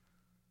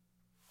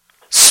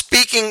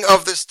 Speaking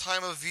of this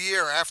time of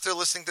year, after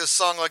listening to a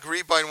song like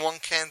Rebind, one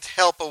can't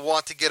help but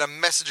want to get a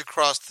message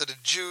across to the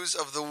Jews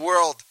of the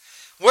world.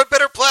 What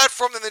better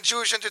platform than the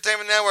Jewish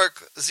Entertainment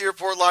Network, Z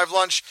Report Live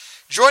Lunch?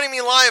 Joining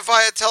me live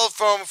via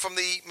telephone from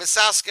the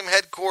Misaskim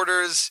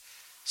headquarters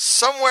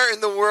somewhere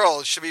in the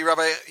world should be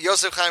Rabbi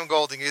Yosef Chaim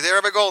Golding. You there,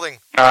 Rabbi Golding?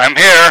 I'm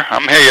here,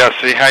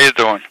 Yossi. How you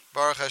doing?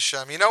 Baruch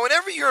Hashem. You know,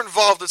 whenever you're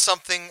involved with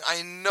something,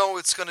 I know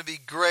it's going to be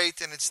great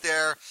and it's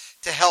there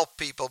to help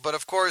people. But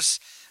of course,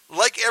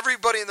 like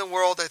everybody in the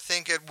world, I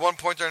think at one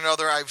point or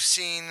another, I've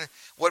seen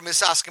what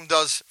Misaskim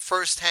does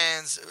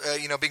firsthand.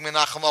 Big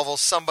Menachem Oval,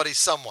 somebody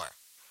somewhere.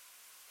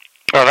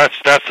 Well,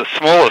 that's the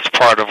smallest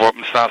part of what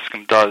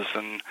Misaskim does,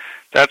 and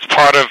that's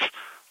part of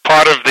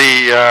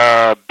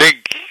the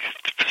big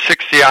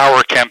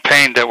 60-hour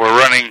campaign that we're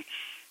running.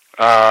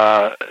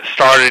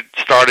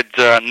 Started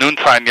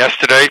noontime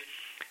yesterday,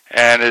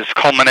 and is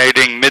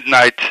culminating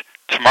midnight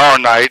tomorrow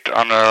night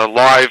on a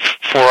live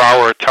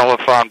 4-hour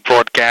telethon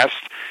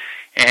broadcast.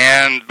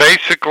 And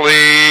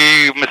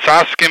basically,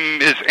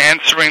 Misaskim is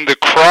answering the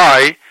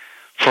cry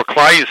for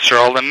Klal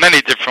Yisrael in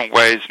many different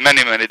ways,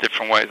 many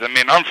different ways. I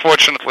mean,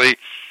 unfortunately,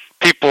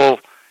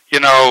 people,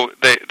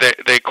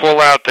 they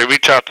call out, they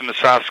reach out to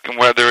Misaskim,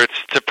 whether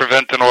it's to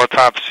prevent an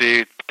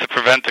autopsy, to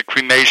prevent a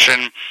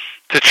cremation,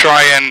 to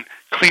try and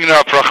clean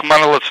up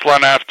Rahman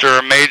al-Islam after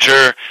a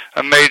major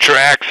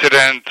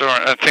accident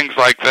or things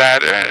like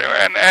that.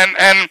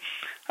 And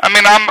I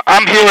mean,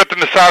 I'm here at the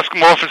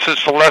Misaskim offices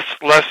for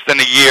less than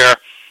a year,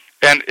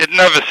 and it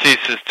never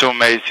ceases to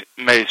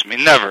amaze me.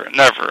 Never.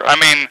 I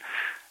mean,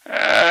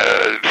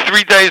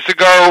 3 days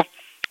ago,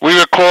 we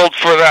were called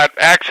for that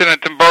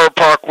accident in Borough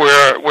Park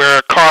where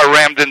a car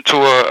rammed into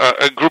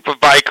a group of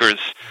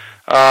bikers.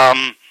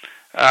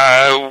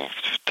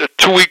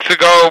 2 weeks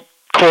ago,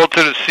 called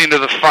to the scene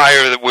of the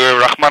fire where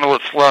Rahman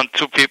al-Islam,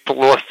 2 people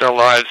lost their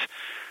lives.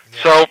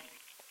 So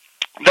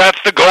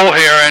that's the goal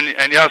here,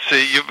 and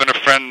Yossi, you've been a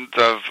friend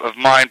of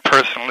mine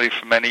personally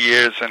for many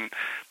years, and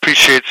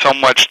appreciate so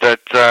much that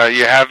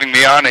you're having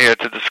me on here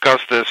to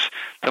discuss this.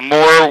 The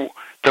more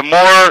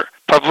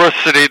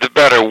publicity, the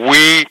better.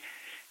 We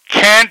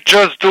can't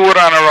just do it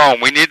on our own.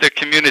 We need the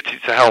community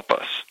to help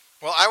us.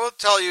 Well, I will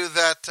tell you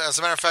that, as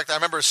a matter of fact, I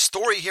remember a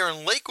story here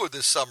in Lakewood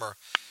this summer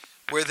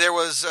where there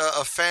was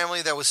a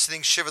family that was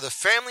sitting Shiva. The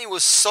family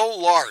was so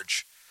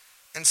large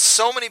and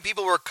so many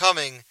people were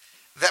coming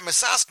that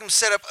Misaskim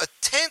set up a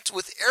tent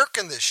with air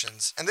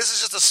conditions, and this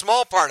is just a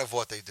small part of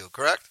what they do,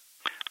 correct?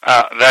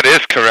 That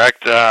is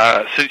correct.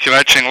 Since you're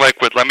mentioning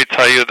Lakewood, let me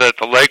tell you that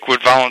the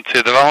Lakewood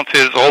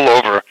volunteers all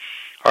over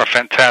are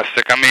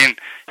fantastic. I mean,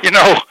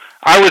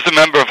 I was a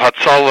member of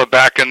Hatzalah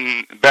back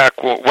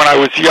when I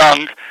was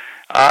young.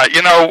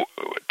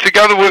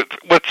 Together with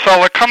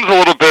Tzala comes a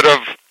little bit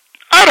of,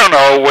 I don't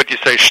know what you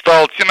say,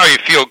 stolz. You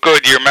feel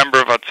good. You're a member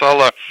of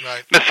Hatzalah.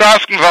 Right.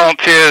 Misaskim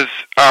volunteers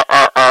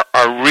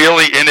are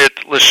really in it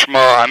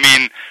lishma. I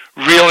mean,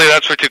 really,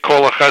 that's what you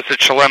call a chesed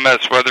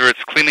shalemes, whether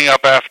it's cleaning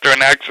up after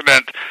an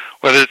accident,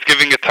 whether it's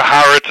giving a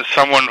tahara to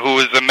someone who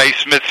is a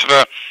meis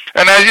mitzvah.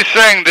 And as you're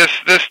saying,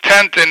 this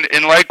tent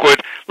in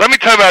Lakewood, let me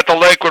tell you about the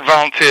Lakewood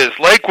volunteers.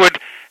 Lakewood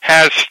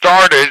has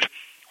started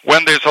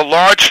when there's a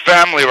large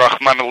family,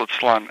 Rahman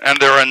al-Islam, and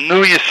there are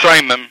new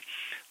Yisayimim.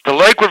 The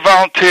Lakewood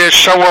volunteers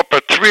show up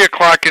at 3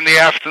 o'clock in the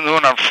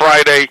afternoon on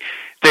Friday.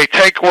 They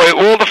take away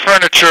all the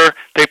furniture.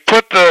 They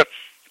put the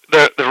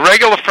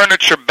regular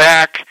furniture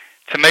back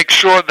to make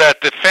sure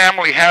that the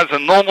family has a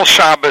normal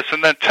Shabbos,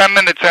 and then 10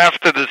 minutes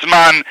after the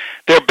Zman,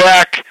 they're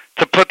back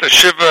to put the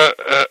Shiva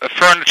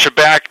furniture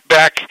back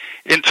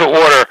into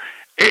order.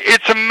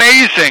 It's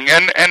amazing,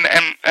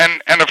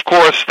 and of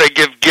course they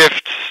give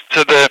gifts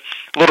to the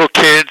little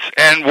kids,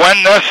 and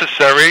when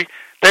necessary,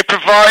 they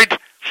provide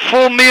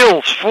full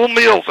meals.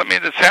 I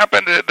mean, it's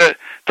happened. The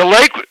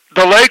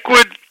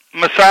Lakewood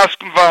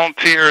Misaskim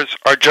volunteers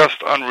are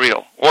just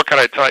unreal. What can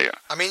I tell you?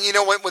 I mean,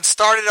 what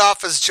started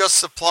off as just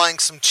supplying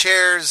some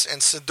chairs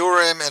and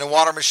sidurim and a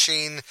water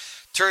machine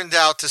turned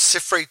out to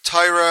Sifrei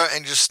Torah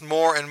and just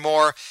more and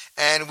more.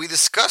 And we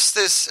discussed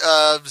this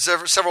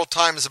several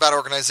times about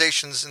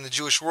organizations in the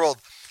Jewish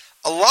world.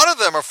 A lot of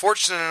them are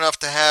fortunate enough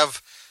to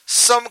have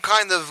some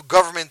kind of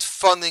government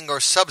funding or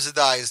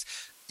subsidized.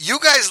 You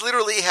guys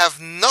literally have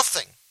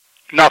nothing.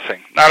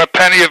 Nothing. Not a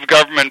penny of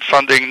government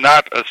funding,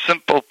 not a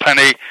simple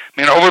penny. I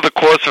mean, over the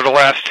course of the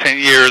last 10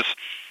 years,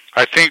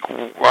 I think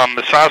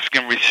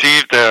Misaskim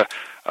received a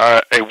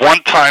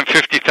one-time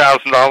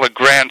 $50,000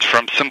 grant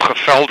from Simcha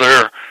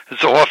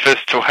Felder's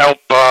office to help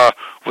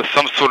with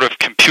some sort of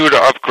computer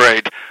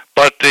upgrade.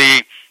 But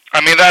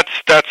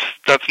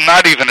that's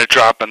not even a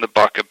drop in the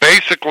bucket.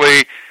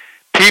 Basically,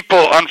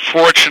 people,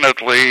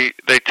 unfortunately,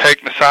 they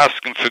take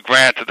Misaskim for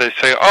granted. They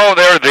say, oh,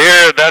 they're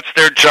there, that's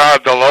their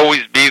job, they'll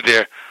always be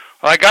there.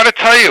 Well, I got to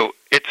tell you,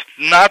 it's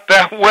not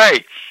that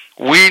way.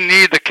 We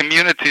need the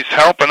community's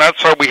help, and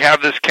that's why we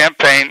have this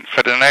campaign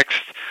for the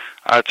next,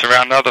 it's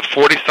around another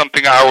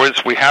 40-something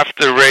hours. We have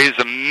to raise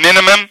a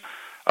minimum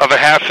of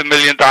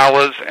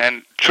 $500,000,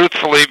 and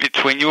truthfully,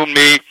 between you and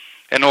me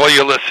and all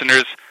your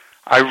listeners,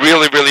 I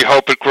really, really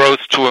hope it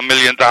grows to $1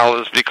 million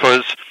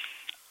because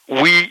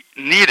we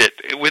need it.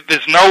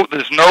 There's no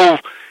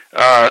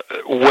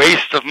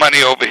waste of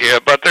money over here,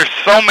 but there's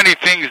so many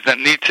things that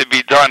need to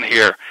be done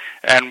here,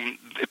 and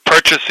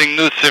purchasing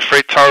new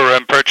Sifrei Torah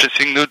and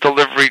purchasing new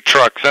delivery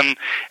trucks and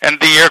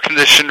the air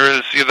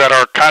conditioners that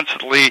are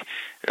constantly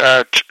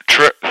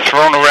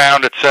thrown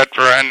around,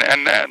 etc.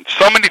 And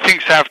so many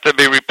things have to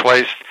be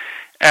replaced,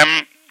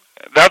 and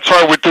that's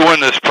why we're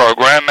doing this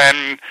program.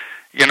 And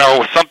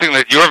something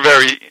that you're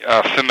very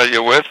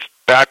familiar with.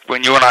 Back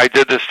when you and I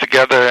did this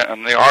together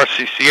on the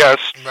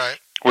RCCS, right.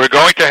 We're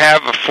going to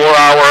have a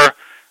 4-hour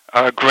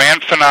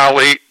grand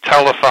finale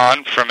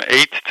telethon from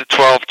 8 to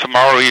 12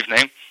 tomorrow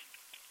evening.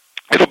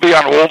 It'll be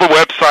on all the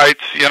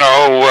websites,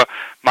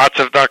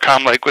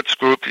 Matzav.com, Lakewood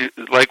Scoop,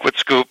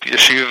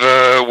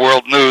 Yeshiva,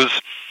 World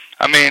News.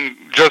 I mean,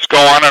 just go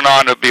on and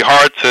on. It'll be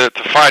hard to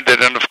find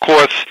it. And, of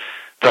course,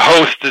 the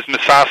host is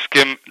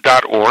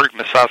misaskim.org.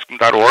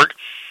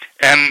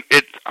 And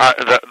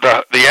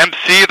the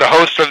MC, the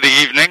host of the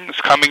evening, is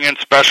coming in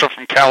special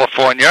from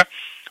California,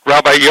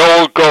 Rabbi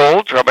Yoel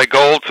Gold. Rabbi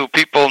Gold, who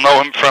people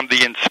know him from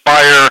the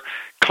Inspire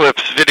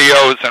Clips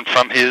videos and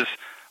from his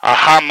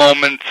Aha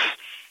Moments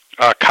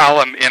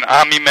column in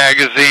Ami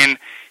magazine.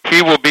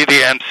 He will be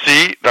the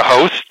MC, the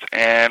host,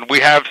 and we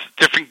have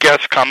different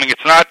guests coming.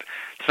 It's not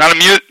a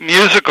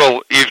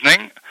musical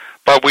evening,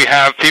 but we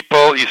have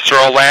people.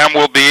 Yisrael Lamb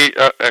will be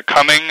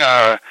coming.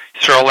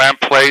 Yisrael Lamb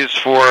plays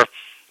for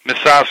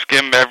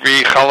Misaskim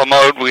every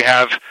Chalamod. We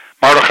have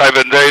Mordechai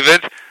Ben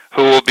David,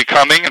 who will be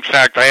coming. In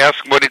fact, I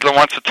asked him what he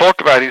wants to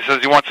talk about. He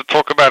says he wants to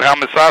talk about how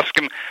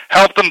Misaskim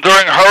helped them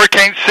during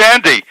Hurricane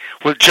Sandy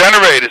with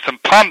generators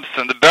and pumps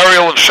and the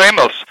burial of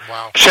Shemos.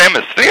 Wow.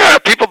 Shemus. Yeah,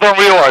 people don't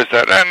realize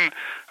that. And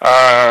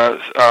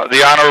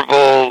the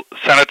Honorable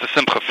Senator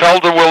Simcha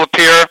Felder will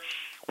appear.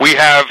 We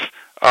have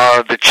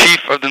the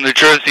chief of the New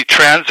Jersey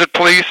Transit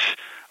Police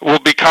will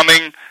be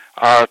coming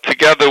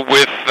together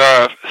with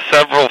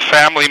several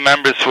family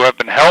members who have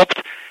been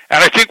helped.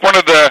 And I think one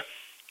of the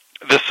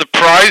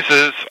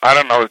surprises, I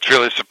don't know if it's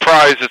really a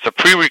surprise, it's a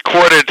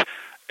pre-recorded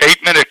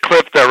 8-minute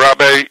clip that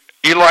Rabbi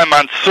Eli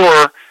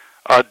Mansour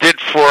did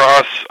for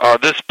us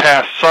this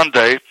past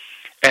Sunday,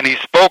 and he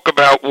spoke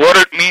about what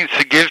it means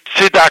to give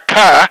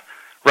tzedakah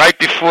right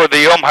before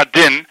the Yom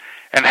Hadin,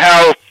 and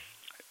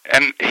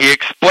he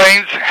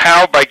explains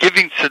how by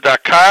giving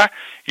tzedakah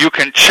you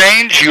can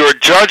change your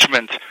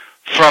judgment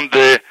from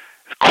the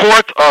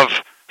court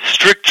of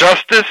strict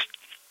justice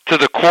to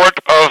the court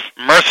of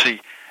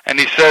mercy. And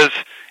he tells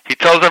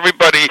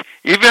everybody,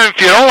 even if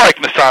you don't like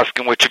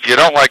Misaskim, which if you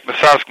don't like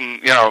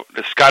Misaskim,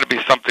 there's got to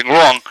be something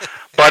wrong,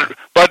 but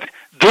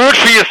do it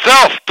for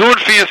yourself. Do it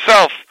for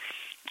yourself.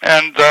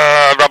 And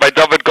Rabbi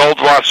David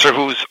Goldwasser,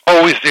 who's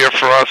always there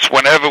for us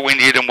whenever we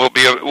need him,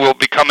 will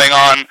be coming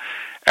on,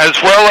 as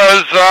well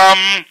as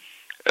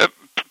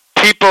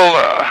people.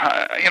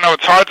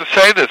 It's hard to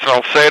say this, and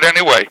I'll say it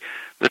anyway.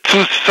 The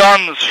two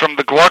sons from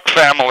the Gluck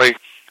family,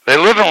 they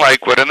live in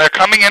Lakewood, and they're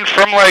coming in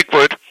from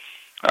Lakewood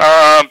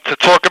to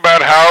talk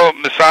about how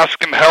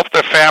Misaskim helped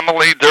their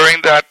family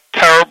during that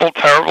terrible,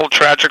 terrible,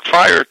 tragic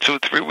fire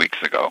 2-3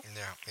 weeks ago.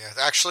 Yeah.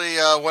 Actually,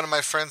 one of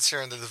my friends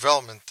here in the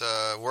development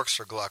works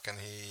for Gluck, and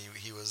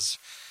he was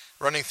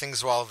running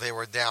things while they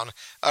were down.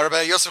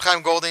 Rabbi Yosef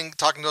Chaim Golding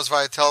talking to us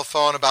via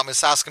telephone about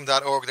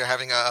misaskim.org. They're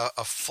having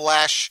a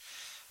flash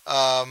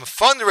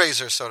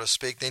fundraiser, so to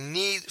speak. They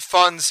need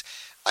funds.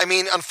 I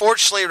mean,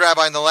 unfortunately,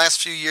 Rabbi, in the last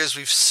few years,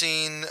 we've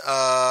seen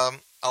a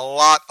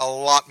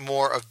lot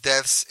more of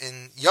deaths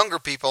in younger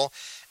people,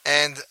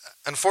 and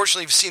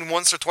unfortunately, we've seen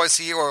once or twice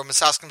a year where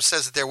Misaskim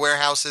says that their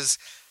warehouse is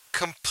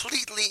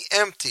completely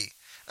empty.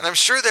 And I'm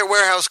sure their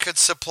warehouse could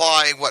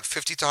supply,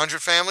 50 to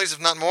 100 families, if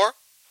not more?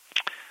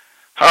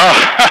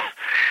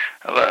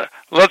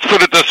 Let's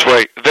put it this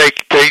way. They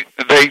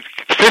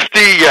 50,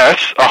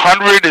 yes.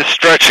 100 is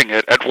stretching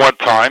it at one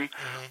time.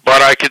 Mm-hmm.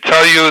 But I can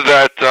tell you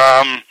that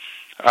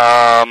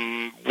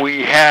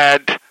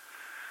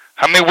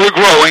we're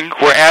growing.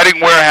 We're adding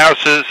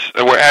warehouses.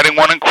 We're adding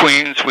one in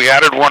Queens. We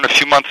added one a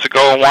few months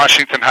ago in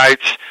Washington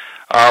Heights.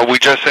 We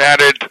just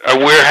added a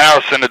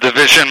warehouse and a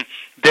division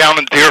down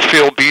in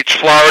Deerfield Beach,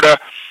 Florida.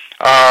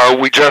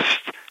 We just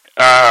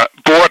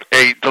bought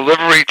a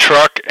delivery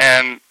truck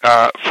and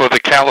for the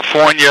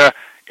California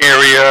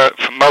area,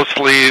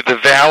 mostly the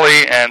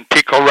Valley and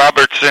Pico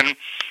Robertson,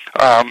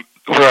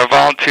 who are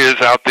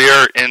volunteers out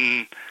there.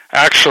 In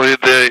actually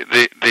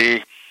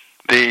the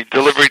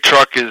delivery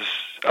truck is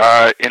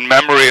in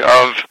memory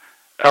of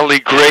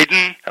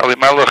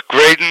Elimelech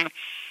Graydon,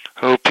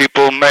 who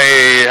people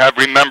may have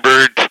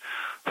remembered,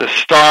 the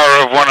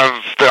star of one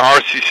of the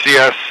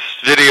RCCS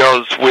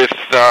videos with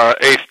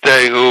Eighth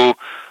Day, who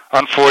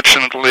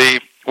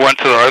unfortunately went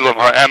to the Olam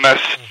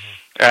HaEmes,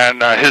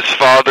 and his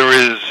father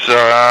is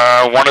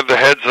one of the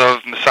heads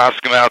of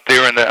Misaskim out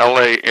there in the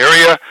LA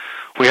area.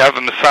 We have a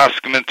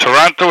Misaskim in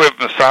Toronto, we have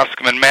a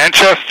Misaskim in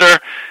Manchester,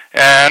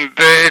 and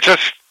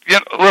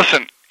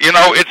listen,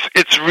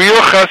 it's real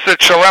chesed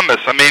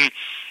shalemis. I mean,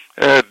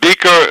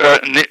 Bikur,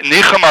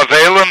 Nichem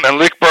Avelim and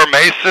Likbar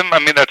Mesim, I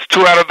mean, that's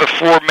 2 out of the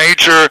 4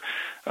 major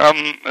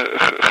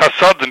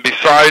chasadim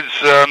besides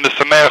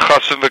Misameach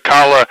Chasim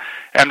V'Kala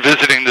and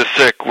visiting the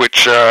sick,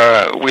 which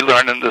we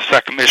learn in the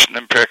second mission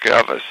in Pirkei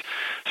Avos.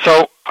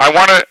 So I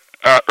want to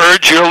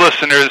urge your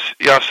listeners,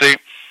 Yossi,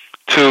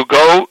 to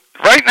go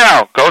right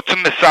now, go to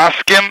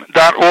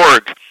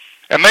misaskim.org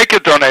and make a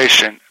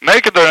donation.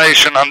 Make a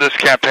donation on this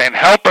campaign.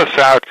 Help us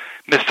out,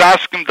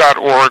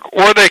 misaskim.org,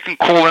 or they can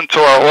call into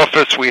our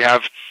office. We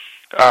have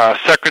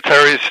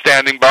secretaries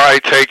standing by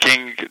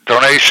taking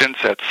donations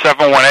at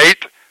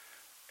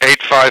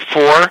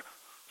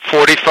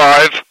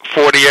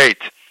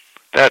 718-854-4548.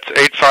 That's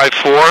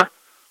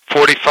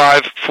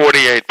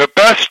 854-4548. But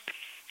best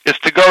is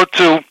to go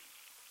to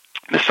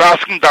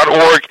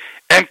misaskim.org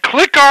and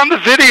click on the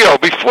video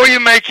before you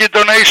make your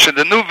donation.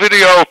 The new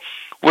video,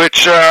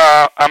 which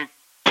I'm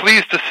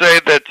pleased to say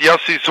that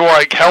Yossi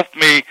Zweig helped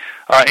me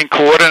in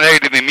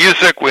coordinating the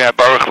music. We have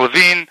Baruch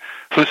Levine,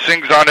 who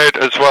sings on it,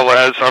 as well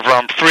as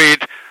Avram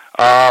Fried.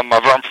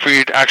 Avram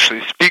Fried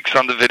actually speaks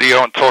on the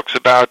video and talks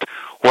about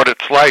what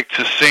it's like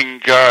to sing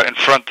in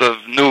front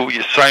of new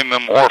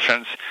Yisayimim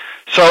orphans.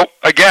 So,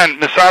 again,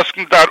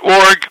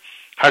 misaskim.org.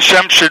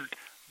 Hashem should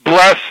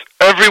bless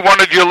every one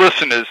of your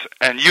listeners,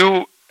 and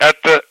you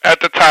at the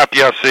top,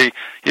 Yossi,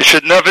 you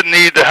should never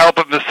need the help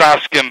of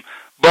Misaskim,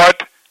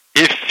 but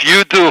if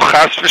you do,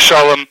 chas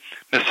v'shalom,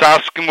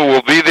 Misaskim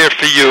will be there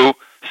for you.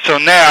 So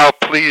now,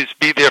 please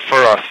be there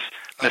for us.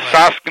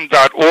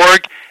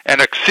 Misaskim.org,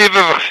 and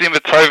aksiva v'chsim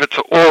v'tayva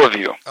to all of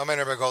you. Amen,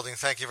 Rabbi Golding.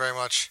 Thank you very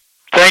much.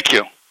 Thank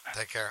you.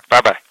 Take care.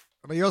 Bye-bye.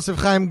 Rabbi Yosef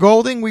Chaim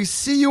Golding, we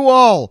see you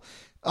all.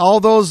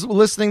 All those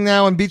listening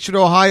now in Beachwood,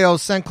 Ohio,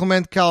 San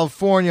Clemente,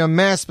 California,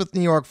 Maspeth,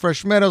 New York,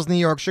 Fresh Meadows, New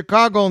York,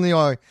 Chicago, New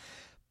York,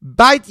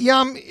 Beit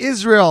Yam,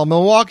 Israel,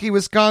 Milwaukee,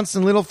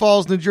 Wisconsin, Little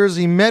Falls, New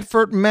Jersey,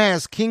 Medford,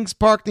 Mass, Kings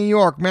Park, New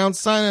York, Mount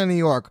Sinai, New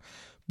York,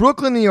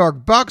 Brooklyn, New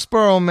York,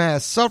 Boxborough,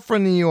 Mass,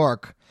 Suffern, New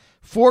York,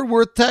 Fort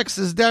Worth,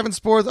 Texas,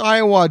 Davenport,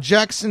 Iowa,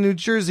 Jackson, New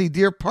Jersey,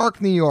 Deer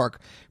Park, New York,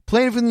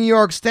 Plainfield, New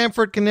York,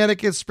 Stamford,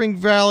 Connecticut, Spring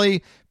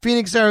Valley,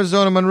 Phoenix,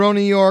 Arizona, Monroe,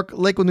 New York,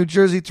 Lakewood, New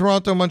Jersey,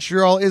 Toronto,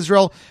 Montreal,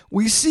 Israel.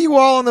 We see you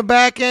all on the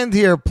back end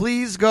here.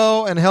 Please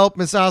go and help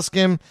Miss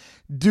Askim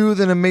do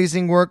the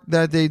amazing work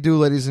that they do,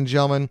 ladies and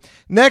gentlemen.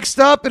 Next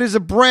up, it is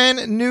a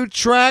brand new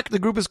track. The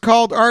group is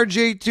called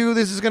RJ2.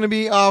 This is going to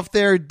be off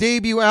their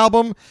debut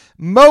album,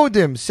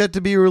 Modem, set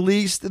to be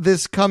released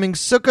this coming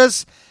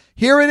Sukkot.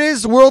 Here it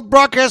is, world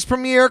broadcast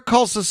premiere,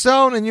 Kol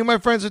Sasson, and you, my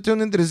friends, are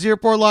tuned into the Z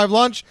Report Live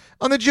Lunch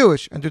on the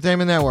Jewish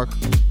Entertainment Network.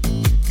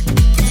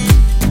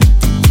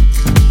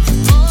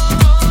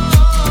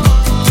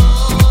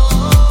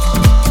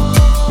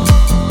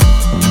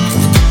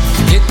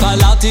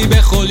 התפללתי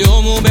בכל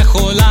יום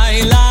ובכל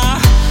לילה,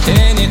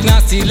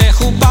 נכנסתי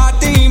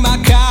לחופתי עם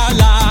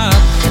הקהלה,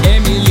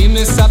 מילים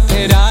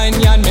מספר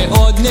העניין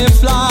מאוד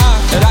נפלא,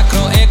 רק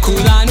רואה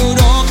כולנו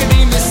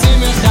רוקדים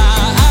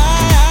בשמחה.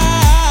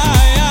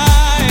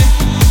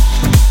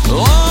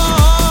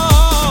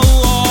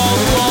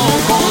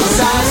 כל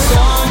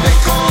ששון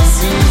וכל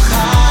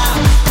שמחה,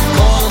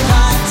 כל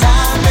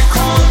חתן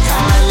וכל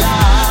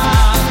כלה,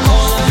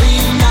 כל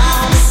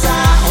רינה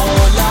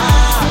וסהולה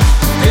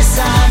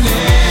ושמחה.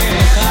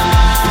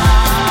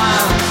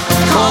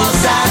 כל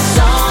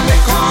ששון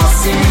וכל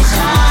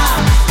שמחה,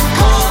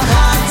 כל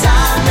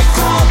חתן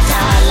וכל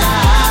כלה,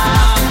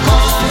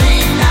 כל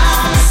רינה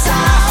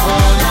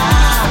וסהולה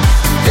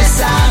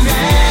ושמחה.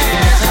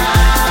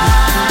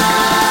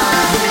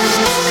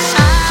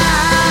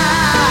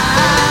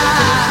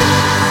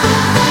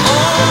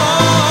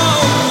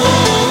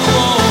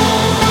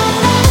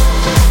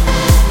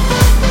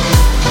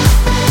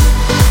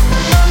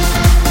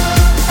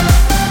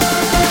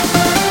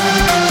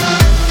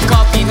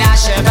 כל פינה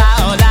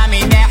שבעולם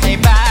הנה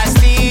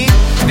חיפשתי,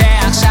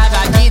 ועכשיו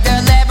אגיד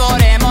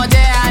לבורא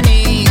מודה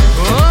אני,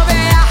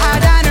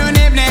 וביחד אנו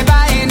נבנה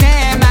בית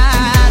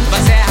נאמן,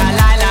 בזה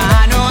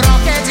הלילה אנו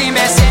רוקדים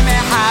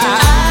בשמחה.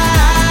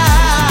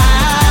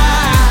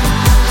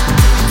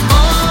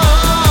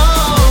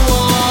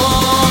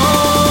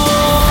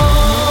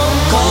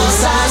 כל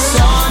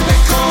ששון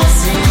וכל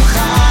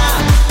שמחה,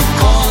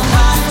 כל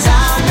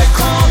חתן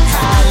וכל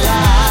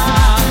כלה,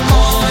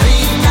 כל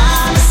רינה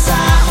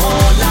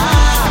וסהולה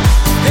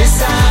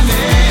ושמחה.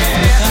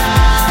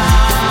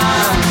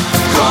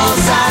 כל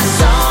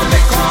ששון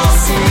וכל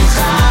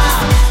שמחה,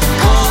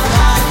 כל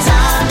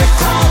חתן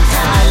וכל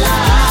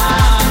כלה,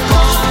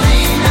 כל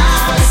רינה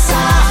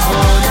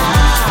וסהולה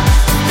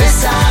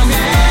ושמחה.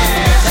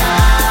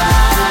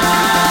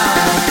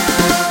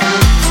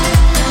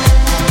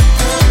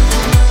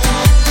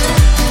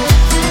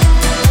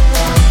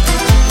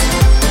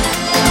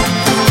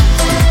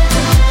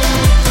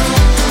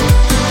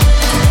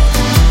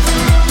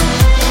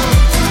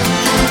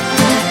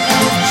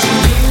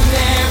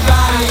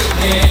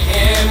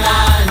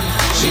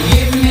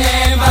 שיבנה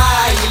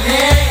בית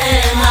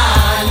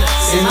נאמן,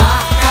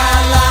 שמח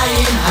כלה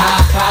עם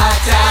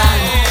החתן.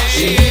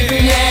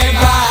 שיבנה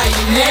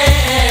בית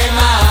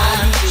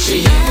נאמן,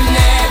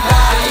 שיבנה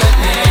בית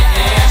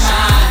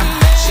נאמן,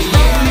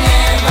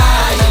 שיבנה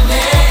בית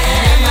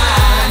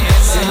נאמן,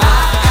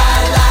 שמח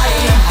כלה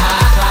עם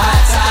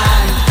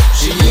החתן.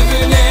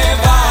 שיבנה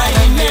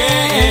בית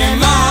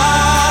נאמן,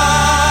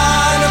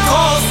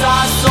 כל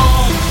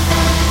ששון.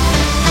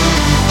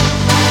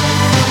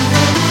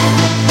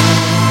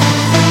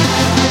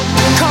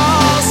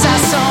 כל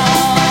ששון,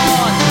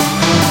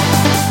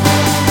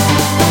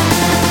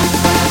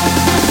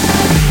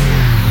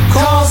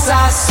 כל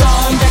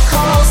ששון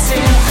וכל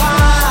שמחה,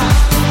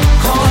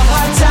 כל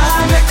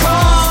חתן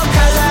וכל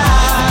כלה,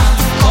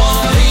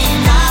 כל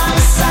רינה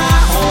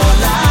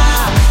וסהולה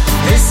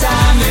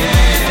ושמחה.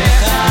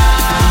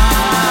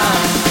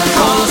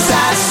 כל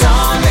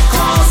ששון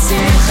וכל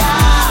שמחה,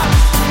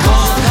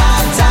 כל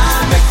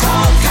חתן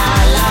וכל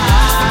כלה,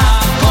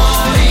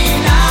 כל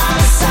רינה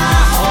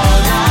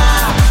וסהולה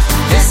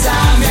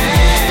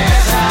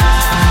ושמחה.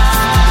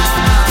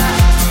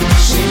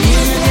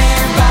 שיבנה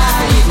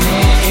בית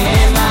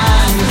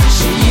נאמן,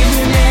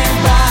 שיבנה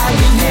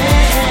בית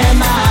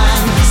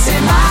נאמן,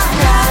 שמח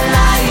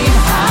כלה עם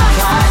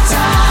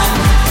החתן.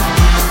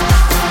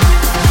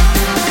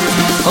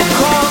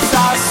 כל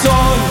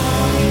ששון.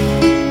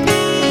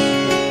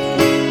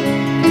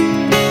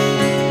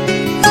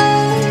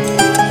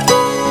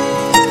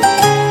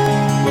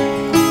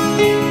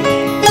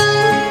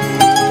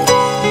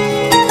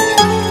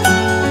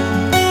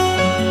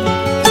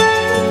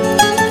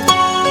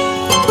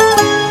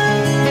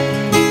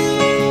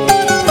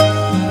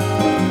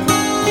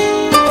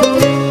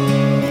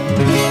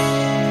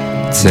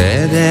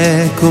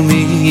 צדק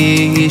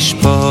ומי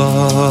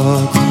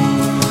ישפוט,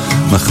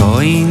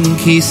 מכוין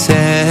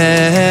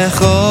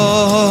כיסך,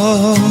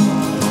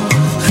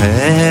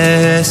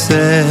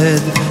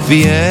 חסד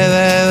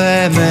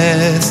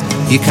ואמס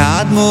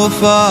יקדמו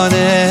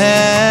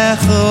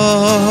פניך,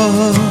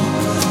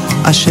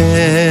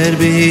 אשר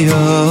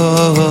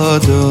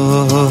ביודוי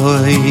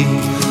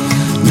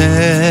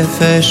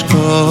nefesh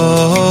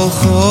kol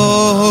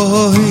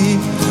choy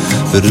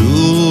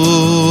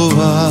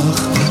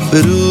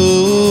beruach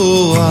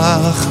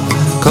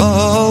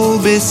kol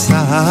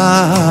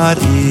besar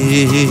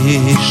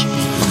ish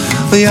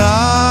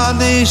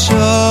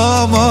v'yanishom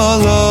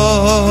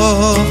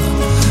oloch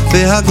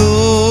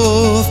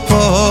v'haguf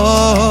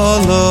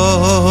poloch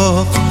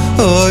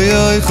oy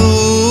oy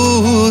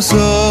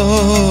chuso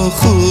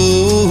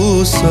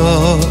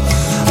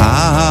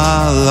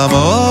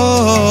alamoloch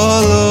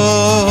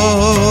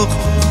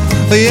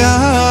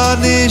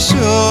v'yanishom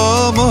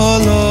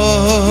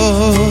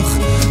oloch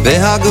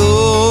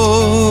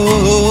v'haguf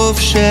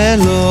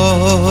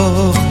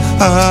sheloch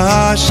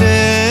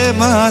Hashem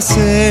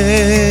aseh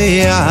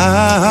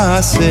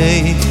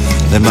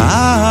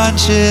למען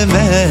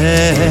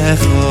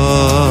שמך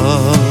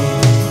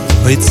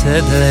אוי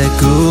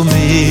צדק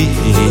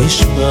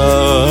ומשפט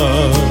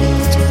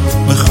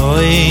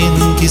מכוין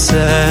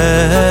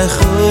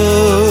כיסך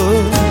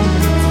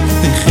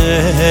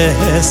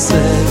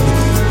חסד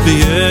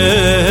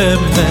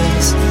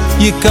ואמת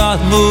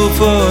יקדמו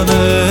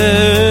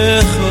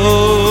פניך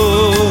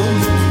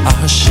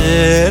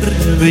אשר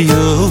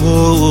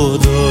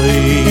ביודוי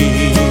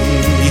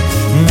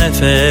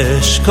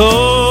נפש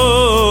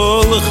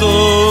כל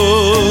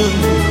חון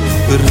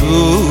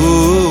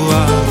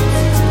ברוח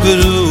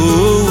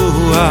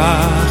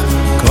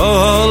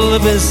כל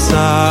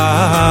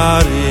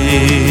בשר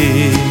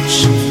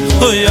איש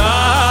אוי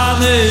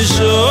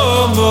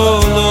הנשום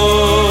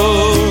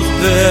הולך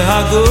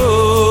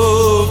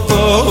והגוף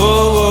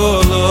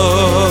הולך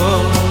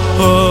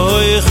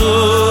אוי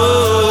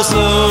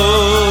חוסו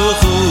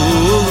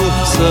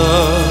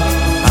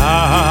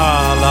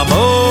על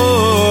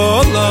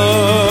המולך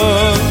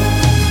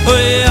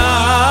אוי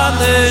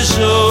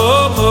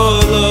הנשום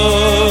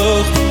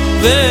הולך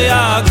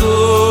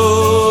והגוף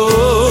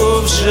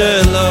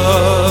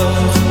שלך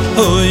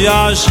אוי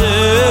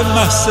השם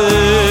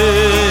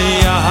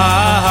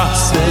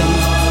יעשה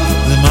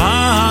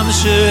למען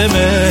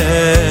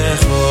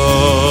שמך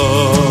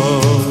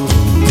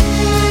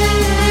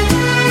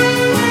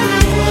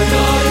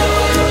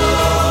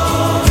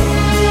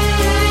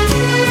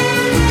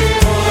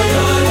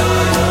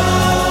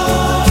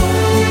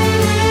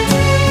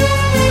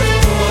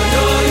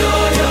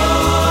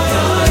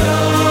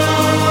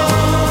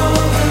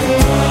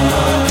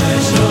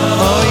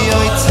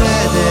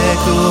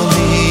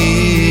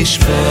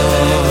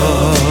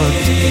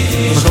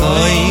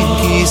מכוין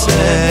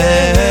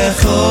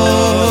כיסך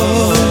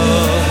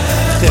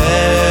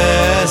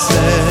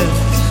חסד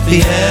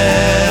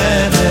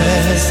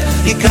ואמס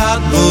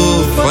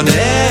יקדמו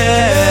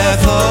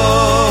פניך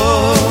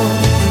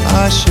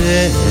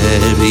אשר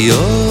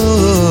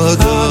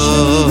ביודוי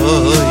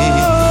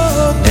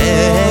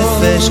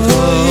נפש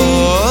כל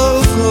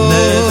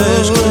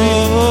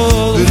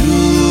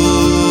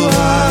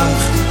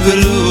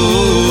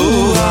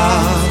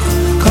ברוח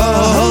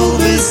כל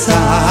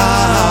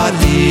besar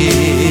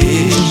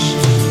ish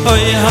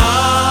oy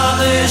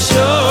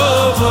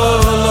haneshom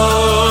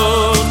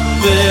oloch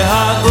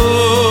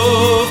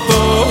v'haguf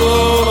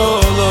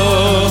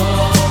oloch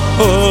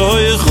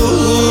oy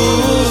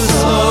chuso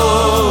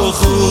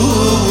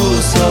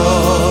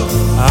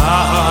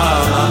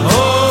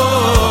amoloch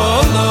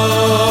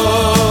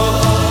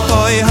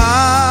oy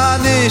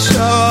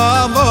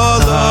haneshom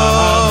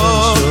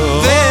oloch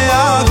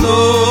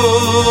v'haguf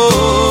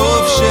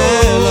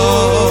shelo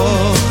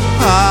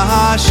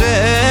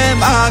Hashem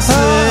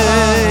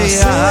aseh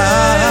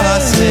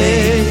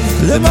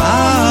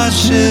למען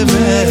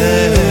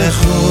שמך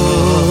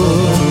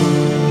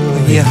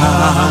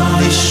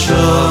יהנשום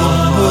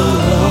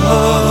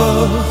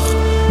הולך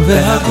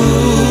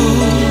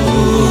והגוף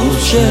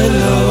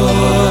שלו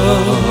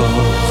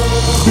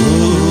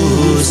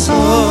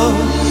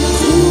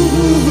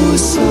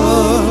חוסו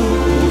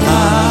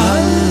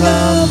על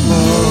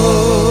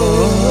המולך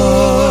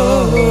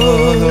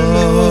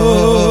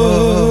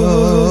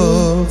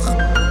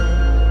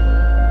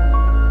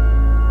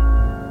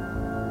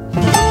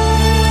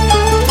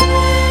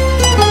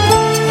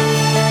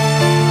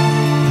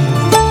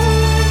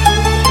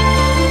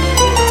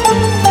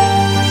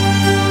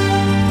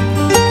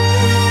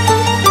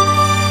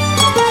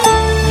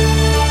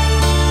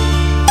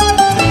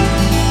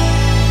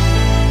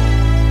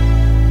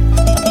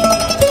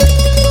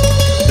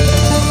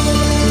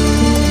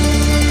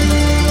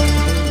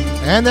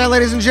And that,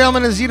 ladies and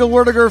gentlemen, is Yidel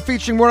Werdiger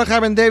featuring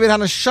Mordechai Ben David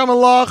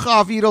Hanashamalach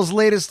off Yidel's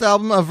latest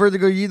album of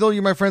Vertigo Yidel.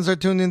 You, my friends, are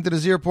tuned into the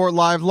Zierport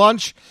Live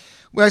Lunch.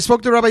 I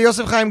spoke to Rabbi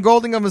Yosef Chaim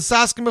Golding of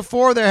Misaskim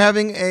before. They're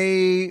having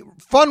a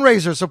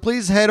fundraiser, so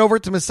please head over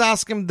to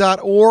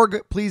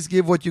misaskim.org. Please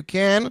give what you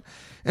can.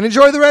 And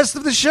enjoy the rest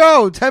of the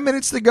show. 10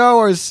 minutes to go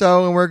or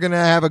so, and we're going to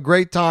have a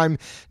great time.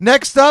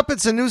 Next up,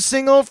 it's a new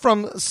single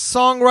from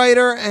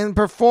songwriter and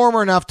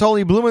performer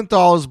Naftali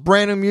Blumenthal. His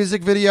brand new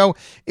music video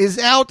is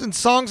out, and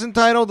songs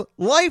entitled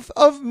Life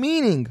of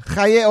Meaning,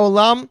 Chaye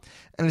Olam.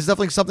 and it's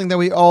definitely something that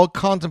we all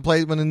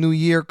contemplate when the new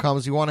year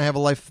comes. We want to have a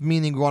life of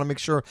meaning. We want to make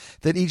sure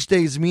that each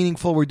day is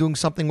meaningful. We're doing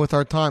something with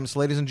our time. So,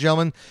 ladies and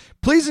gentlemen,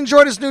 please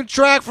enjoy this new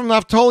track from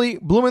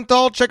Naftali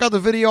Blumenthal. Check out the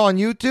video on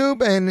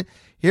YouTube, and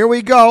here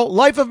we go.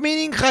 Life of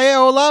Meaning, Chaye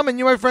Olam, and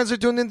you, my friends, are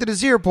tuned into the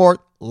Z Report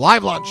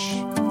Live Lunch.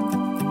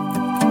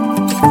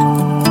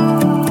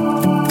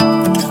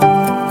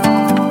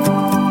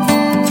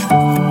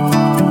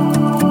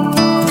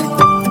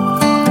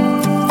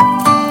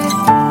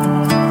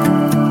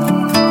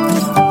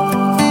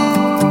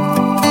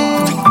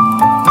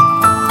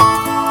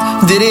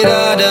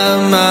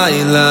 Diddy-da-da,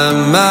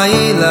 my-lam,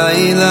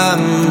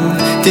 my-la-lam.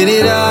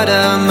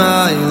 Diddy-da-da,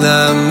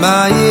 my-lam,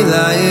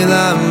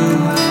 my-la-lam.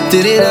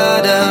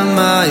 Diddy-da-da,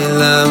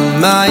 my-lam,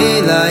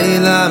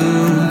 my-la-lam.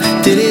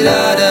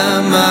 Diddy-da-da,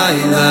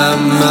 my-lam,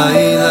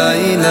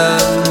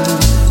 my-la-lam.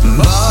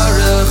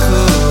 Baruch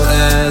Hu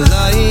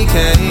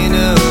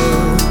Elokeinu,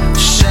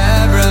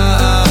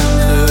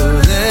 shebra'anu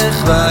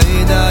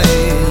lechvayidai,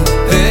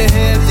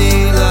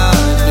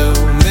 v'hevdilanu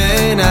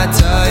min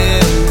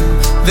hatayim,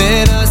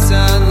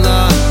 v'nasan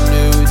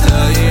lanu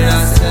ta'ir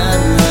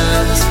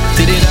hasemes.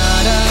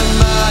 Diddy-da-da,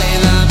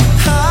 my-lam,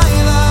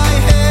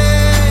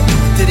 hi-lai-hey.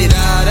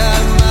 Diddy-da-da,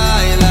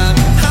 my-lam,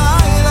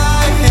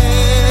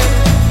 hi-lai-hey.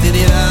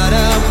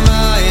 Diddy-da-da,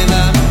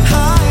 my-lam,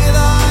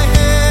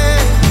 hi-lai-hey.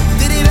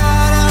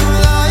 Diddy-da-da,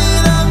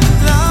 my-lam,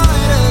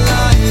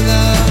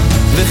 la-la-la-la.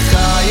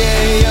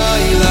 V'chayei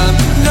olam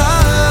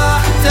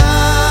nata,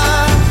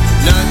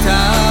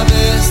 nata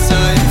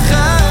b'soichaynu,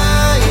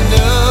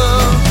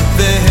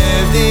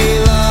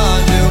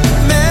 v'hevdilanu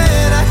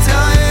min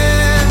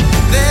hatayim,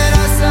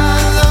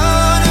 v'nasan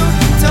lanu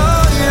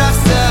ta'ir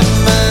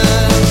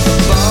hasemes.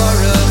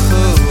 Baruch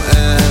Hu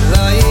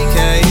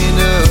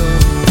Elokeinu,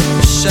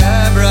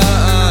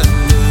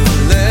 shebra'anu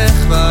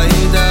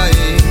lechvayidai,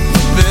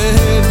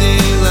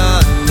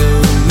 v'hevdilanu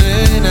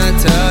min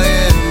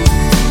hatayim,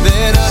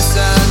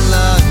 v'nasan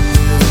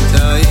lanu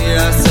ta'ir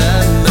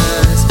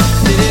hasemes.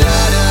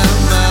 Diddy-da-da,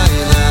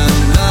 my-lam,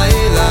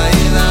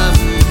 my-la-lam.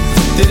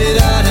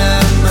 Diddy-da-da,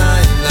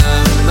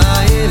 my-lam,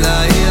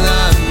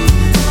 my-la-lam.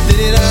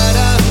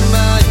 Diddy-da-da,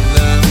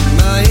 my-lam,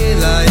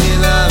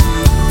 my-la-lam.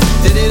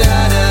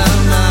 Diddy-da-da,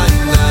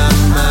 my-lam,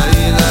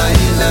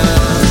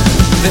 my-la-lam.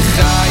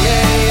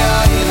 V'chayei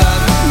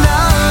olam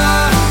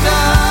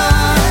nata,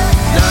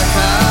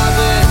 nata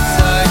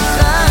b'soichaynu,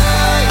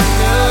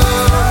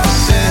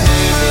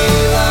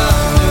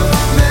 v'hevdilanu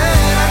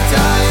min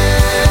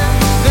hatayim,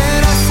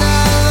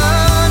 v'nasan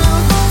lanu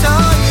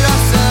ta'ir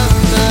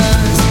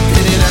hasemes.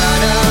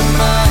 Diddy-da-da,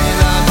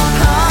 my-lam,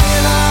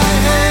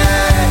 hi-lai-hey.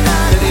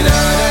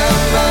 Diddy-da-da,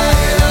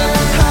 my-lam,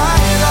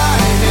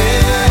 hi-lai-hey.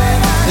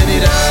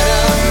 Diddy-da-da,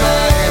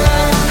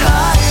 my-lam,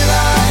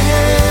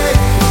 hi-lai-hey.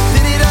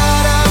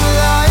 Diddy-da-da,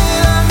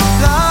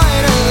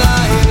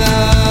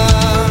 la-la-la-la-la.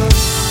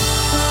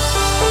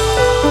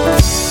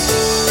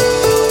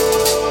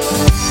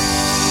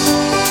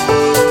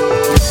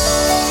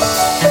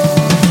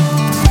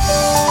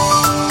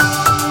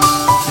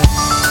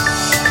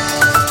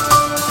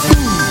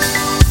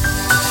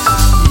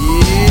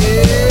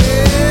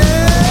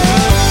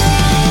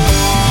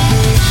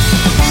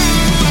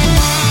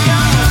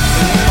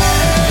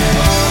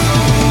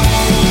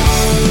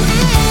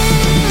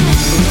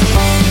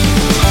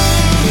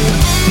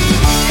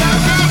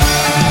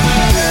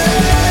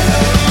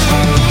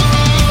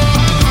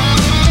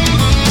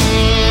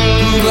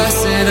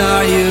 Blessed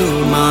are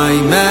you, my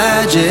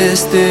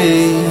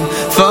majesty,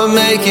 for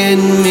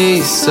making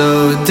me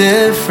so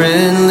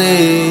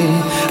differently,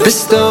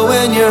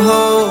 bestowing your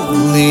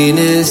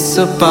holiness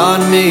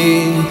upon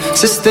me,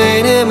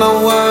 sustaining my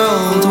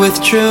world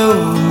with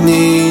true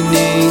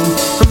meaning.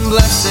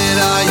 Blessed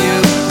are you,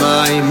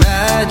 my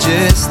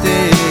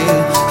majesty,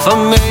 for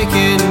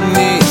making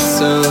me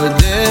so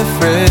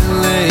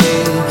differently,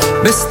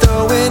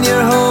 bestowing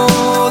your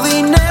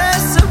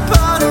holiness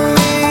upon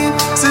me,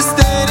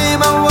 sustaining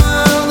my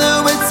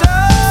world with so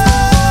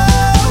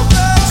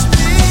much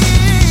meaning.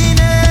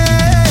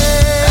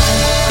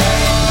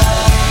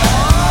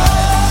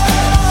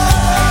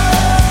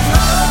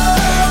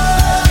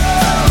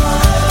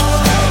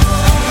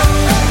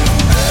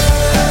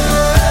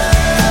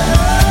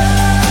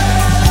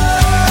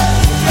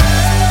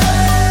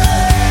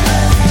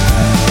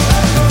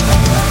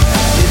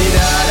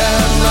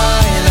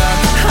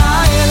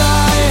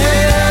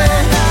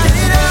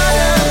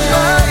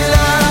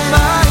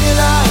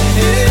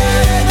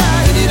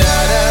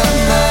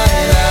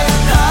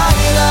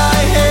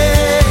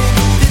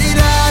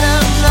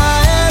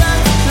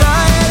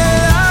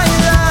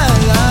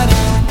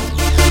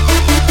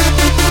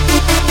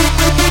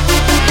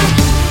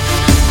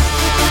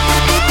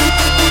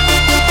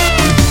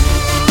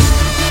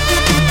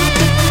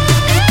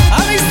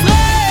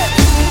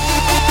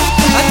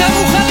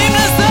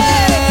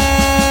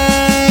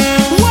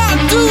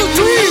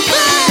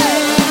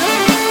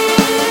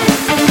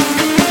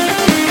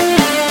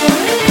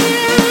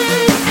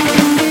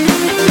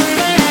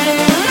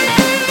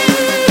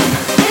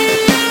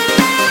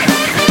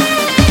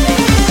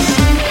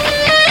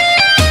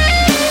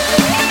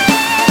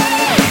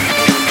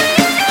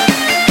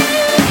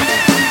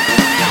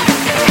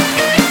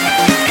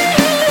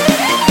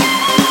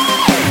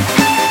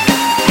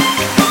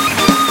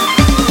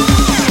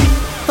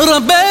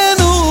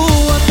 רבנו,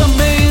 אתה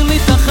מאיר לי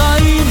את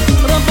החיים,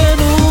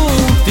 רבנו,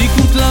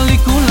 תיקון כללי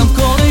כולם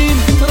קוראים,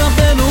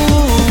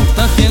 רבנו,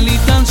 תכן לי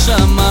את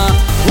הנשמה,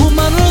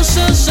 ומה ראש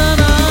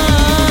השנה.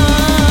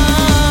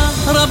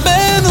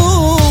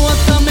 רבנו,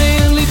 אתה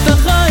מאיר לי את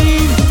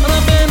החיים,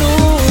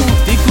 רבנו,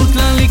 תיקון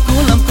כללי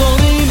כולם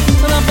קוראים,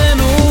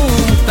 רבנו,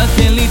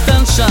 תכן לי את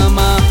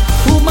הנשמה,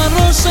 ומה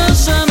ראש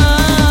השנה.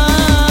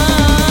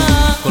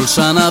 כל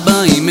שנה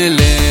באים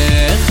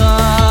אליך,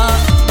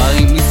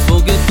 באים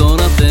לספוג את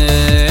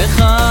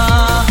תורתך,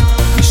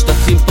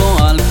 משתתפים פה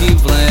על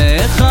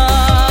קבריך,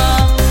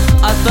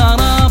 אתה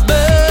רבנו.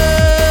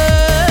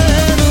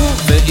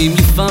 ואם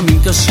לפעמים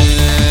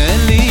קשה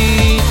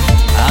לי,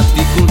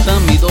 התיקון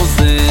תמיד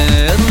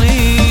עוזר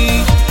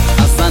לי,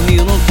 אז אני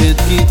רוקד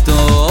כי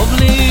טוב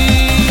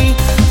לי,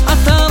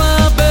 אתה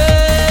רבנו.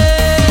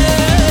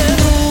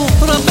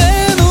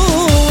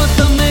 רבנו,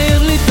 אתה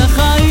מאיר לי את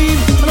החיים,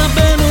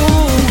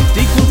 רבנו,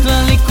 תיקון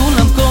כללי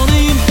כולם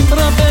קוראים,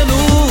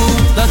 רבנו,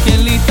 תקן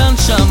לי את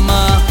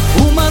הנשמה,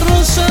 ומה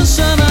ראש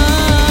השנה.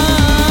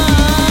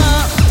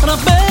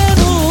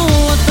 רבנו,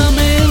 אתה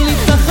מאיר לי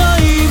את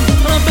החיים,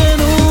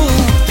 רבנו,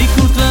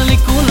 תיקון כללי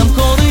כולם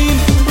קוראים,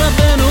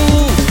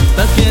 רבנו,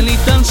 תקן לי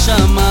את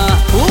הנשמה,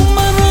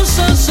 ומה ראש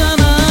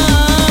השנה.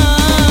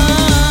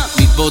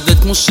 מתבודד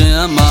כמו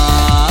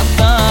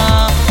שאמרת,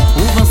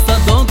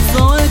 ובשדות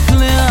צועק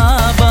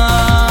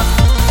לאבא,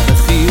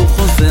 וחיוך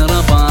חוזר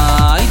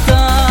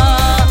הביתה,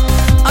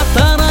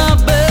 אתה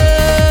רבנו.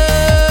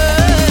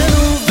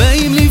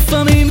 ואם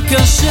לפעמים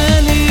קשה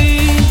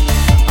לי,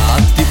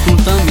 התיקון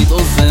תמיד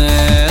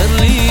עוזר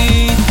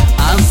לי,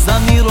 אז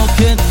אני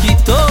רוקד כי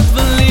טוב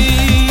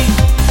לי,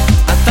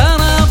 אתה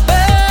רבנו.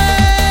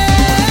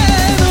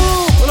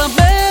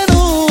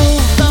 רבנו,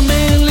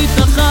 תמיר לי את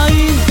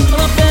החיים,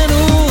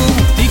 רבנו,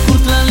 תיקון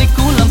כללי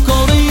כולם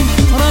קוראים,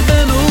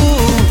 רבנו,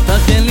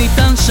 תכן לי את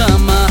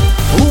הנשמה,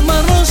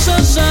 ומה ראש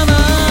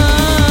השנה.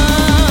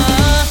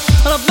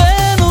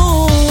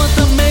 רבנו,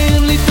 אתה מאיר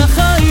לי את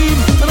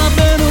החיים,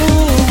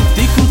 רבנו,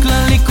 תיקון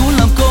כללי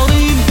כולם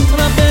קוראים,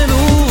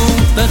 רבנו,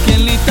 תכן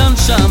לי את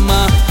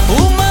הנשמה,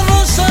 ומה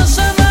ראש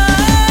השנה.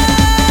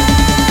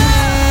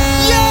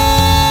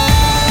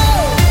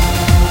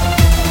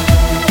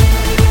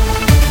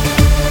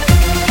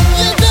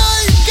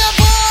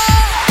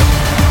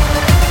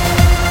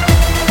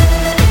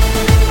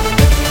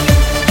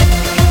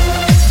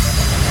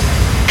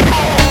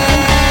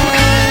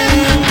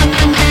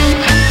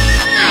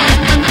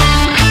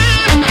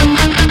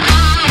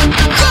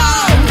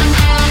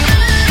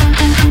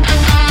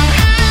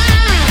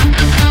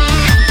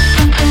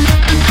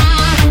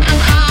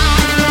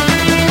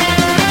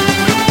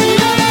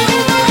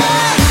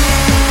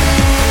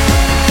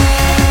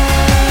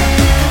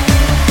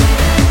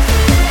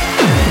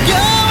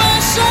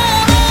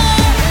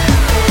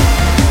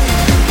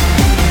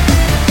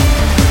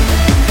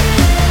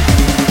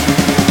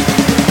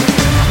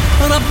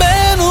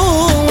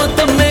 רבנו,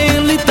 אתה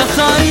מאיר לי את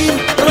החיים,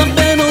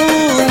 רבנו,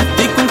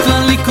 תיקון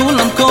כללי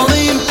כולם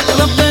קוראים,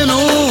 רבנו,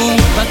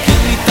 תכן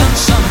לי את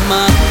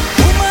הנשמה,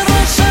 ומה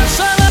ראש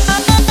השנה.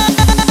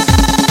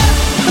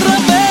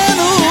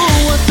 רבנו,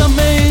 אתה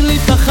מאיר לי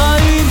את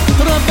החיים,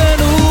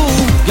 רבנו,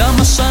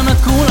 גם השנה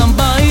כולם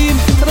באים,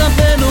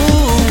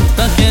 רבנו,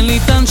 תכן לי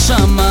את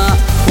הנשמה,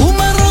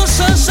 ומה ראש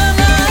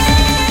השנה.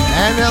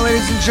 And that,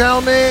 ladies and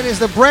gentlemen, is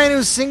the brand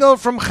new single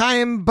from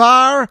Chaim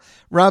Bar,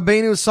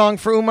 Rabbeinu song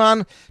for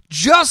Uman,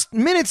 just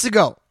minutes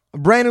ago. A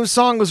brand new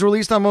song was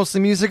released on Mostly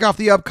Music off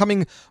the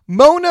upcoming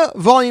Mona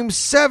Volume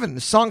 7.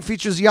 The song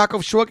features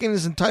Yaakov Shwokin and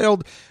is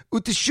entitled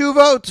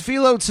Uteshuva,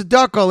 Utefila,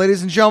 Utzedakah.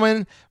 Ladies and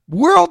gentlemen,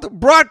 world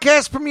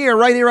broadcast premiere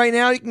right here, right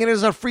now. You can get it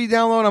as a free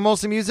download on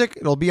Mostly Music.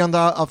 It'll be on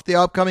the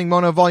upcoming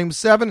Mona Volume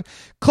 7.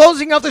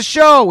 Closing out the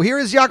show, here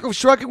is Yaakov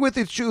Shwokin with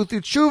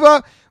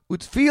Uteshuva,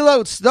 Utefila,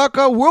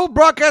 Utzedakah, world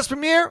broadcast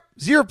premiere,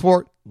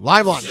 Z-Report,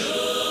 live launch.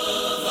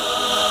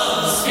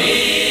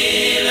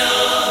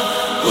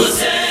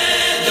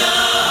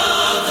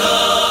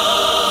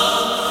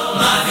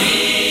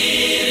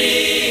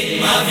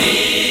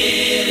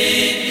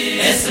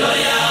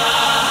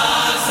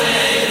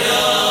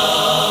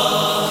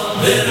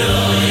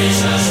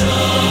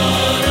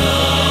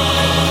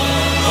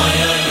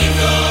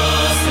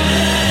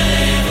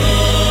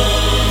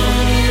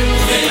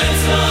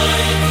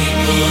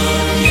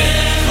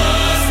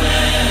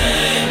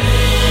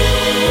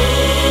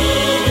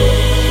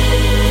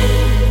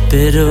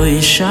 Pero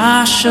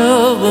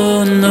ishashono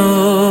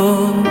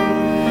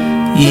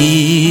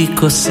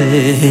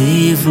ikoseivun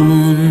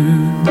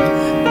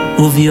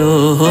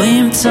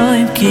uvyoim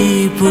tzoim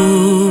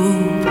kipur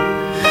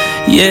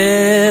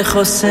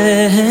yechoseimun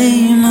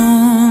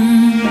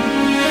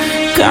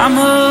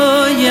kamo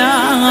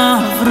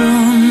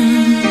yavrun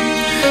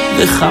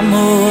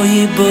vechamo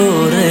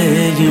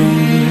yiboreyun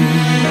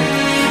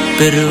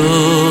pero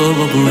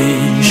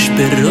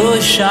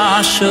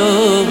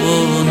ishashono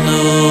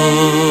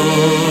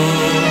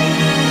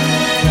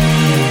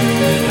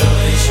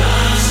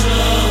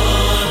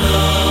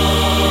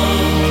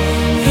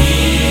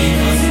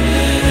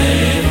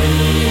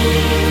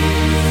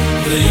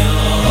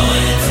Your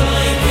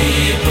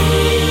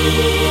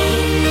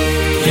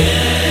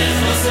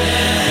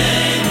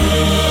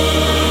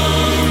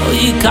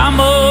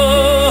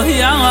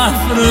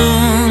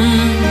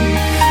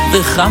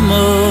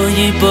וחמו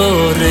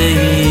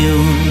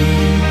ייבוריו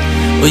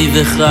אוי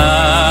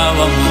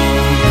וחמו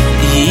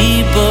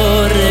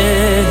ייבוריו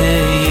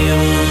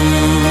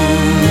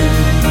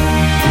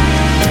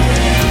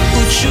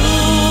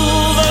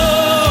ותשובו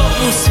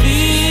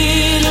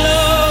וסבילו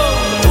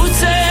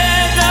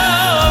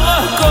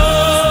וצדקו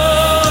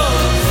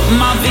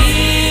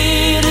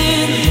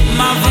מעבירים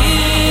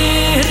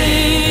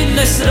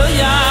נסרו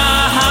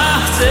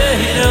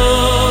יחצרו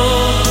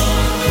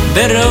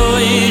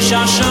ברוי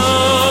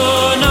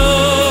ששונו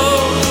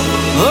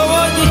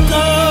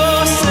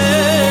ודיקוסבו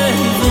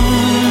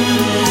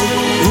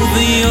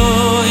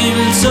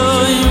וביום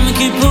צוים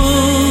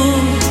כיפור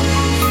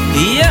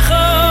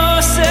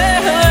יחוסבו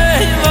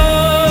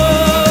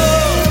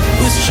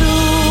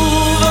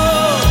ושובו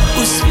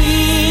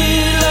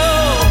וסבילו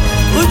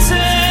וצדקו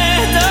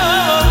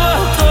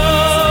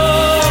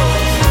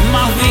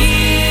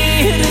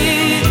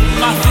מעבירים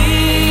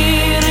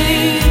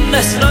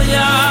נסרו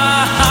יחצרו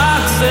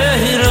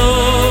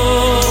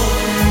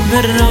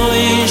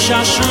ברוי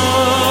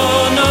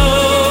ששונו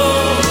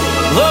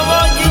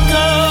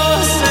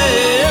ודיקוסבו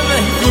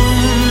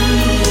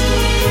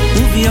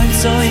וביום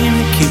צוים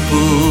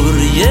כיפור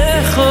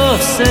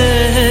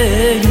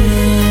יחוסנו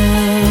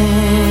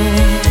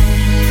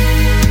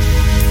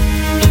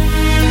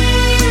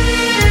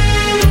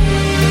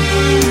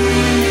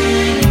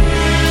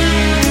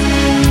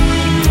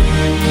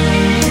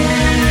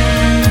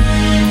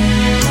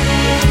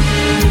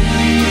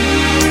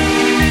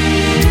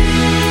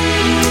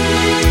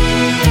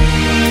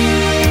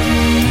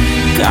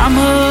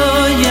כמה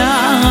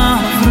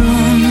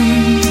יעברון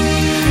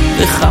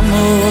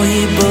וכמה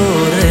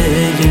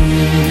יבורגים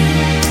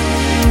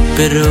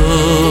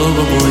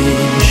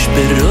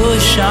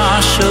בראש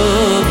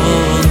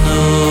השונו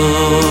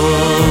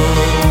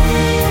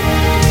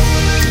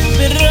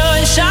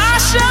בראש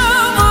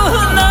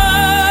השונו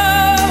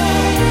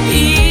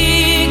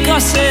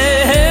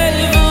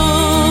יקסלו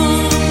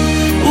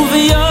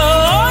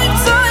וביום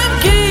צוים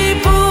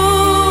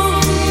כיפור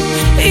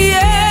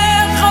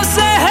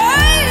יחוסנו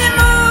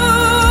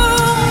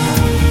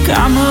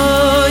כמה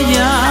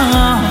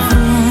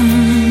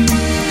יעברון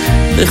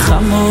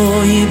וכמה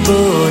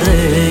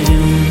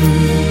יבורגים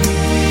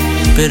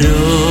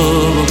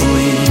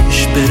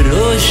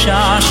בראש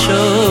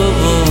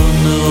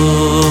השונו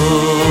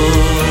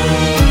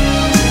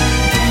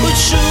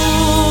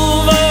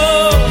ותשובו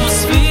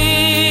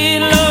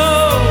וסבילו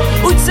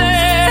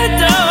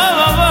וצדקו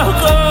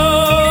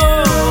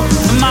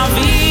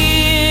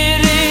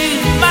מעבירים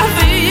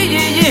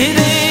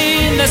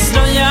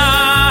נסרו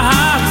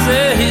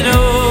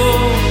יחצרו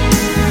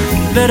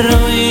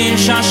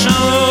בראש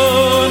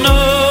השונו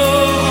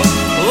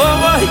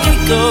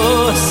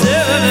ודיקוסבו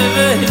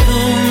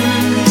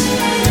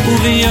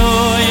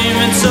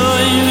וביום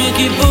צוים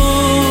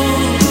כיפור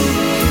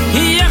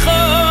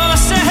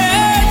יחוסנו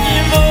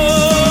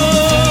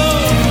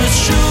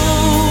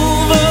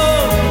ותשובו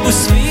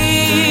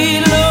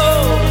וסבילו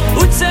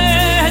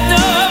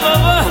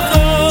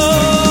וצדקו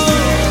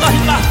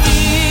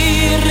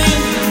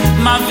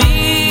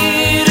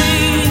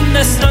מעבירים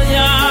נסרו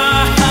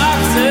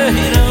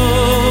יחצרו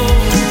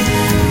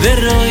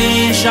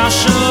בראש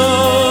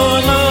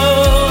השונו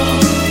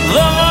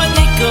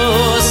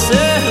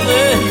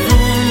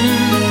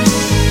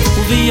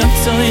וביום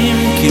צוים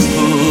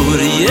כיפור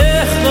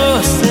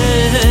יחוסנו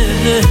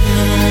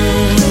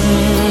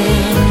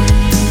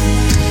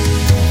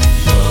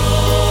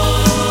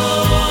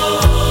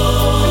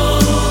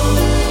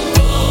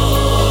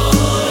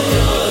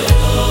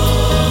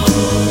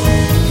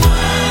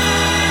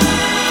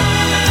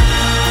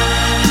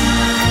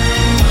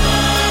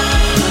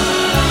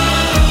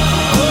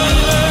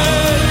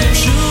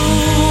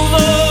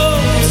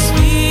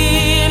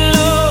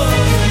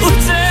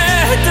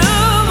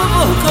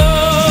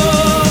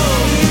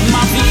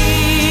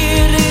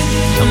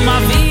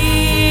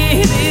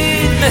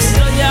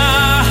נסרו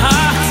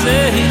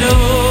יחצרו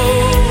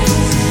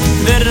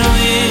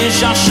בראש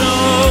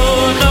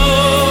השונו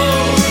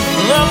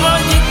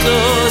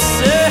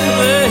ודיקוסבו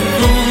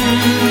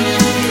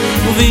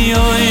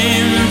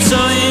וביום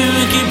צוים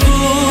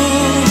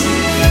כיפור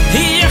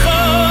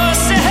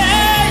יחוסנו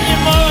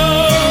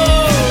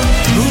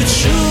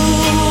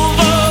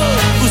ותשובו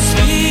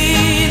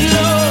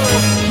וסבילו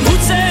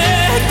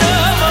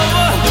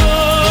וצדקו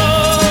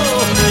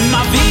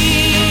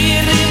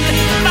מעבירים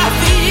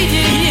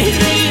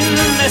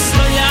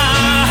נסרו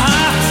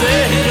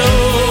יחצרו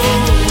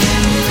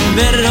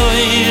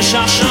בראש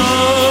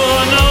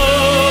השונו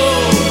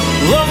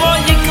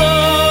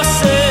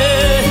ודיקוסבו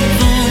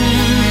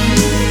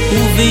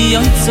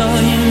וביום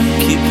צוים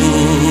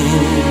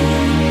כיפור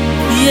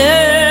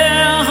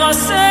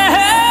יחוסנו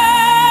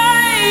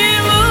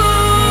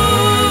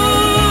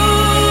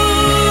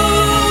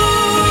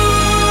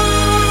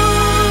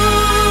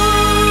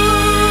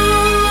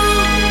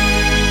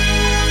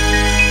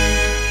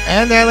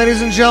And that,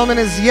 ladies and gentlemen,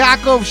 is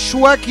Yaakov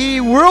Shweki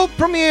world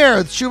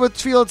premiere. Tshuva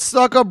Tfilat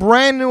Tzedakah,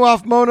 brand new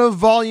off Mona,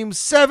 Volume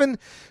 7.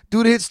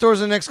 do the hit stores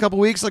in the next couple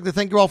weeks. I'd like to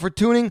thank you all for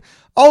tuning.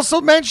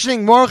 Also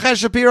mentioning Mordechai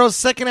Shapiro's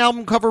second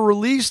album cover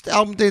released,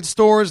 album to hit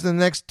stores in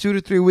the next 2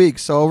 to 3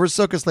 weeks. So over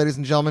Sukkot, ladies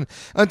and gentlemen.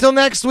 Until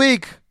next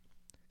week,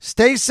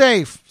 stay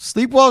safe.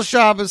 Sleep well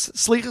Shabbos.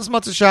 Slichas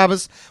Matzah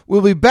Shabbos.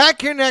 We'll be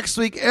back here next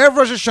week, Erev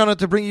Rosh Hashanah,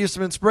 to bring you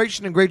some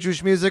inspiration and great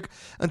Jewish music.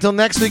 Until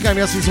next week, I'm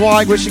Yossi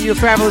Zweig, wishing you a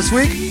fabulous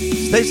week.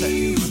 Stay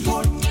safe.